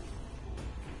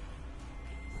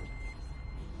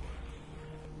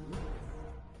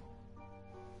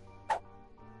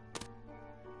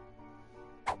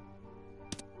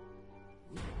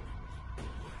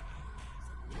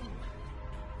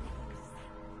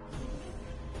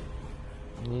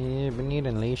 Yeah, been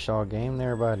needing leash all game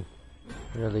there, bud.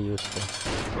 Really useful.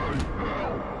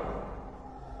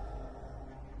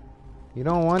 You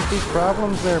don't want these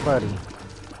problems there, buddy.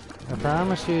 I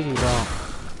promise you, you don't.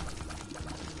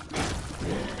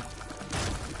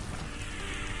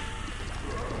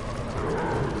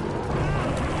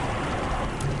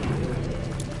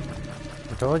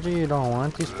 I told you you don't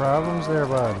want these problems there,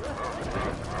 bud.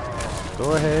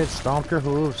 Go ahead, stomp your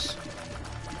hooves.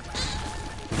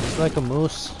 Just like a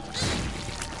moose.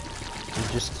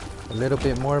 You're just a little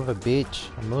bit more of a bitch.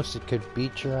 A moose that could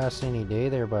beat your ass any day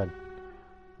there, bud.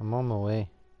 I'm on my way.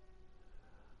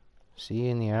 See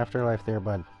you in the afterlife there,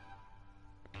 bud.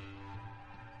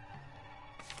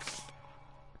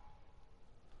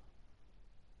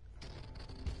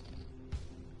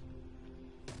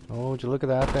 Oh, would you look at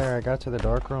that there? I got to the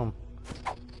dark room.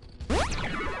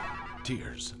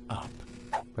 Tears up.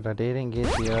 But I didn't get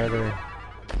the other...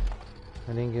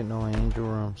 I didn't get no angel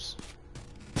rooms.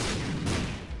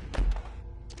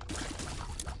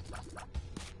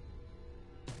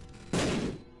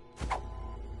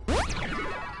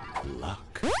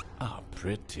 Luck. A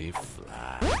pretty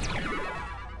flat.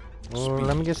 Oh,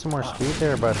 let me get some more speed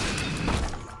there, bud.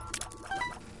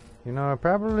 You know, I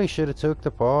probably should have took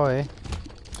the paw, eh?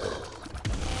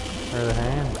 Or the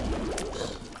hand.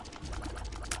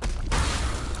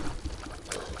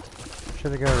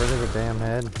 Should have got rid of the damn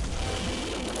head.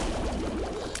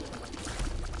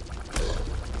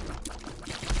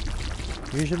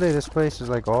 Usually this place is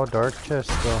like all dark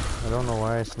chests though. I don't know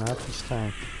why it's not this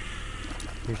time.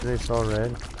 Usually it's all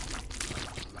red.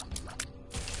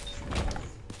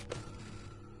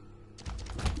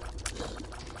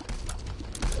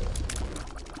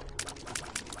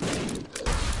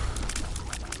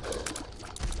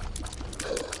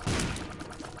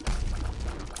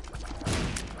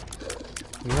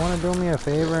 You wanna do me a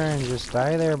favor and just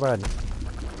die there, bud?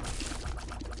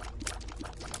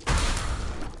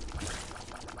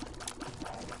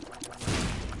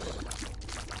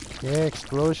 Yeah,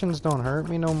 explosions don't hurt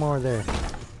me no more there.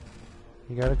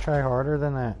 You gotta try harder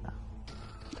than that.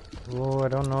 Oh, I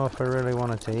don't know if I really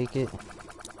want to take it.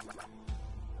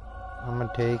 I'm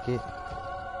gonna take it.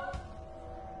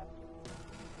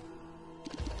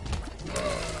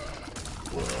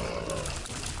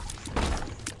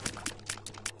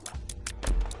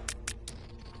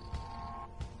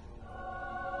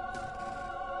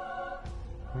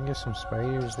 Let me get some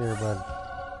spiders there, bud.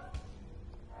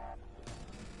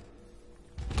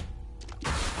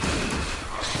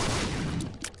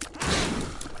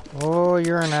 Oh,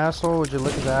 you're an asshole. Would you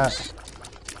look at that?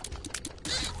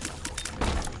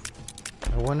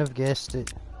 I wouldn't have guessed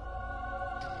it.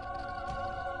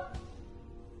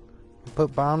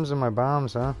 Put bombs in my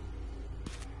bombs, huh?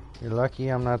 You're lucky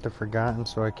I'm not the Forgotten,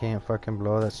 so I can't fucking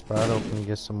blow that spot open and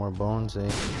get some more bones,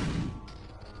 eh?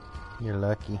 You're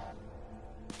lucky.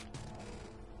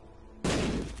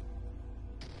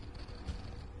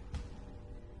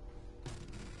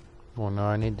 Oh no,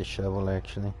 I need the shovel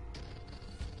actually.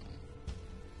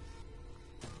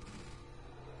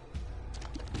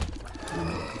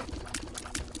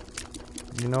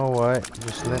 You know what?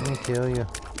 Just let me kill you.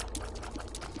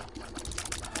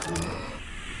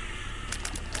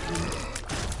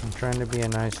 I'm trying to be a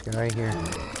nice guy here.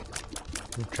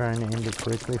 I'm trying to end it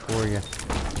quickly for you.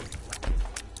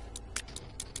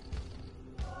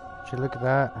 Would you look at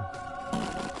that?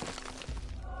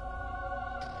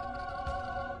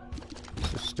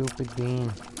 It's a stupid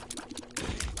bean.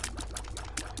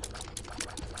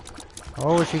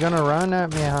 Oh, is she gonna run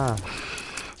at me, huh?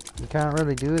 You can't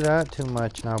really do that too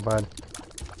much now, bud.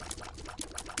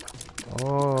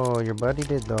 Oh, your buddy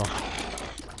did though.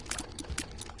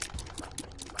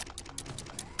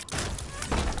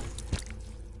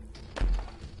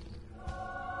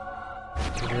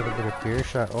 A little bit of fear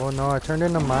shot. Oh no, I turned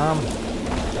into mom.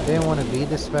 I didn't want to be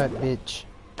this fat bitch.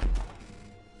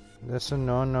 That's a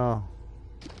no-no.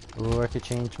 Ooh, I could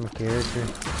change my character.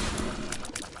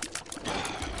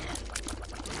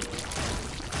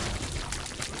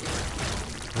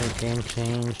 Wait, game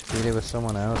change. Beat it with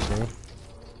someone else, eh?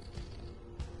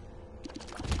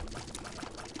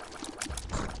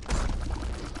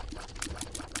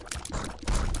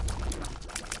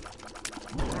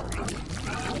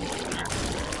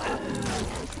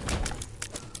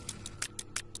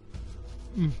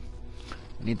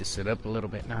 I need to sit up a little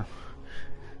bit now.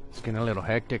 It's getting a little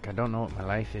hectic. I don't know what my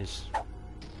life is.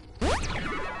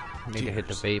 I need to hit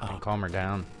the vape and calm her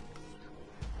down.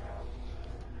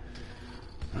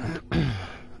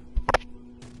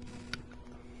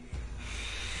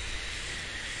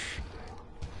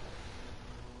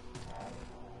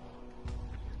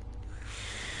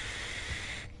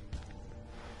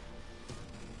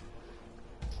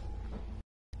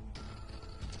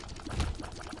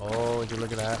 Oh, would you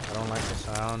look at that? I don't like the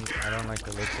sound. I don't like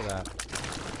the looks of that.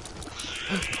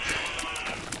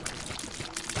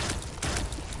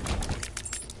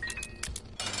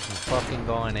 I'm fucking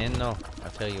going in though.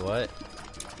 I'll tell you what.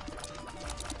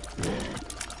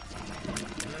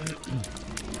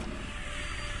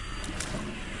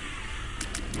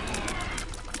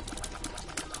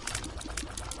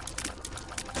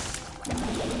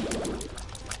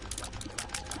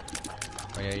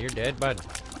 Oh yeah, you're dead, bud.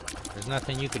 There's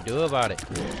nothing you could do about it.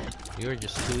 You were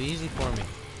just too easy for me.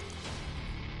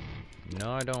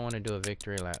 No, I don't want to do a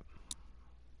victory lap.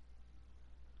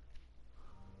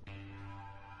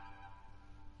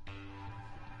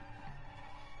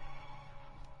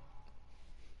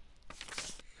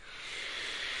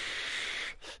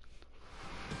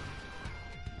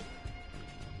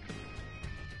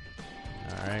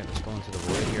 Alright, let's go into the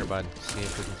void here, bud. See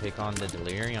if we can take on the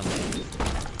delirium.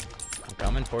 I'm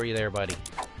coming for you there, buddy.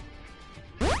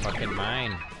 Fucking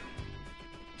mine.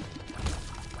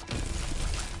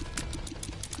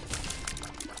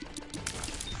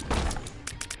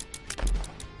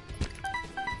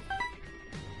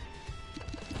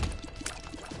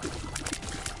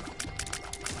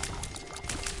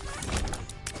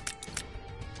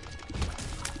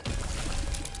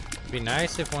 It'd be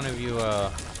nice if one of you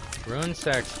rune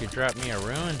sacks could drop me a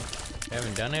rune. I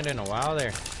haven't done it in a while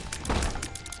there.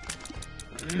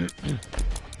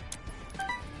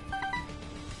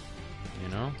 You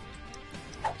know?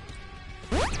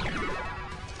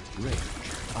 Rage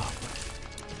up.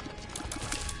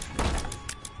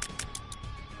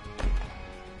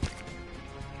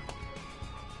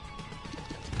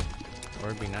 Or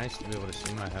it'd be nice to be able to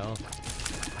see my health.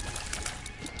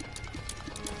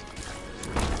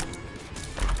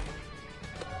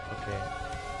 Okay.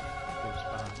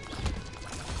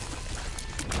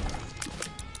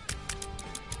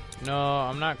 No,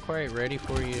 I'm not quite ready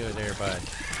for you there, bud.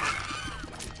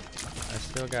 I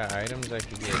still got items I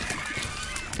could get.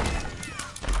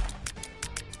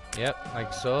 Yep,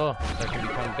 like so. So I can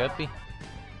become Guppy.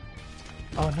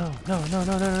 Oh no, no, no,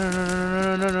 no, no, no,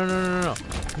 no, no, no, no, no, no,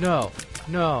 no, no,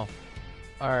 no.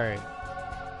 Alright.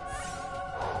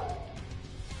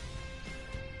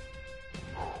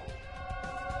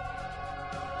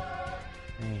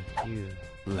 Thank you.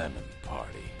 Lemon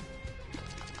party.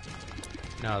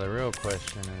 Now the real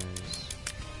question is,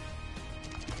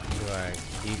 do I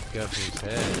keep Guppy's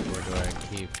head or do I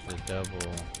keep the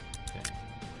double thing?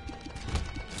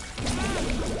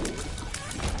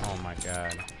 Oh my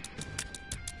god.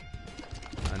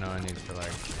 I know I need to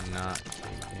like not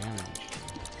take damage.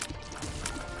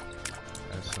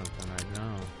 That's something I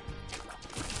know.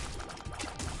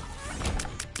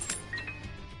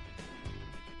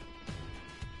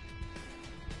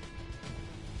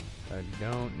 I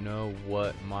don't know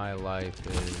what my life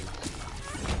is.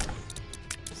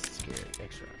 Scary.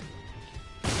 Extra.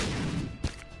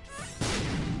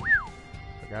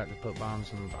 Forgot to put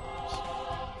bombs in the bombs.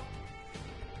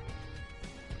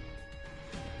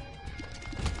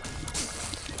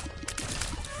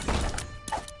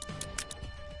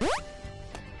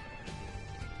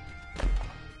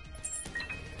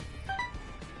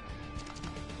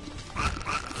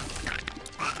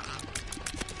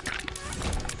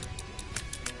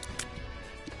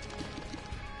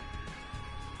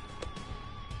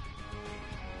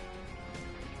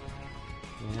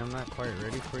 Yeah, I'm not quite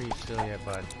ready for you still yet,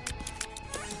 bud.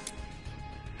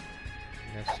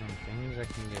 There's some things I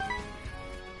can get.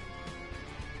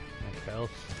 Like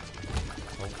health.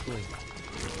 Hopefully.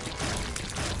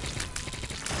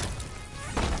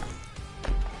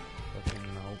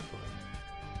 Fucking hopefully.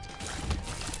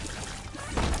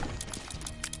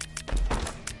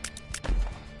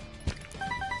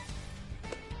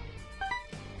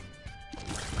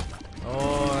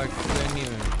 Oh, I couldn't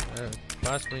even.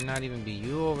 Possibly not even be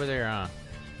you over there, huh?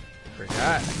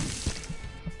 Forgot.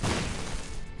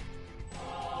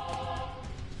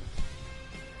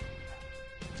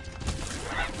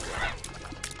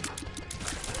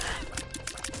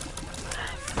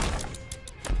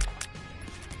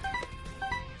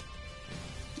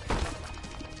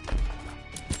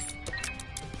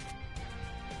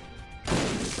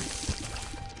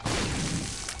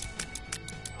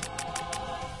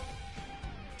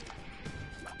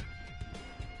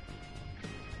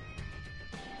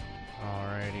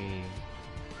 Alrighty.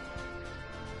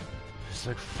 There's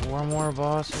like 4 more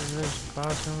bosses. There's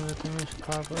boss rooms I think we should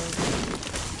pop up.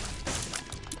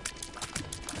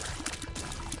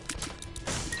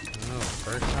 I don't know, the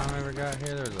first time I ever got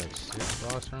here there was like 6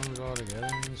 boss rooms all together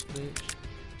in this bitch.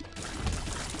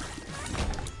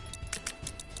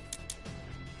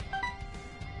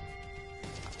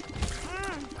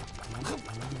 What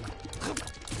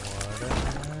an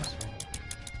asshole.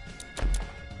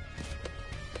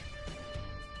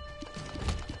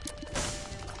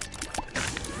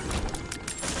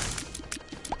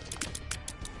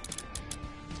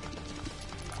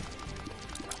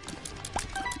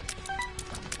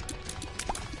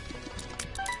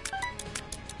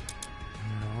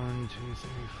 One, two,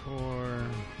 three, four.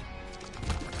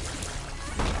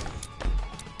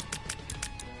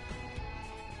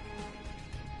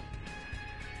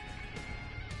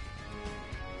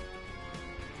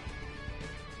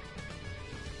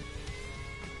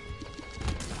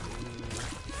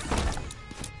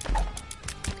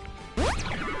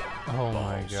 Oh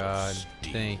my god,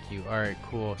 thank you. Alright,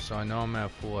 cool. So I know I'm at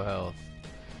full health.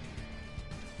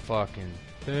 Fucking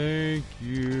thank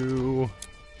you.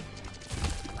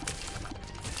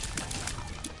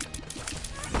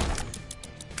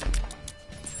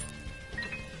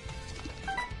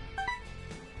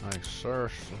 Like,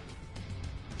 seriously.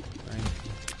 Thank you.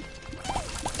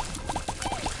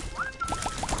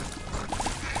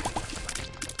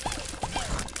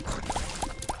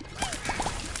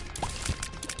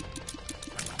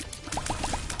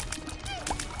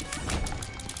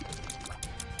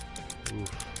 Oof.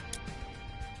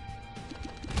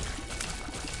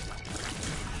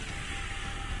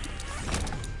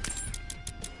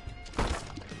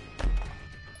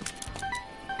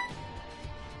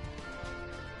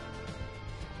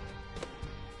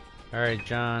 Alright,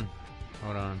 John.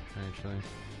 Hold on, actually.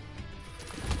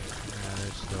 Yeah,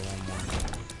 there's still one more.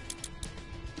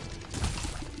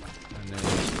 And then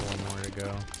there's 4 more to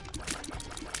go.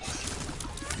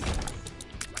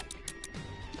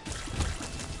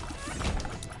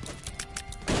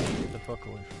 Get the fuck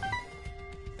away from me.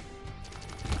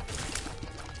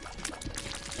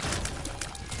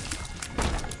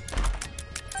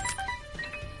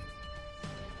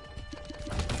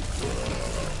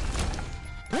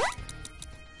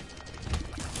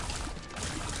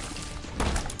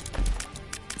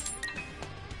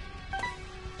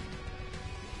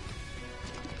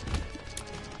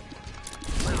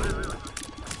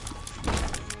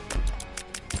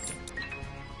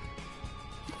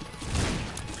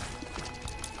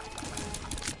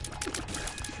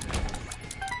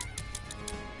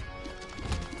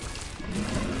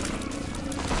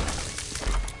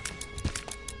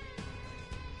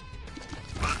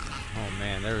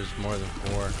 There was more than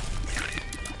 4.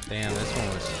 Damn, this one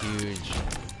was huge.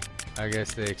 I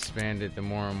guess they expanded the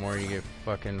more and more you get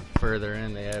fucking further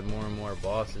in. They add more and more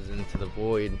bosses into the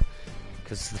void.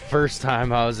 Because the first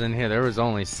time I was in here, there was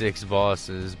only 6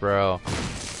 bosses, bro.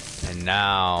 And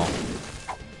now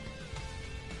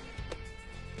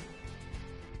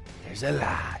there's a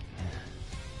lot.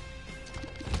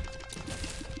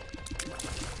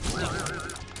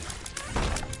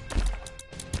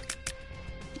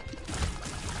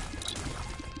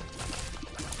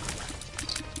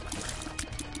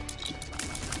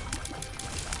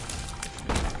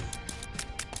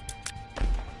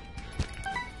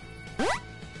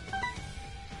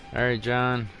 Alright,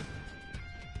 John.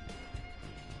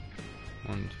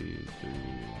 1, 2, 3. 1,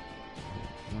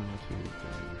 2, 3,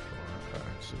 4, 5,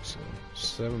 6, 7.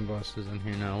 7 bosses in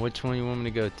here now. Which one you want me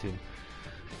to go to?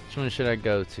 Which one should I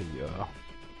go to, y'all?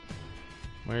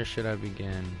 Where should I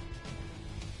begin?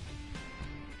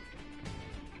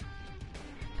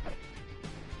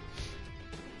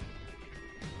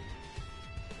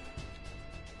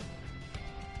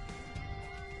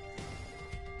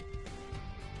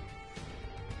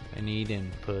 I need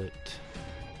input.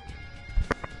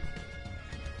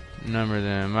 Number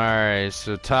them. Alright,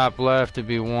 so top left would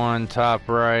be 1, top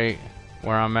right,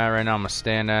 where I'm at right now, I'm gonna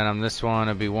stand at them. This one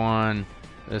would be 1,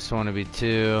 this one would be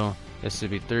 2, this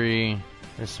would be 3,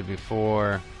 this would be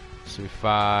 4, this would be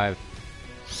 5,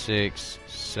 6,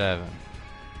 7.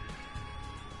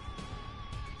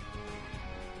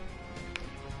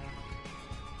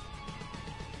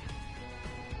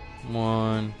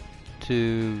 One,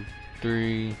 2,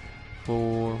 3,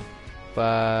 4,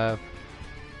 5,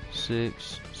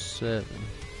 6, 7.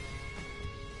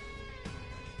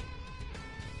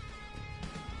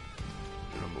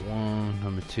 Number 1,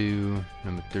 number 2,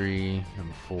 number 3,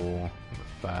 number 4, number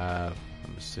 5,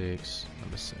 number 6,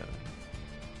 number 7.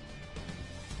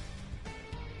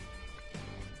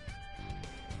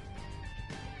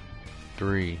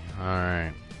 Three. All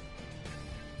right.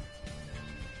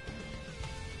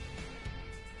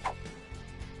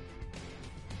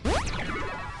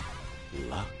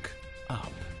 Luck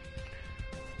up.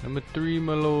 Number 3,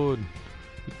 my lord.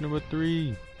 Pick number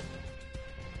 3.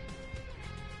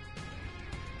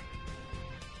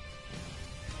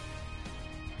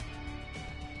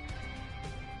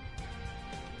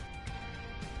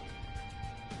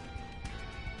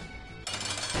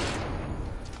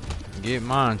 Get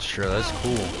Monster, that's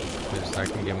cool. Because I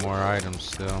can get more items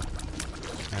still.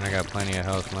 And I got plenty of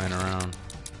health laying around.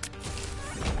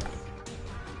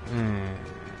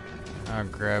 I'll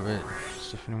grab it.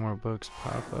 See if any more books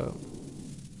pop up.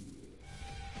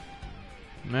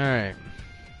 Alright.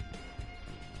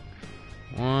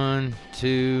 1,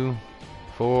 2,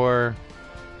 4,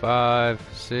 5,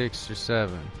 6, or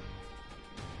 7.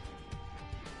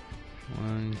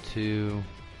 1, 2,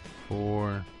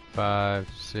 4, 5,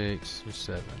 6, or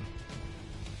 7.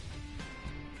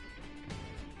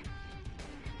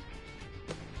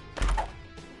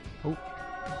 Oh.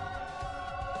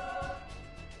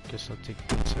 Guess I'll take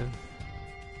it instead.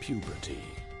 Puberty.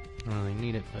 I don't really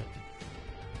need it, but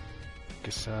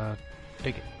guess I'll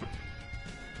take it.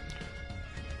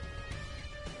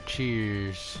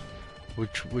 Cheers.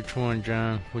 Which one,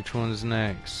 John? Which one's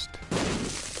next?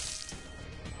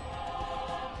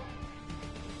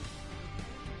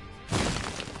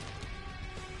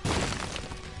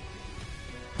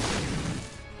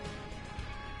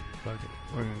 Fuck it.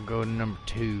 We're gonna go to number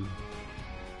 2.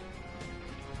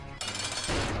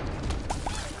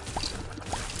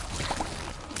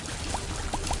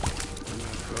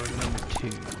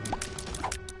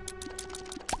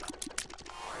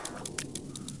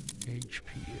 HP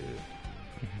up.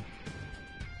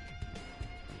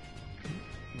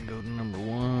 Go to number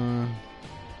 1.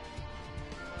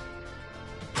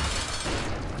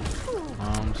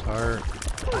 Mom's heart.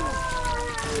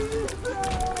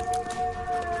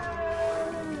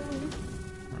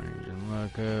 Range and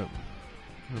look up.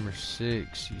 Number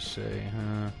 6, you say,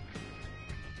 huh?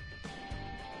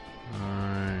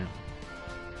 Alright.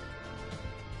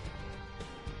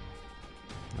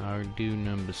 I'll do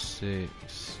number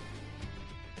 6.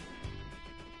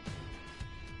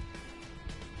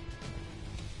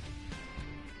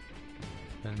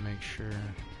 Then make sure I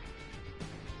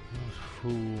was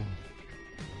full.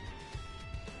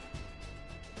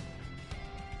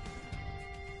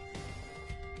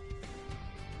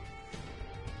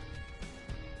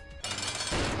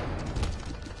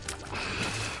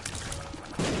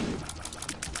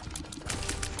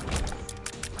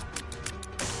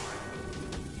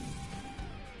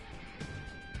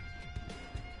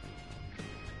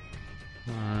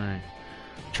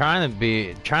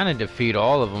 Trying to defeat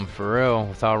all of them for real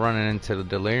without running into the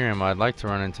delirium. I'd like to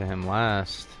run into him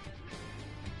last.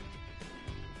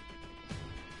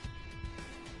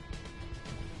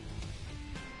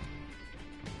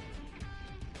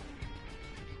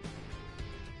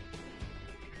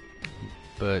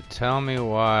 But tell me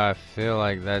why I feel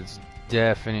like that's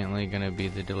definitely gonna be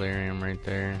the delirium right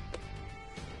there.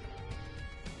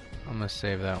 I'm gonna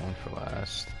save that one for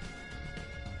last.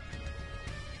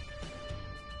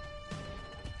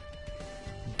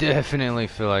 Definitely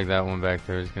feel like that one back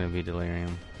there is going to be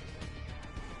delirium.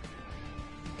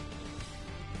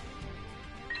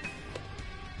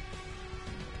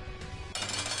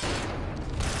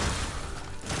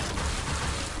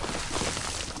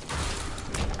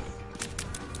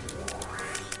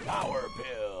 Power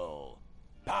pill.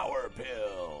 Power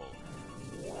pill.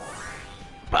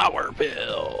 Power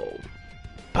pill.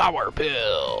 Power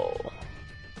pill.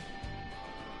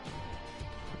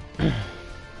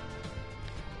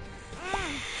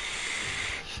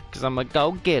 I'm a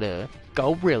go-getter,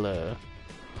 gorilla.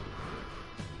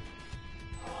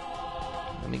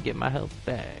 Let me get my health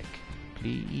back,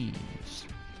 please.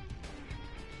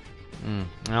 I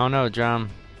don't know,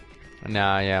 John.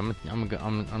 Nah, yeah, I'm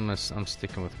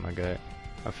sticking with my gut.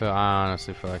 I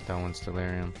honestly feel like that one's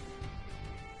delirium.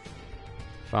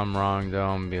 If I'm wrong, though,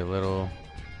 I'm gonna be a little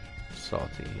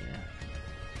salty here.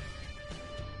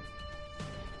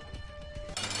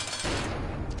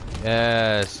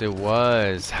 Yes, it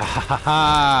was. Ha ha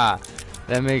ha!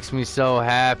 That makes me so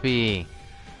happy.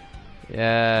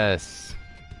 Yes.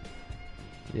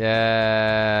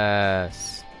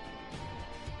 Yes.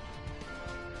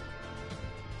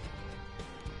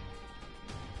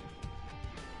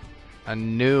 I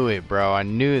knew it, bro. I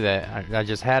knew that. I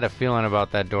just had a feeling about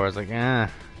that door. I was like,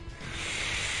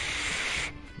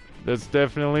 that's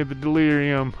definitely the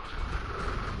delirium.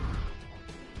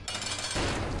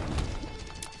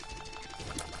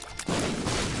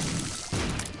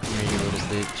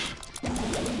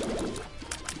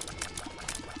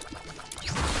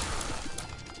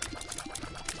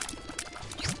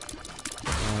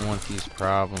 These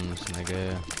problems,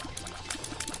 nigga.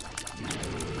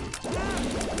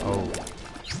 Oh,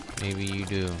 maybe you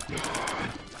do.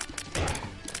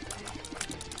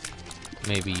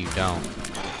 Maybe you don't.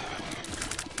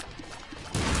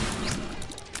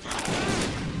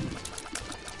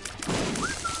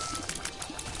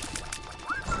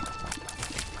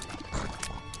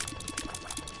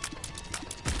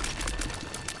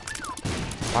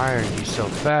 Why are you so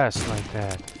fast like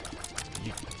that?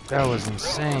 That was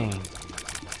insane.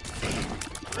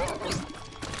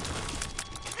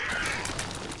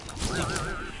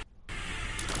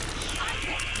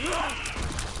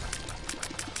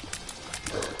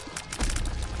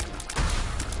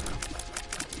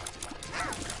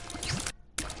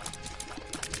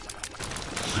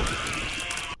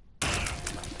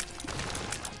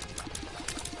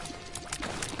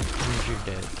 You're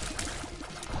dead.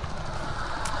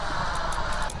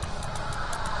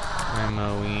 I'm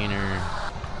a wiener.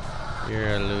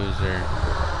 You're a loser.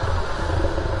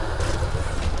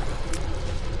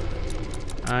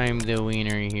 I'm the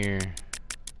wiener here.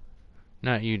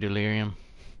 Not you, Delirium.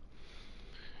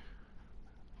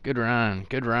 Good run,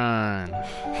 good run.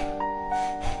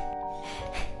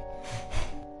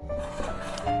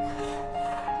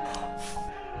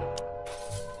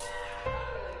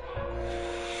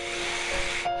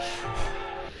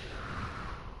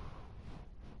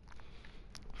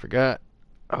 Forgot.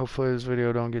 Hopefully this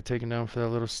video don't get taken down for that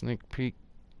little sneak peek.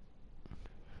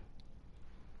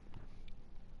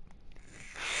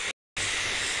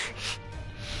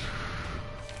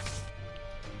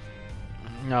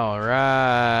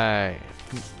 Alright.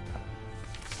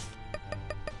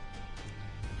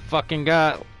 Fucking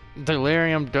got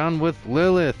Delirium done with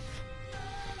Lilith.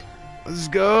 Let's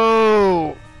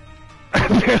go. I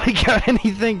barely got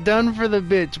anything done for the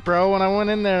bitch, bro. When I went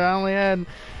in there, I only had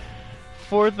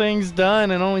 4 things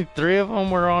done and only 3 of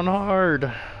them were on hard.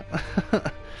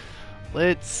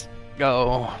 Let's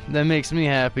go. That makes me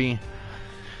happy.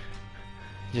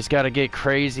 Just gotta get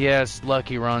crazy ass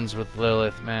lucky runs with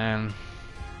Lilith, man.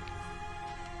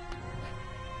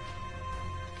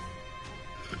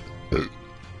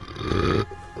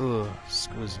 Ugh,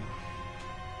 excuse me.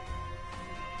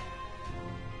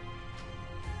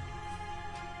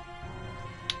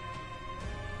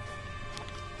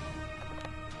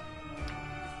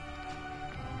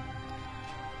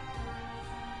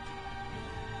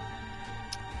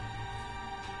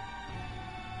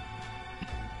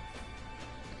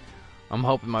 I'm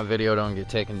hoping my video don't get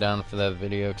taken down for that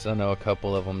video, because I know a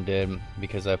couple of them did,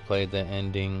 because I played the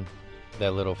ending,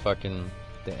 that little fucking,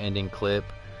 the ending clip.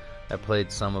 I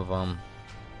played some of them.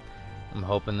 I'm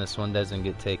hoping this one doesn't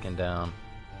get taken down.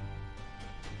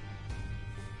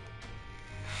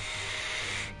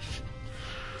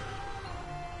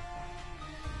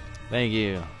 Thank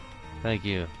you. Thank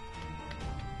you.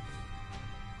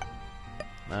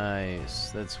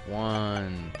 Nice. That's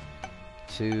 1,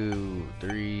 2,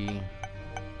 3.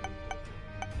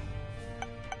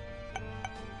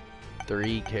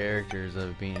 3 characters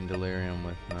I've been in Delirium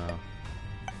with now.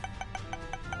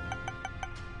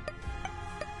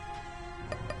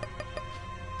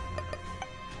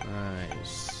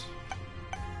 Nice.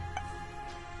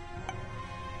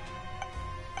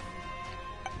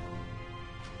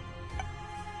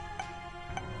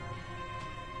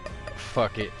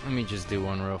 Fuck it. Let me just do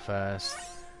one real fast.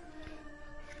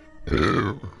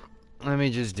 Let me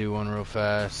just do one real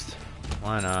fast.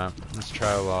 Why not? Let's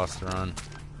try a lost run.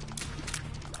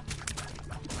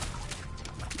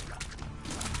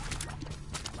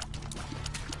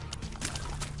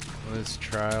 Let's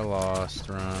try a lost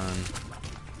run.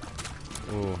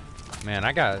 Ooh, man,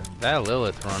 I got that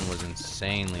Lilith run was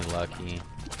insanely lucky.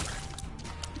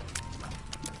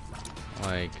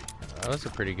 Like, that was a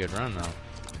pretty good run though.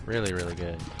 Really, really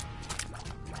good.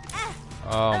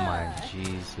 Oh my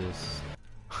Jesus.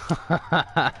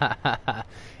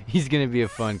 He's gonna be a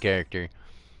fun character.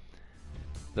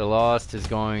 The Lost is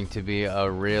going to be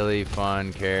a really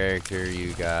fun character,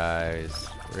 you guys.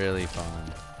 Really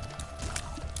fun.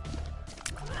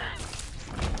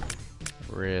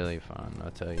 Really fun,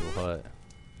 I'll tell you what.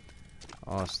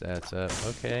 All stats up.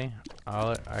 Okay,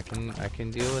 I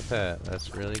can deal with that.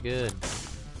 That's really good.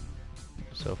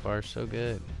 So far, so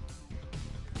good.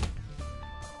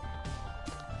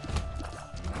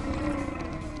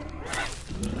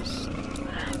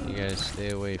 You guys stay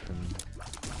away from me.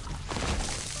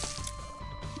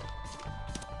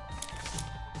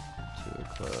 2 of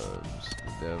clubs,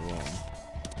 the devil.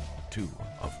 2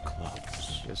 of clubs.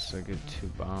 Just I get 2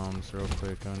 bombs real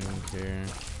quick. I don't even care.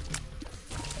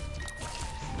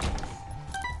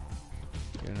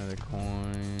 Get another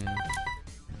coin.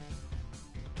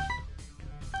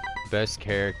 Best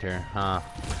character, huh?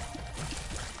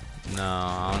 No,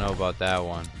 I don't know about that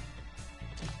one.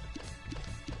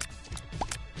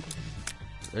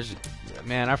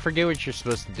 Man, I forget what you're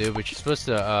supposed to do, but you're supposed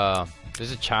to,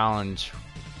 there's a challenge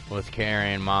with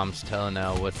carrying Mom's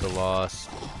Telenel with the Lost.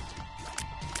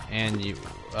 And you,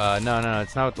 no,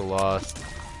 it's not with the Lost.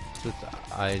 It's with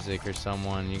Isaac or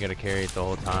someone. You gotta carry it the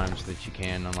whole time so that you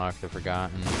can unlock the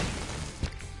Forgotten.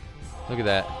 Look at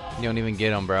that. You don't even get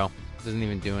them, bro. It doesn't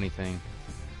even do anything.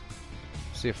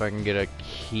 See if I can get a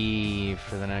key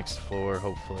for the next floor,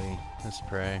 hopefully. Let's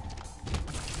pray.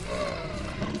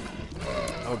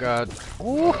 Oh god.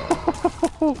 Ooh.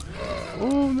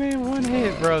 Oh man, one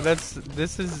hit, bro. This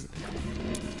is...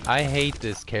 I hate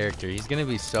this character. He's gonna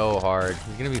be so hard.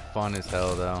 He's gonna be fun as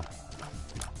hell, though.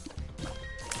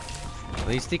 At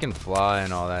least he can fly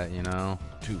and all that, you know?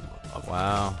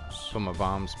 Wow. Put my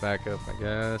bombs back up, I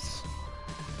guess.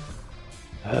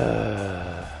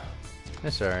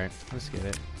 That's alright. Let's get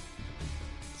it.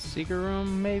 Secret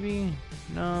room, maybe?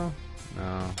 No?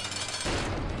 No.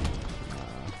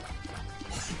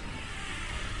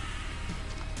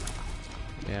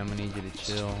 Yeah, I'm gonna need you to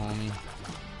chill, homie.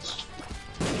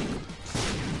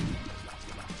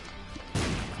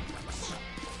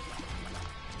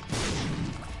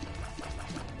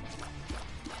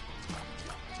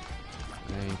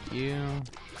 Thank you.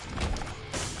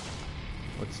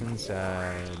 What's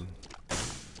inside?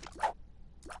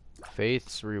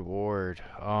 Faith's reward.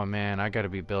 Oh man, I gotta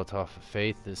be built off of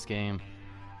faith this game.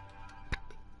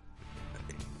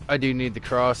 I do need the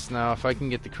cross now. If I can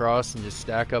get the cross and just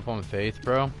stack up on faith,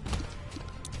 bro.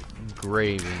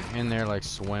 Gravy. In there like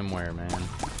swimwear, man.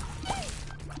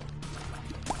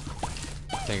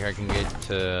 I think I can get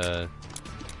to...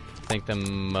 I think the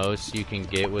most you can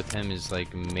get with him is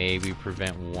like maybe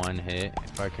prevent one hit,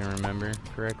 if I can remember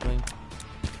correctly.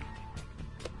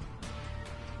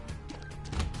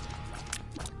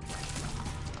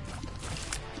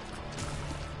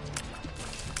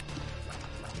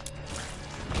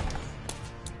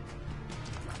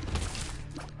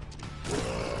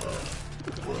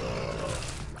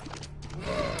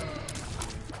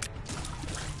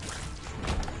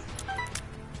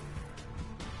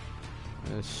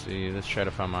 Let's see, let's try to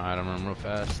find my item room real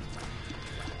fast.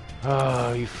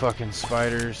 Oh, you fucking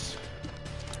spiders.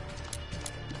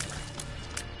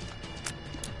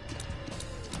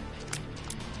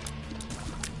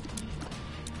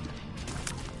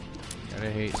 Gotta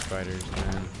hate spiders,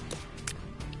 man.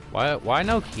 Why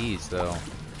no keys, though?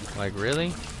 Like,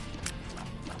 really?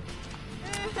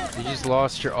 You just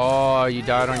lost your... Oh, you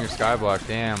died on your skyblock.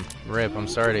 Damn. Rip, I'm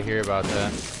sorry to hear about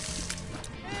that.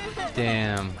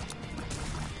 Damn.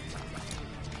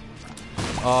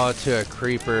 Oh, to a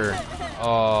creeper.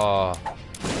 Oh.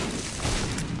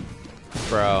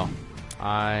 Bro,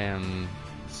 I am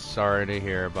sorry to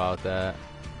hear about that.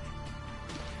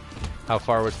 How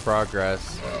far was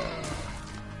progress?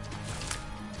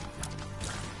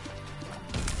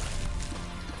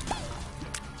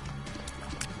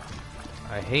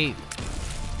 I hate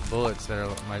bullets that are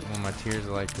when my tears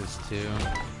are like this too.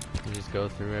 You just go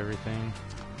through everything.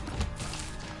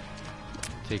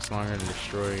 Takes longer to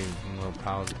destroy than little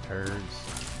piles of turds.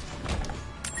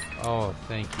 Oh,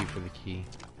 thank you for the key.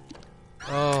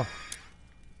 Oh,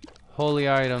 holy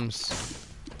items.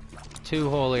 2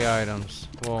 holy items.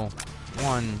 Well,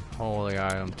 1 holy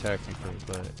item technically,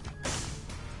 but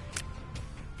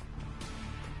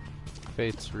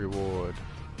Faith's reward.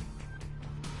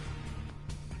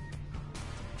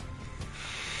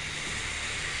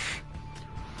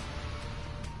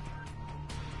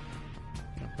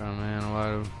 Oh man, a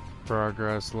lot of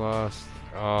progress lost.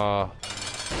 Oh.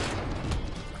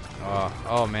 Oh,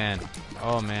 oh man.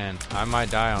 Oh man. I might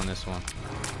die on this one.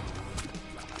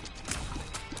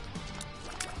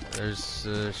 There's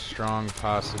a strong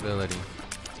possibility.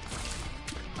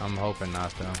 I'm hoping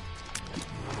not though.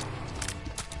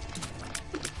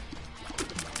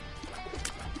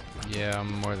 Yeah,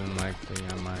 more than likely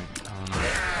I might. I don't know.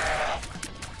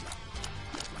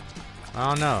 I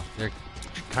don't know. They're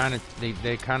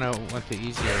they kind of went the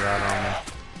easier route on me.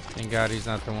 Thank God he's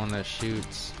not the one that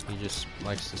shoots. He just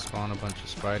likes to spawn a bunch of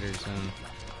spiders and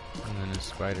then his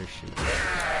spiders shoot.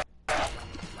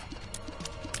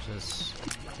 Just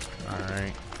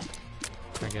alright.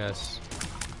 I guess.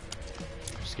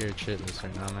 I'm scared shitless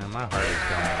right now, man. My heart is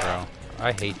going, bro.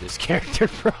 I hate this character,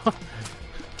 bro.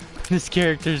 This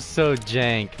character's so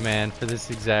jank, man, for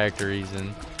this exact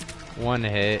reason. 1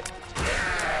 hit.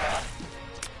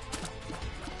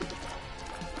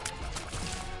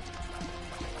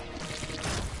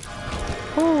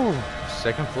 Whew,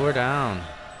 2nd floor down.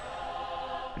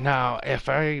 Now, if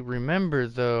I remember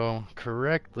though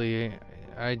correctly,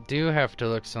 I do have to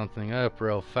look something up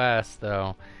real fast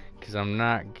though, because I'm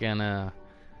not gonna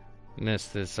miss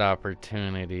this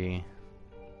opportunity.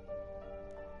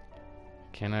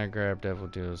 Can I grab Devil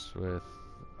Deals with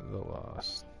the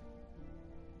Lost?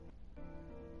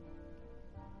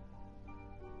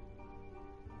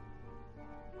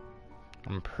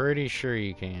 I'm pretty sure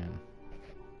you can.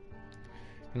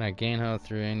 Can I gain health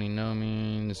through any no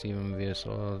means, even via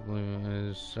soul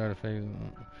side effect?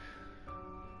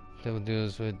 Double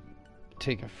deals would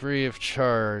take it free of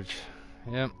charge.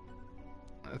 Yep,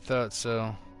 I thought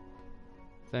so.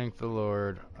 Thank the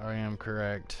Lord, I am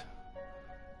correct.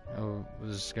 I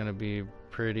was gonna be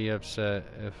pretty upset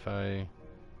if I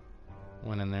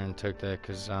went in there and took that,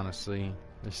 because honestly,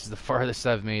 this is the farthest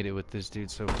I've made it with this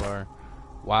dude so far.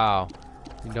 Wow,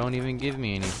 you don't even give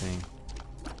me anything.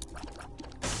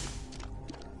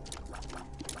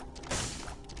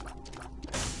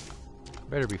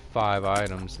 Better be 5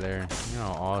 items there. You know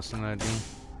how awesome that'd be?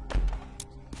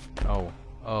 Oh,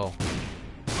 oh.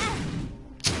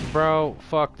 Bro,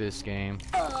 fuck this game.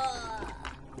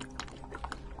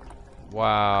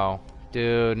 Wow,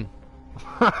 dude.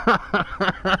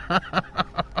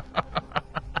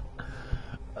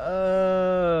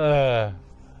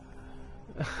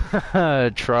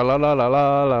 Tra la la la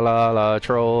la la la la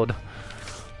trolled.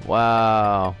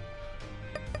 Wow.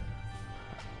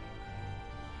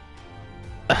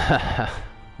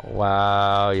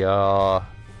 Wow, y'all.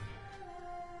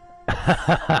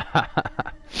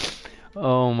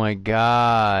 Oh my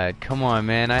god. Come on,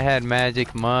 man. I had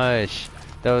Magic Mush.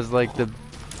 That was like the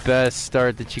best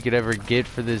start that you could ever get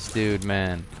for this dude,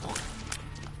 man.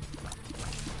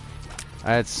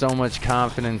 I had so much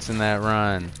confidence in that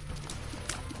run.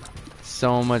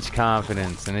 So much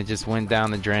confidence, and it just went down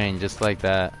the drain just like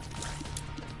that.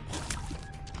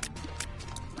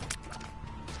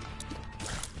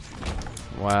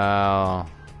 Wow.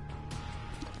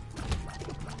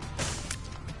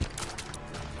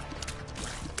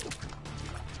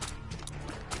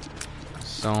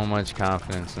 So much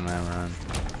confidence in that run.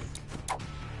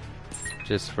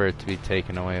 Just for it to be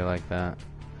taken away like that.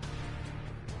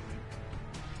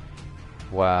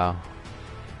 Wow.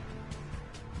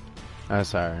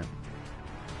 That's alright.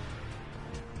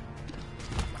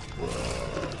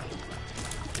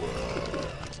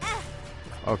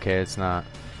 Okay, it's not.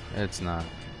 It's not.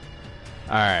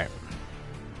 Alright.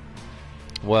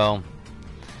 Well,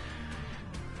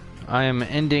 I am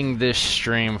ending this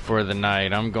stream for the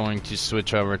night. I'm going to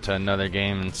switch over to another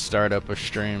game and start up a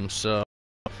stream, so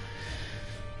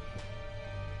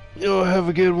you'll have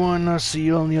a good one. I'll see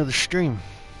you on the other stream.